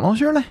gun in the tunnel,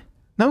 surely.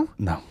 No.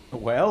 No.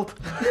 Weld?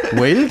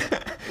 Weld?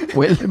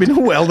 Well, There'd be no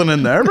welding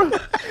in there, bro.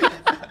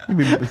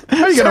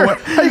 How you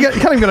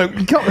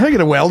get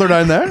a welder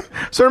down there?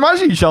 so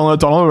imagine you chilling in a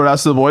tunnel with the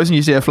rest of the boys and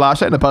you see a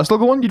flashlight and a pistol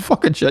going, you'd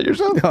fucking shit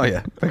yourself. Oh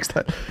yeah, fix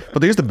that.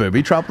 But they used to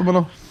booby trap them and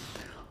all.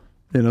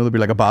 There'd be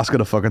like a basket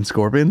of fucking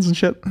scorpions and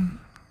shit.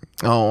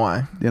 Oh,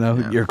 why?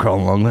 You're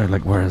crawling along there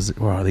like, where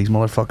are these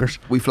motherfuckers?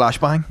 We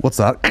flashbang. What's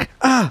that?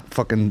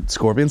 Fucking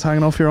scorpions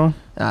hanging off your arm.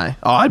 Aye.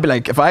 Oh, I'd be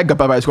like, if I got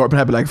bit by a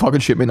scorpion, I'd be like, fucking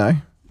shoot me now.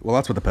 Well,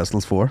 that's what the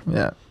pistol's for.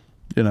 Yeah.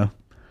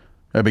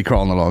 I'd be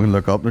crawling along and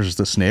look up, there's just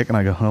a snake, and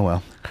I go, oh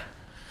well.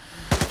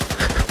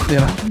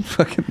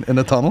 Fucking in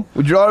the tunnel.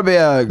 Would you rather be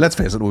a... Let's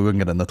face it, we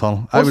wouldn't get in the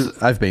tunnel.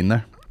 I've been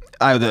there.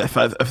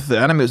 If the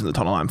enemy was in the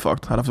tunnel, I'm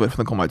fucked. I'd have to wait for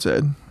them to come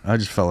outside. I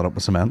just fill it up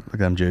with cement, like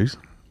them Jews.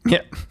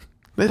 Yeah.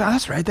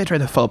 That's right, they tried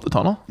to fill up the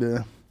tunnel.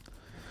 Yeah.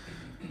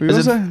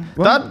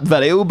 That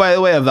video, by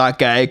the way, of that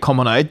guy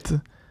coming out,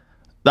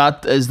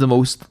 that is the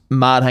most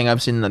mad thing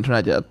I've seen on the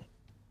internet yet.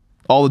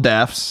 All the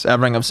deaths,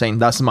 everything I've seen,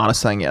 that's the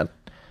maddest thing yet.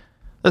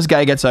 This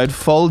guy gets out,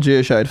 full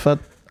Jewish outfit,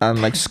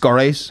 and like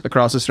scurries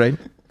across the street.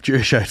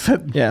 Jewish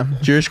outfit? Yeah.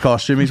 Jewish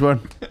costume he's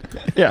wearing?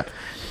 Yeah.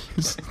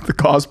 It's the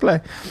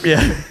cosplay.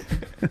 Yeah.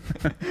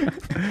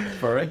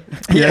 Furry?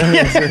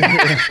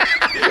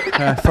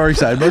 Yeah. Furry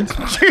sideburns.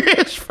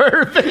 Jewish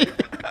Furby.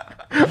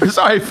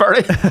 Sorry,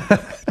 furry.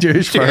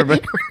 Jewish Furby.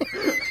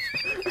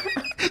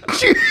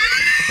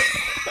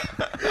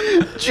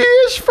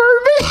 Jewish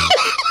Furby.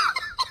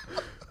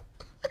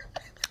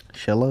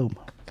 Shalom.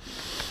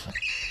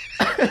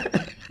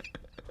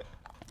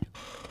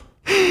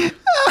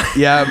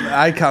 Yeah,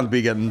 I can't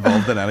be getting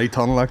involved in any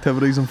tunnel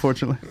activities,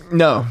 unfortunately.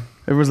 No.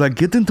 Everyone's like,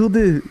 get into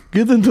the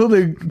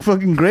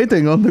fucking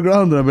grating on the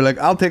ground, and I'll be like,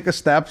 I'll take a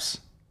steps,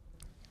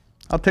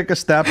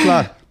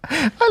 lad.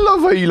 I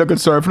love how you look at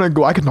surfing and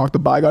go, I could knock the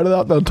bag out of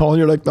that. And then tunnel,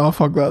 you're like, no,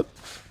 fuck that.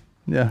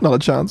 Yeah, Not a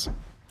chance.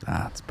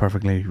 it's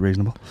perfectly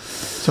reasonable.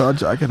 So our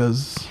jacket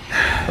is,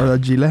 or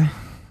that gilet.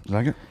 You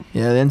like it?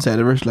 Yeah, the inside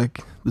of it's like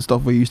the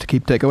stuff we used to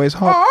keep takeaways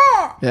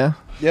hot. Yeah.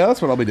 Yeah,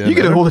 that's what I'll be doing. You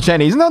could later. hold the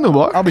Chinese in that, no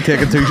what? I'll be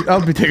taking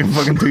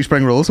fucking 2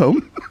 spring rolls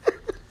home.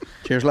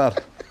 Cheers,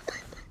 lad.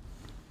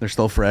 They're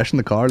still fresh in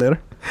the car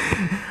later.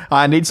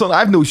 I need some. I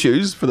have no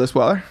shoes for this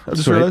weather. I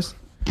just Sweet. realised.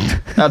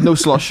 I have no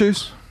slush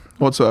shoes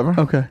whatsoever.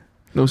 Okay.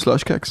 No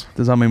slush kicks.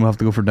 Does that mean we'll have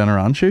to go for dinner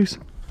and shoes?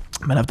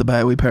 I might have to buy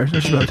a wee pair. I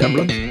should have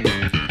Timberlands.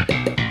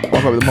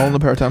 Walk out with them all in a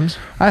pair of Timbs.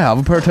 I have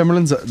a pair of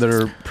Timberlands that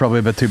are probably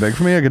a bit too big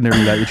for me. I could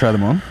nearly let you try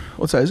them on.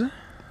 What size is it?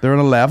 They're an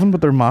 11, but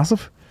they're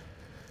massive.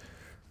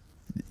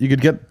 You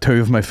could get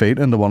 2 of my feet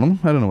into one of them.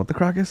 I don't know what the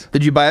crack is.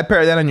 Did you buy a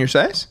pair then in your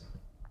size?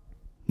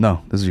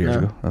 No, this is years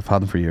No. ago. I've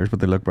had them for years, but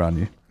they look brand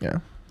new. Yeah.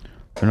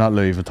 They're not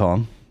Louis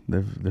Vuitton.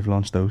 They've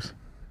launched those.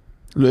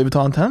 Louis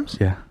Vuitton Timbs?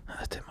 Yeah.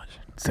 That's too much.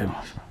 It's too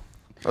much.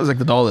 That was like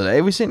the doll of the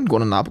day we seen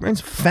going on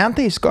Applegreen's.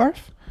 Fenty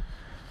scarf.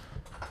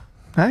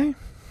 Hey?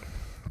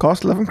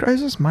 Cost of living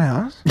crisis? My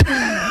ass.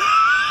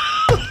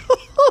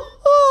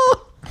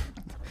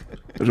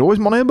 There's always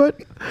money about.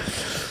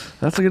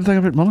 That's the good thing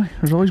about money.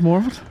 There's always more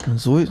of it.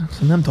 It's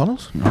in them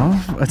tunnels. No,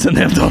 it's in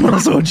them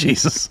tunnels. Oh,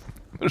 Jesus.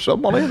 There's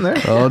some money in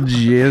there. Oh,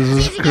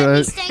 Jesus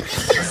Christ.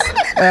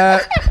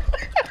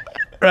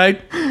 Right.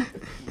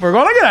 We're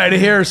going to get out of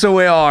here, so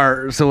we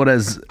are. So it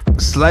is.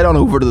 Slide on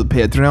over to the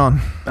Patreon.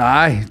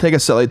 Aye. Take a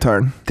silly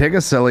turn. Take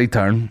a silly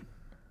turn.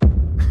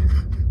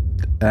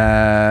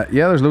 Yeah,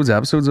 there's loads of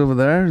episodes over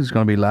there. There's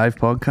going to be live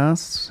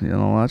podcasts, you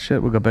know, all that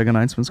shit. We've got big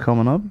announcements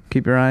coming up.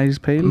 Keep your eyes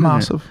peeled.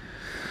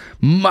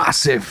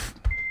 Massive.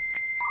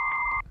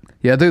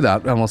 Yeah, do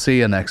that, and we'll see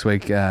you next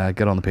week.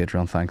 Get on the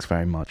Patreon. Thanks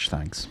very much.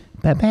 Thanks.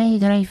 Bye-bye,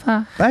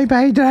 driver.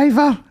 Bye-bye,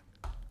 driver.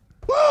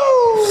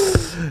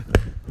 Woo!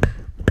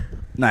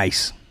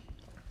 Nice.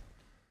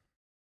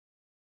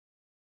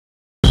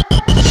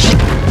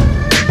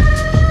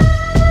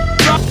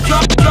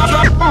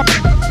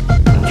 Drop.